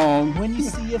King Kong. When you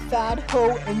see a fat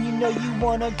hoe and you know you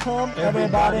wanna come,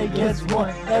 everybody gets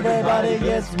one. Everybody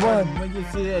gets one. When you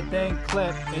see that thing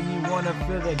clap and you wanna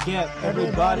fill the gap,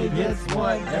 everybody gets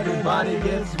one. Everybody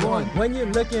gets one. When you're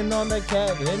looking on the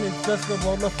cat and it's just a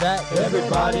roll of fat,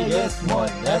 everybody gets one.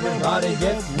 Everybody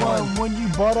gets one. When you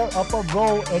butter up a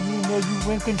roll and you know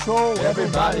you in control,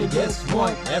 Everybody gets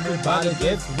one. Everybody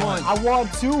gets one. I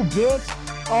want two, bitch.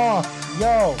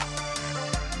 Yo.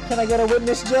 Can I get a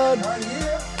witness, Judge?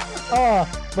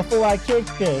 Before I kick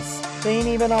this. They ain't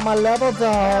even on my level,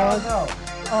 dog.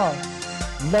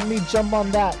 Let me jump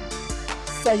on that.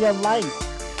 Say your light.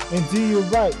 And do you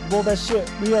right. Roll that shit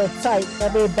real tight.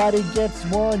 Everybody gets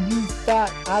one. You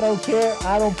fat. I don't care.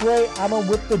 I don't play. I'ma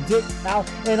whip the dick out.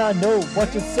 And I know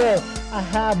what you said. I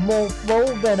have more flow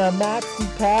than a maxi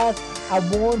pad. I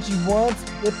warned you once,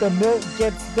 if the milk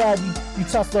gets bad, you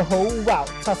toss the whole out,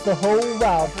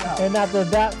 and after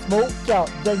that, smoke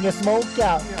out, then you smoke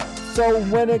out. So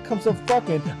when it comes to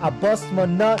fucking, I bust my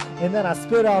nut, and then I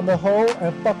spit on the hole,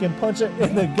 and fucking punch it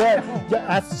in the gut. Your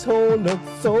asshole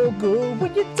looks so good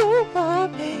when you don't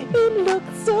mind, it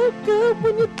looks so good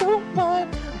when you don't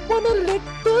mind. Wanna lick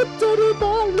the dirty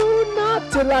balloon now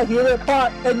till I hear it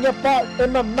pop and you pop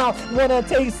in my mouth. Wanna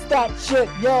taste that shit,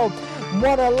 yo.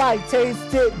 Wanna like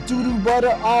taste it, doo-doo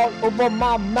butter all over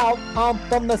my mouth. I'm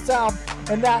from the south,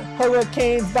 and that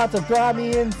hurricane's about to drive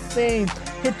me insane.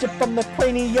 Hit you from the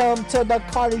cranium to the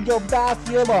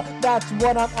cardiovascular. That's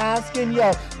what I'm asking,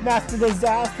 yo. Master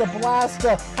disaster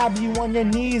blaster. Have you on your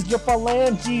knees, your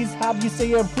phalanges. Have you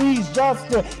saying please,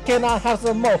 Juster? Can I have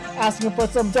some more? Asking for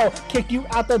some dough. Kick you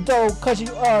out the door, cause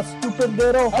you a stupid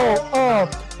little hoe.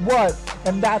 What?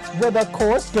 And that's where the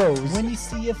course goes. When you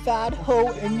see a fat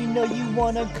hoe and you know you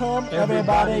wanna come,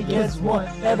 everybody gets one.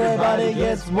 Everybody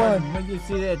gets one. When you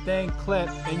see that thing clap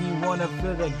and you wanna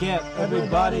fill the gap,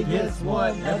 everybody gets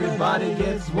one. Everybody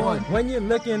gets one. When you're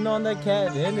looking on the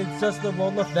cat and it's just a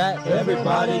roll of fat,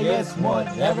 everybody gets one.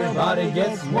 Everybody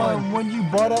gets one. When you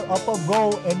butter up a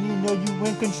roll and you know you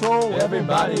in control,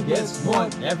 Everybody gets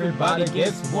one. Everybody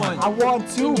gets one. I want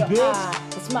two, In your bitch. eye,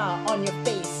 a smile on your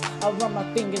face. I'll run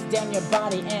my fingers down your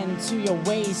body and to your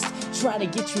waist. Try to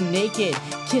get you naked,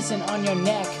 kissing on your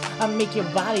neck. I'll make your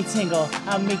body tingle,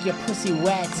 I'll make your pussy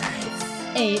wet.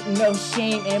 Ain't no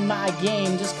shame in my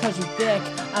game. Just cause you thick,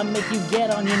 I make you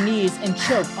get on your knees and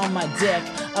choke on my dick.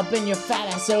 Up in your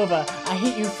fat ass over, I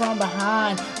hit you from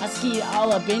behind. I ski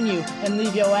all up in you and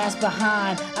leave your ass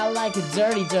behind. I like it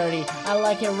dirty, dirty. I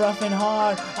like it rough and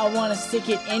hard. I wanna stick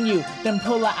it in you, then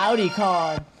pull a Audi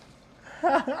card.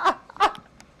 That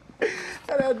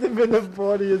had to have been the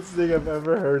funniest thing I've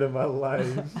ever heard in my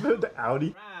life. The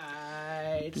Audi.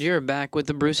 You're back with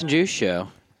the Bruce and Juice Show,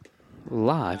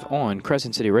 live on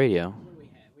Crescent City Radio.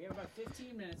 We have about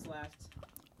 15 minutes left.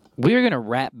 We're gonna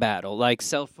rap battle, like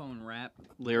cell phone rap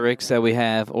lyrics that we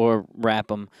have, or rap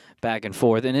them back and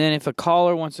forth. And then if a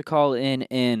caller wants to call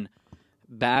in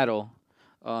battle,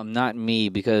 not me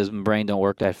because my brain don't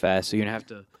work that fast, so you're gonna have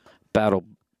to battle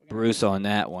Bruce on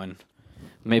that one.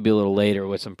 Maybe a little later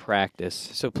with some practice.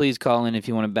 So please call in if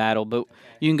you want to battle. But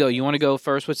you can go. You want to go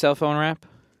first with cell phone rap?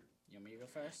 You want me to go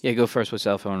first? Yeah, go first with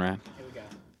cell phone rap. Here we go.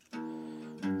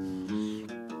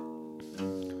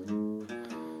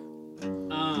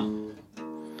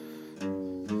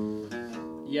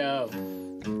 Yo.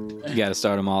 You got to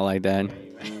start them all like that.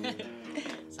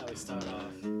 That's how we start off.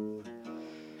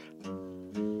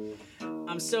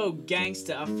 I'm so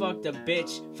gangsta, I fucked a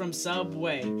bitch from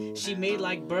Subway. She made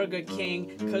like Burger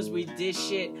King, cause we did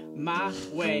shit my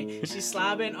way. She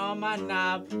slobbing on my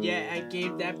knob, yeah, I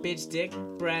gave that bitch dick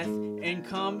breath and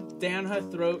come down her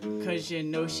throat, cause you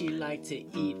know she like to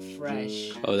eat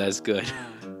fresh. Oh, that's good.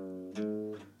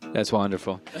 That's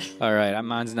wonderful. All right,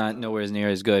 mine's not nowhere near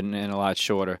as good and a lot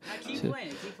shorter. Keep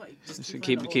playing, just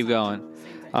Keep going.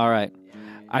 All right.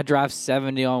 I drive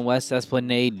 70 on West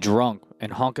Esplanade drunk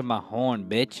and honking my horn,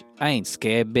 bitch. I ain't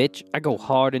scared, bitch. I go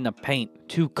hard in the paint.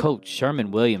 2 coats,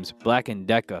 Sherman Williams, Black &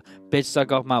 Decker. Bitch,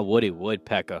 suck off my Woody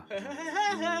Woodpecker.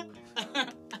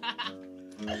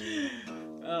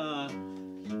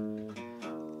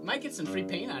 Might get some free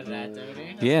paint out of that, though,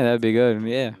 dude. Yeah, that'd be good.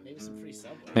 Yeah. Maybe some free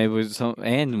Subway. Maybe with some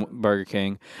and Burger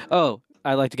King. Oh,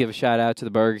 I'd like to give a shout out to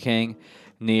the Burger King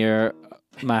near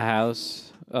my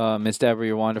house. Miss Deborah,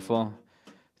 you're wonderful.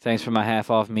 Thanks for my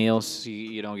half-off meals.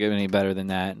 You don't get any better than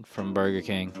that from Burger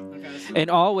King.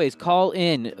 And always call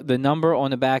in the number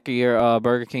on the back of your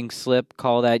Burger King slip.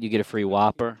 Call that. You get a free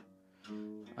Whopper.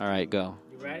 All right, go.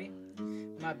 You ready?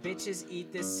 My bitches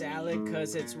eat this salad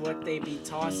cause it's what they be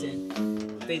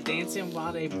tossing. They dancing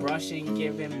while they brushing,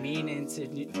 giving meaning to...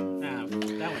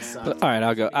 that one sucked. All right,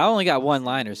 I'll go. I only got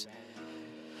one-liners.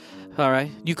 All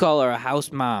right. You call her a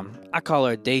house mom. I call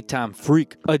her a daytime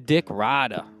freak. A dick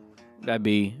rider. That'd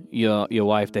be your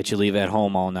wife that you leave at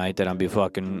home all night that I'll be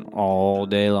fucking all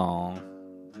day long.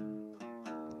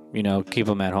 You know, keep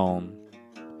them at home.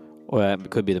 Or that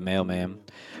could be the mailman.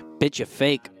 Bitch, you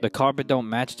fake. The carpet don't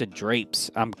match the drapes.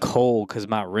 I'm cold because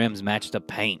my rims match the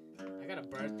paint. I got a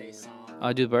birthday song.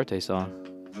 I'll do the birthday song.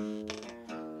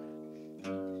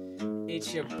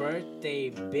 It's your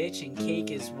birthday, bitch, and cake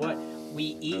is what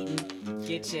we eatin'.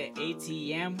 Get your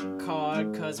ATM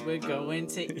card, cause we're going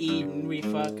to Eden. We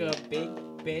fuck a big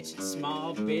bitch,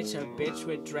 small bitch, a bitch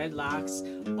with dreadlocks.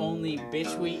 Only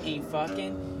bitch we ain't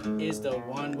fucking is the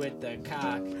one with the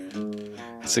cock.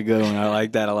 That's a good one. I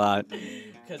like that a lot.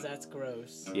 Cause that's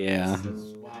gross. Yeah.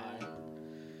 That's why.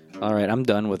 All right, I'm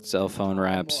done with cell phone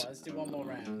raps. Let's do one more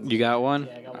round. You got one?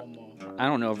 Yeah, I got one more. I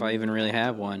don't know if I even really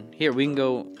have one. Here, we can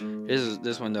go.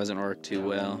 This one doesn't work too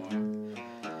well.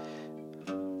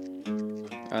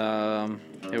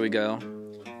 Here we go.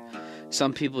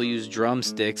 Some people use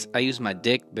drumsticks. I use my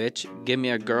dick, bitch. Give me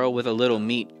a girl with a little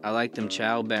meat. I like them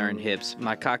childbearing hips.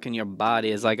 My cock in your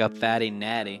body is like a fatty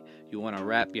natty. You want to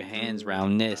wrap your hands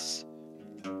round this.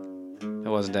 That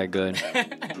wasn't that good.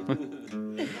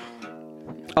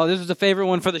 Oh, this was the favorite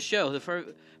one for the show.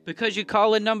 Because you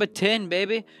call it number 10,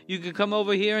 baby. You can come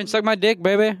over here and suck my dick,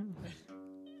 baby.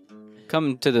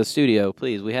 Come to the studio,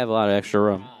 please. We have a lot of extra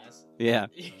room. Yeah.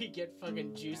 You get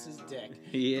fucking Juice's dick.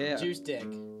 Yeah. Juice dick.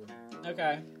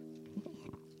 Okay.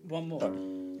 One more.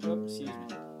 Oops,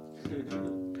 excuse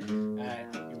me. Alright,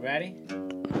 you ready?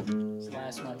 It's the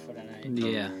last one for the night.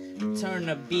 Yeah. Turn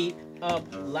the beat up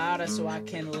louder so I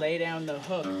can lay down the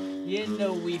hook. You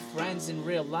know we friends in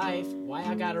real life. Why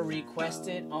I gotta request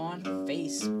it on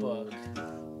Facebook?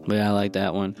 Yeah, I like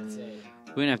that one.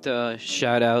 We're gonna have to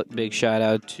big shout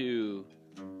out to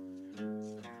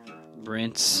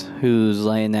Brince, who's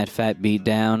laying that fat beat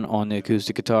down on the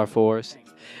acoustic guitar for us.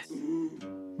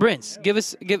 Brince,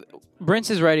 Brince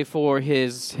is ready for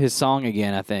his song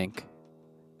again, I think.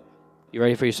 You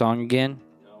ready for your song again?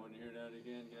 I want to hear that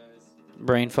again, guys.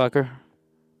 Brain fucker?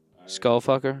 Skull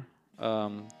fucker?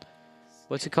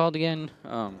 What's it called again?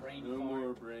 No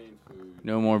more brain food.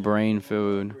 No more brain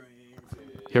food.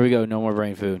 Here we go, no more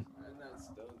brain food. I'm not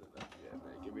stoned enough yet, man.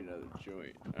 Give me another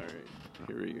joint.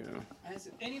 Here we go. Does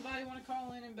anybody want to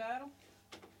call in and battle?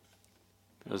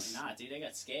 That's- Nah, dude, they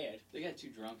got scared. They got too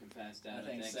drunk and passed out. I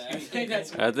think so. I think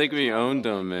that's. I think we owned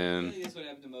them, I man. think that's what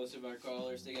happened to most of our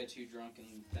callers. They got too drunk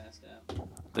and passed out.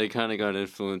 They kind of got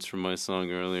influenced from my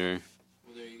song earlier.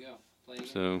 Well, there you go. Play again.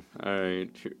 So, alright.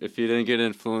 If you didn't get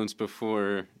influenced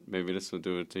before, maybe this will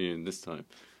do it to you this time.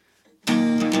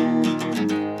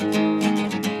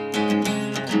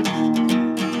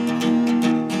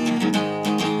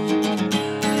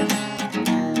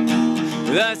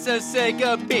 I'm so sick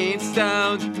of being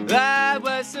stoned. I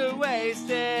was so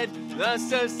wasted. I'm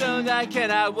so stoned I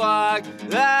cannot walk.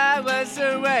 I was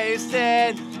so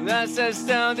wasted. I'm so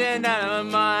stoned and out of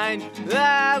my mind.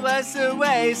 I was so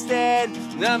wasted.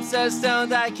 I'm so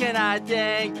stoned I cannot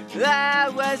think. I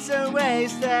was so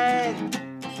wasted.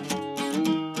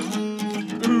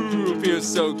 Ooh, feels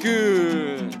so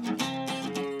good.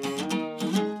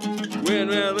 When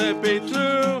will it be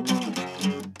through?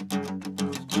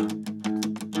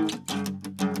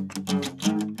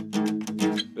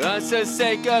 I'm so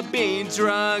sick of being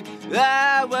drunk.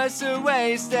 I was so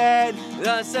wasted.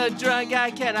 I'm so drunk I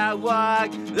cannot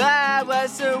walk. I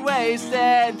was so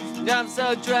wasted. I'm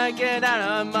so drunk and out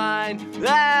of my mind.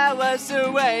 I was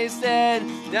so wasted.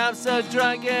 I'm so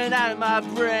drunk and out of my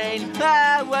brain.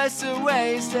 I was so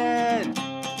wasted.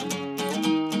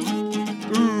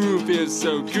 Ooh, feels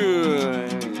so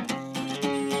good.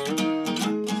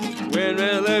 When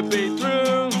will it be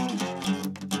through?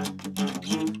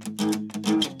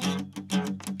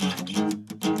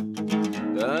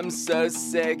 I'm so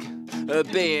sick of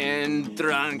being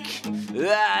drunk.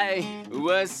 I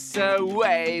was so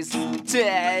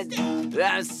wasted.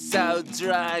 I'm so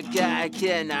drunk I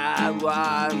cannot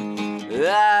walk.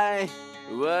 I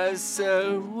was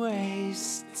so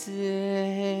wasted.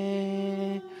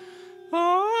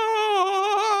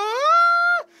 Oh,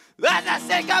 I'm so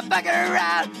sick of fucking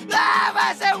around. I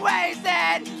was so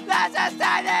wasted. I'm so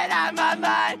standing on my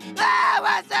mind. I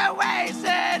was so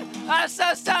wasted. I'm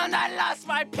so stoned I lost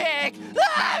my pick.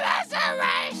 I was so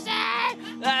wasted.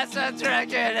 I'm so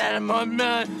drinking out of my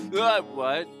mind.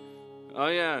 What? Oh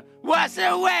yeah. Was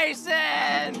so wasted.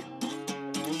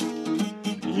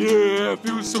 Yeah, it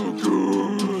feels so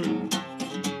good.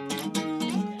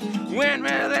 When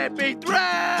will it be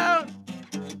thrown?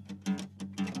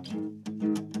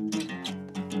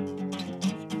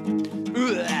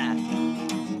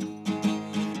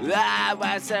 I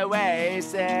was so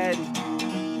wasted.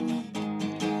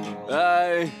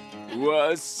 I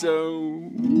was so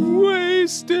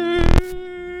wasted.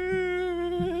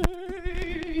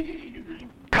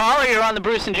 Caller, you're on the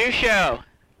Bruce and Juice show.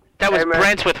 That was Hey, man.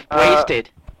 Brince with Wasted.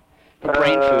 Or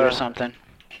brain food or something.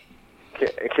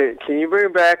 Can you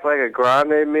bring back like a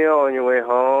grande meal on your way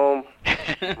home?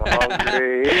 I'm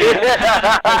hungry.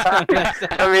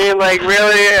 I mean, like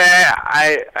really,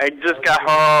 I just got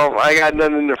home. I got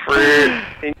nothing in the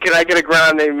fridge. Can I get a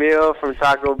grande meal from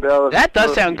Taco Bell? That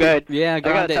does sound good. Yeah,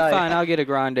 grande. tell you. Fine, I'll get a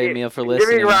grande meal for Give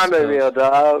listening. me a grande meal,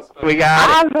 dog. We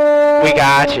got it. We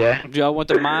got you. Do y'all want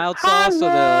the mild sauce or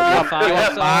the fire You want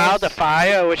sauce? mild, the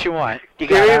fire, what you want? You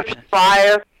Give got me options.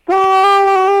 fire.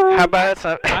 How about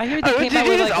some? I heard they Oh, came did out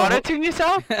you with just like a whole- auto-tune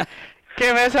yourself?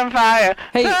 Give me some fire.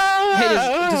 Hey,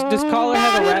 does Caller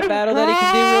have a rap battle that he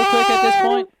can do real quick at this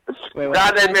point? Wait, wait.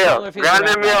 Grande meal. Caller, if he's a Grande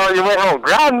rap meal battle. on your way home.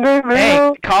 Grande meal.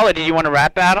 Hey, caller, did you want a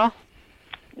rap battle?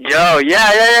 Yo,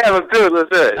 yeah, let's do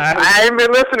it. I ain't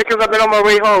been listening because I've been on my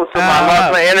way home, so I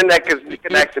lost my internet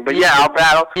connection. But yeah, I'll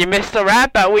battle. You missed the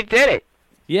rap battle. We did it.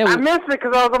 Yeah, I missed it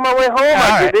because I was on my way home. All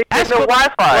I right. didn't That's get no cool.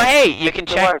 Wi-Fi. Well, hey, you can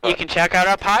No check. Wi-Fi. You can check out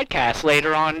our podcast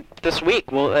later on this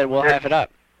week. We'll have it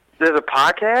up. There's a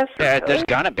podcast? Yeah, there's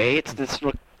gonna be. It's this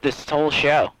whole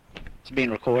show. It's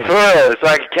being recorded. Good, so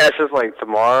I can catch this like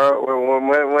tomorrow.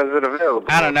 When's it available?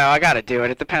 I don't know. I gotta do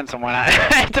it. It depends on when I.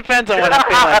 It depends on when I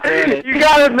feel like doing it. You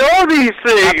gotta know these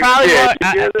things. I probably kid. won't,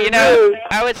 gotta you know,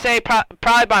 I would say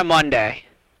probably by Monday.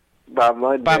 By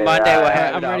Monday. By Monday we'll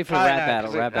have I'm it ready up. for Probably rap not, battle.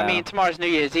 'cause Rap I mean, battle. tomorrow's New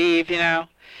Year's Eve. You know.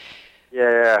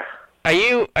 Yeah. Are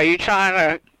you trying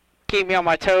to keep me on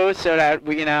my toes so that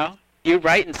we, you're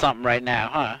writing something right now,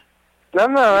 huh? No,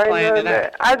 I playing ain't it doing out.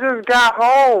 that. I just got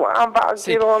home. I'm about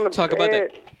to get on the talk bed. about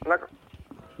that. Like, Rap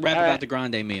All about right. the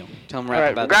grande meal. Tell him All rap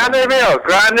right, about the Grande meal.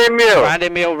 Grande meal.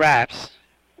 Grande meal raps.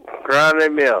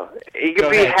 Grande meal. It Go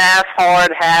could be ahead. half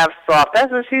hard, half soft.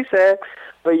 That's what she said.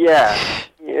 But yeah.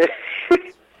 Yeah.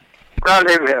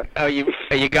 Grande meal. Are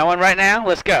you going right now?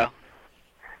 Let's go.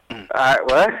 Alright,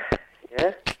 what?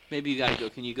 Yeah? Maybe you gotta go.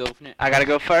 Can you go for it? I gotta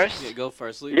go first. Yeah, go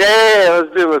first. Yeah,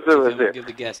 let's do it. Give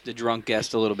the drunk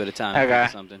guest, a little bit of time. Okay. Or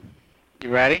something. You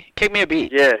ready? Kick me a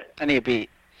beat. Yeah. I need a beat.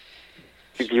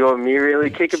 Do you want me to really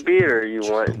kick a beat, or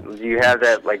do you have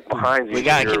that like behind you? We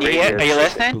got. Can you hear? Are you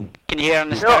listening? Can you hear on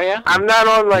the No, stereo? I'm not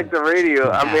on like the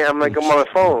radio. I mean, I'm on my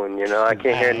phone. You know, I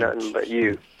can't hear nothing but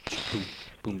you.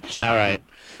 All right.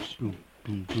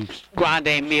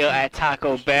 Grande meal at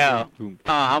Taco Bell.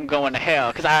 I'm going to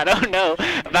hell because I don't know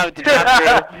about the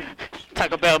drive-thru.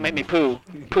 Taco Bell make me poo,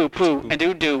 and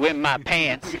do in my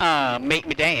pants. Make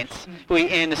me dance. We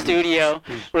in the studio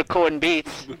recording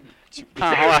beats.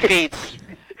 On our feet.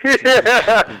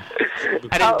 I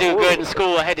didn't do good in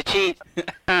school. I had to cheat.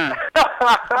 And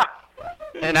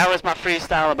that was my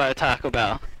freestyle about Taco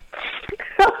Bell.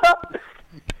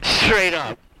 Straight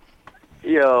up.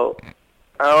 Yo,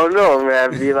 I don't know,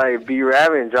 man. Be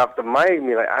rapping, drop the mic, and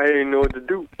be like, I didn't know what to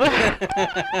do.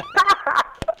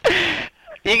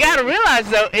 You gotta realize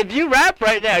though, if you rap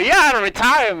right now, you're out of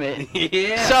retirement.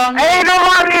 Yeah. So Ain't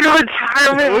nobody in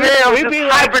retirement, man.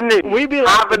 We be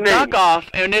like the duck off,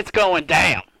 and it's going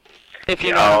down. If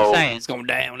you know what I'm saying. It's going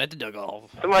down at the duck off.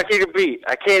 Somebody kick a beat.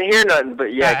 I can't hear nothing,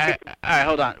 but yeah. All right,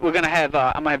 hold on. We're gonna have.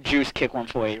 I'm gonna have Juice kick one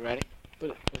for you. Ready?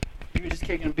 You were just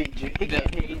kicking a beat, Juice.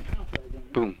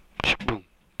 Boom, boom,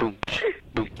 boom,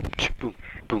 boom, boom,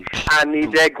 boom. I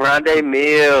need that grande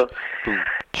meal.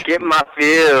 Get my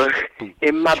feel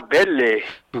in my belly.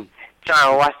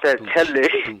 Trying to watch that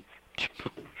telly.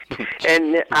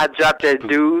 And then I drop that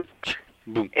dude.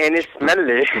 And it's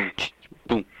smelly.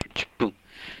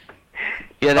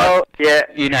 Yeah, that, yeah.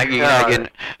 You're not getting.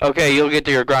 Okay, you'll get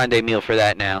to your grande meal for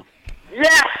that now.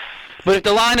 Yes! But if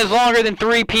the line is longer than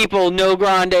 3 people, no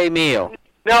grande meal.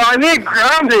 No, I need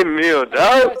grande meal,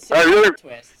 dog. I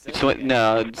really.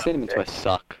 No, cinnamon twists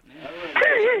suck.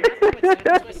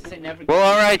 Well,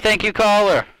 all right. Thank you,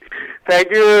 caller.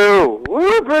 Thank you.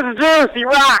 Woo, Brince Juice, you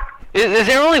rock. Is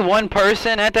there only one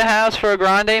person at the house for a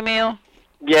grande meal?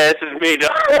 Yeah, this is me,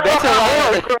 dog. That's a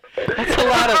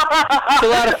lot of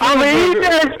food. I'm gonna eat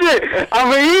that shit.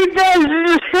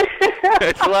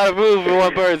 It's a lot of food for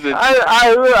one person.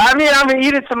 I mean, I'm gonna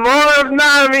eat it tomorrow. If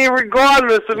not, I mean,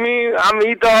 regardless. I mean, I'm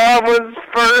gonna eat the hard ones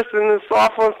first and the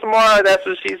soft ones tomorrow. That's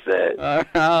what she said.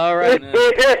 All right.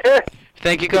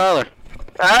 Thank you, caller.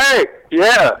 All right.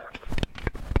 Yeah.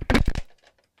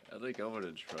 I think I want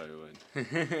to try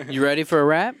one. You ready for a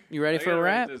rap? You ready I for a gotta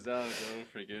rap? write this down so I don't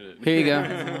forget it. Here you go.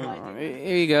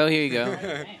 Here you go. Here you go.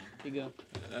 Here you go.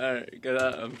 Alright, good.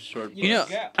 I'm short. You know,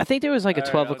 I think there was like a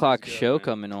Alright, 12 I'll o'clock just go, show man.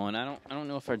 coming on. I don't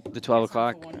know if the 12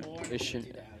 o'clock. It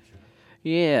should.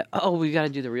 Yeah. Oh, we got to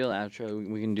do the real outro.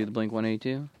 We can do the Blink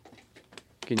 182.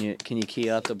 Can you key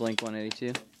up the Blink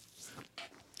 182?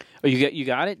 Oh, you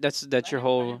got it. That's your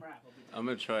whole. I'm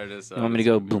gonna try this out. You want me to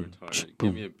go It's gonna boom, be retarded. Give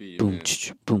boom, me a beat, boom, man.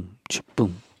 boom,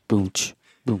 boom, boom,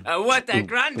 boom. I want that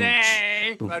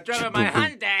grande. boom, I'm driving my boom,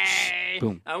 Hyundai.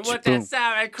 boom, I want boom, that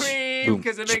sour cream boom,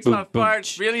 because it makes boom, my boom,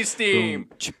 farts really steam.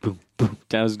 Boom, boom.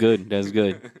 That was good. That was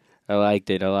good. I liked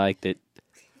it.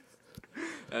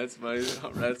 That's my.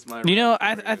 You know,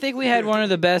 I think we had one of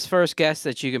the best first guests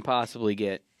that you can possibly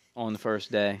get on the first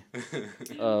day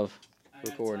of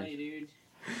recording. Tell you, dude,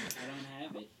 I don't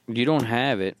have it. You don't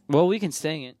have it. Well, we can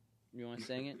sing it. You want to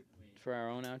sing it for our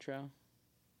own outro?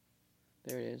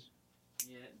 There it is.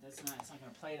 Yeah, it's not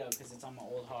gonna play though because it's on my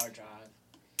old hard drive.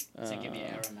 It's gonna give me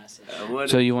an error message.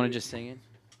 So you want to just sing it?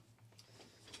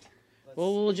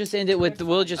 Well, we'll just end it with.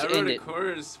 We'll just I wrote end a it.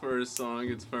 chorus for a song.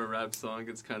 It's for a rap song.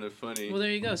 It's kind of funny. Well,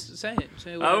 there you go. Say it.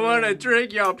 Say I whatever want you to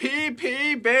drink your pee,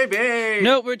 baby.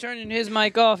 Nope, we're turning his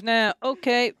mic off now.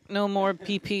 Okay, no more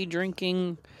PP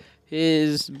drinking.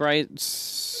 His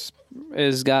brights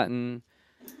has gotten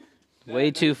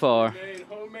way too far.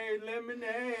 Homemade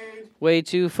lemonade. Way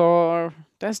too far.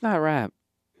 That's not rap.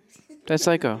 That's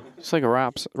like a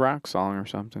rock song or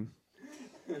something.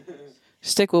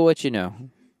 Stick with what you know.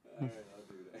 Alright, I'll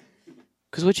do that.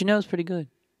 Because what you know is pretty good.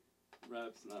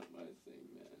 Rap's not my thing,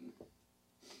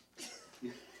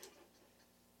 man.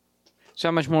 So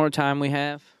how much more time we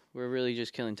have? We're really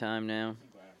just killing time now.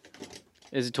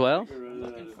 Is it 12?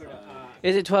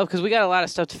 Is it 12? Because we got a lot of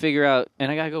stuff to figure out.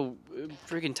 And I got to go.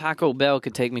 Freaking Taco Bell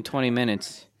could take me 20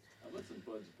 minutes.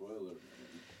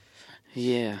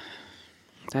 Yeah.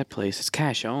 That place is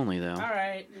cash only, though. All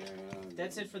right,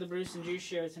 that's it for the Bruce and Juice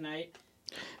show tonight.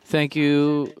 Thank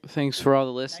you. Thanks for all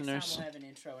the listeners. Next time we'll have an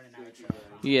intro and an outro.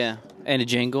 Yeah. And a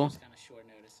jingle. Kind of short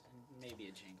notice. Maybe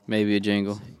a jingle. Maybe a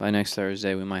jingle. By next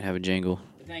Thursday, we might have a jingle.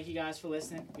 But thank you guys for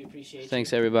listening. We appreciate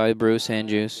Thanks, you. everybody. Bruce and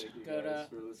Juice. Go to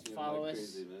follow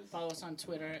us. Follow us on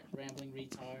Twitter at Rambling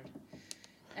Retard.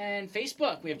 And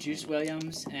Facebook, we have Juice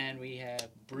Williams and we have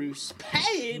Bruce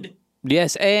Payne.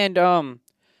 Yes, and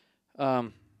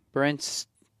Brince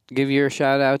Give your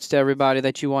shout-outs to everybody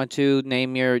that you want to.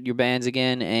 Name your bands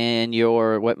again and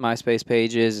what MySpace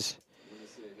page is.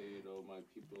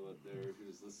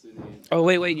 Oh,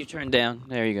 wait, you turned down.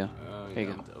 There you go. There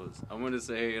you go. I want to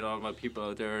say hey to all my people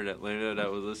out there in Atlanta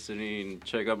that was listening.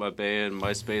 Check out my band,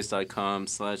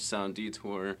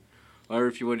 myspace.com/sounddetour. Or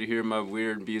if you want to hear my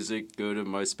weird music, go to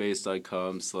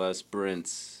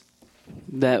myspace.com/Brince.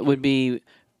 That would be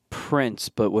Prince,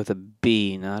 but with a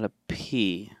B, not a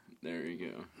P. There you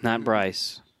go. Not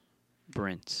Bryce.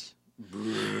 Brince.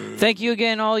 Thank you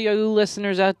again, all you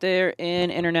listeners out there in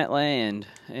internet land.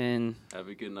 And have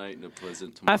a good night and a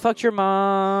pleasant tomorrow. I fucked your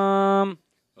mom.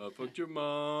 I fucked your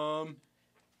mom.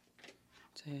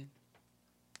 Say it.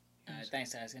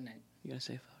 Thanks, guys. Good night. You gotta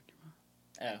say fuck your mom.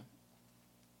 Oh.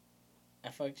 I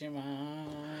fucked your mom.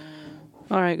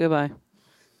 All right, goodbye.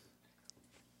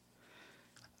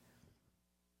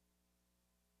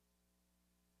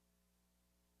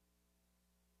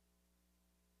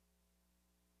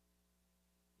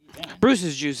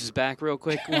 Bruce's Juice is back real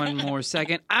quick. One more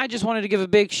second. I just wanted to give a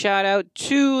big shout out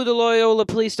to the Loyola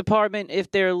Police Department. If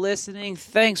they're listening,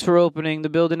 thanks for opening the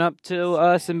building up to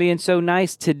us and being so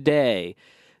nice today.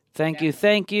 Thank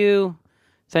you.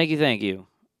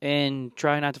 And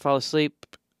try not to fall asleep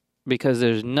because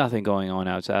there's nothing going on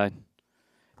outside.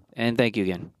 And thank you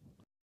again.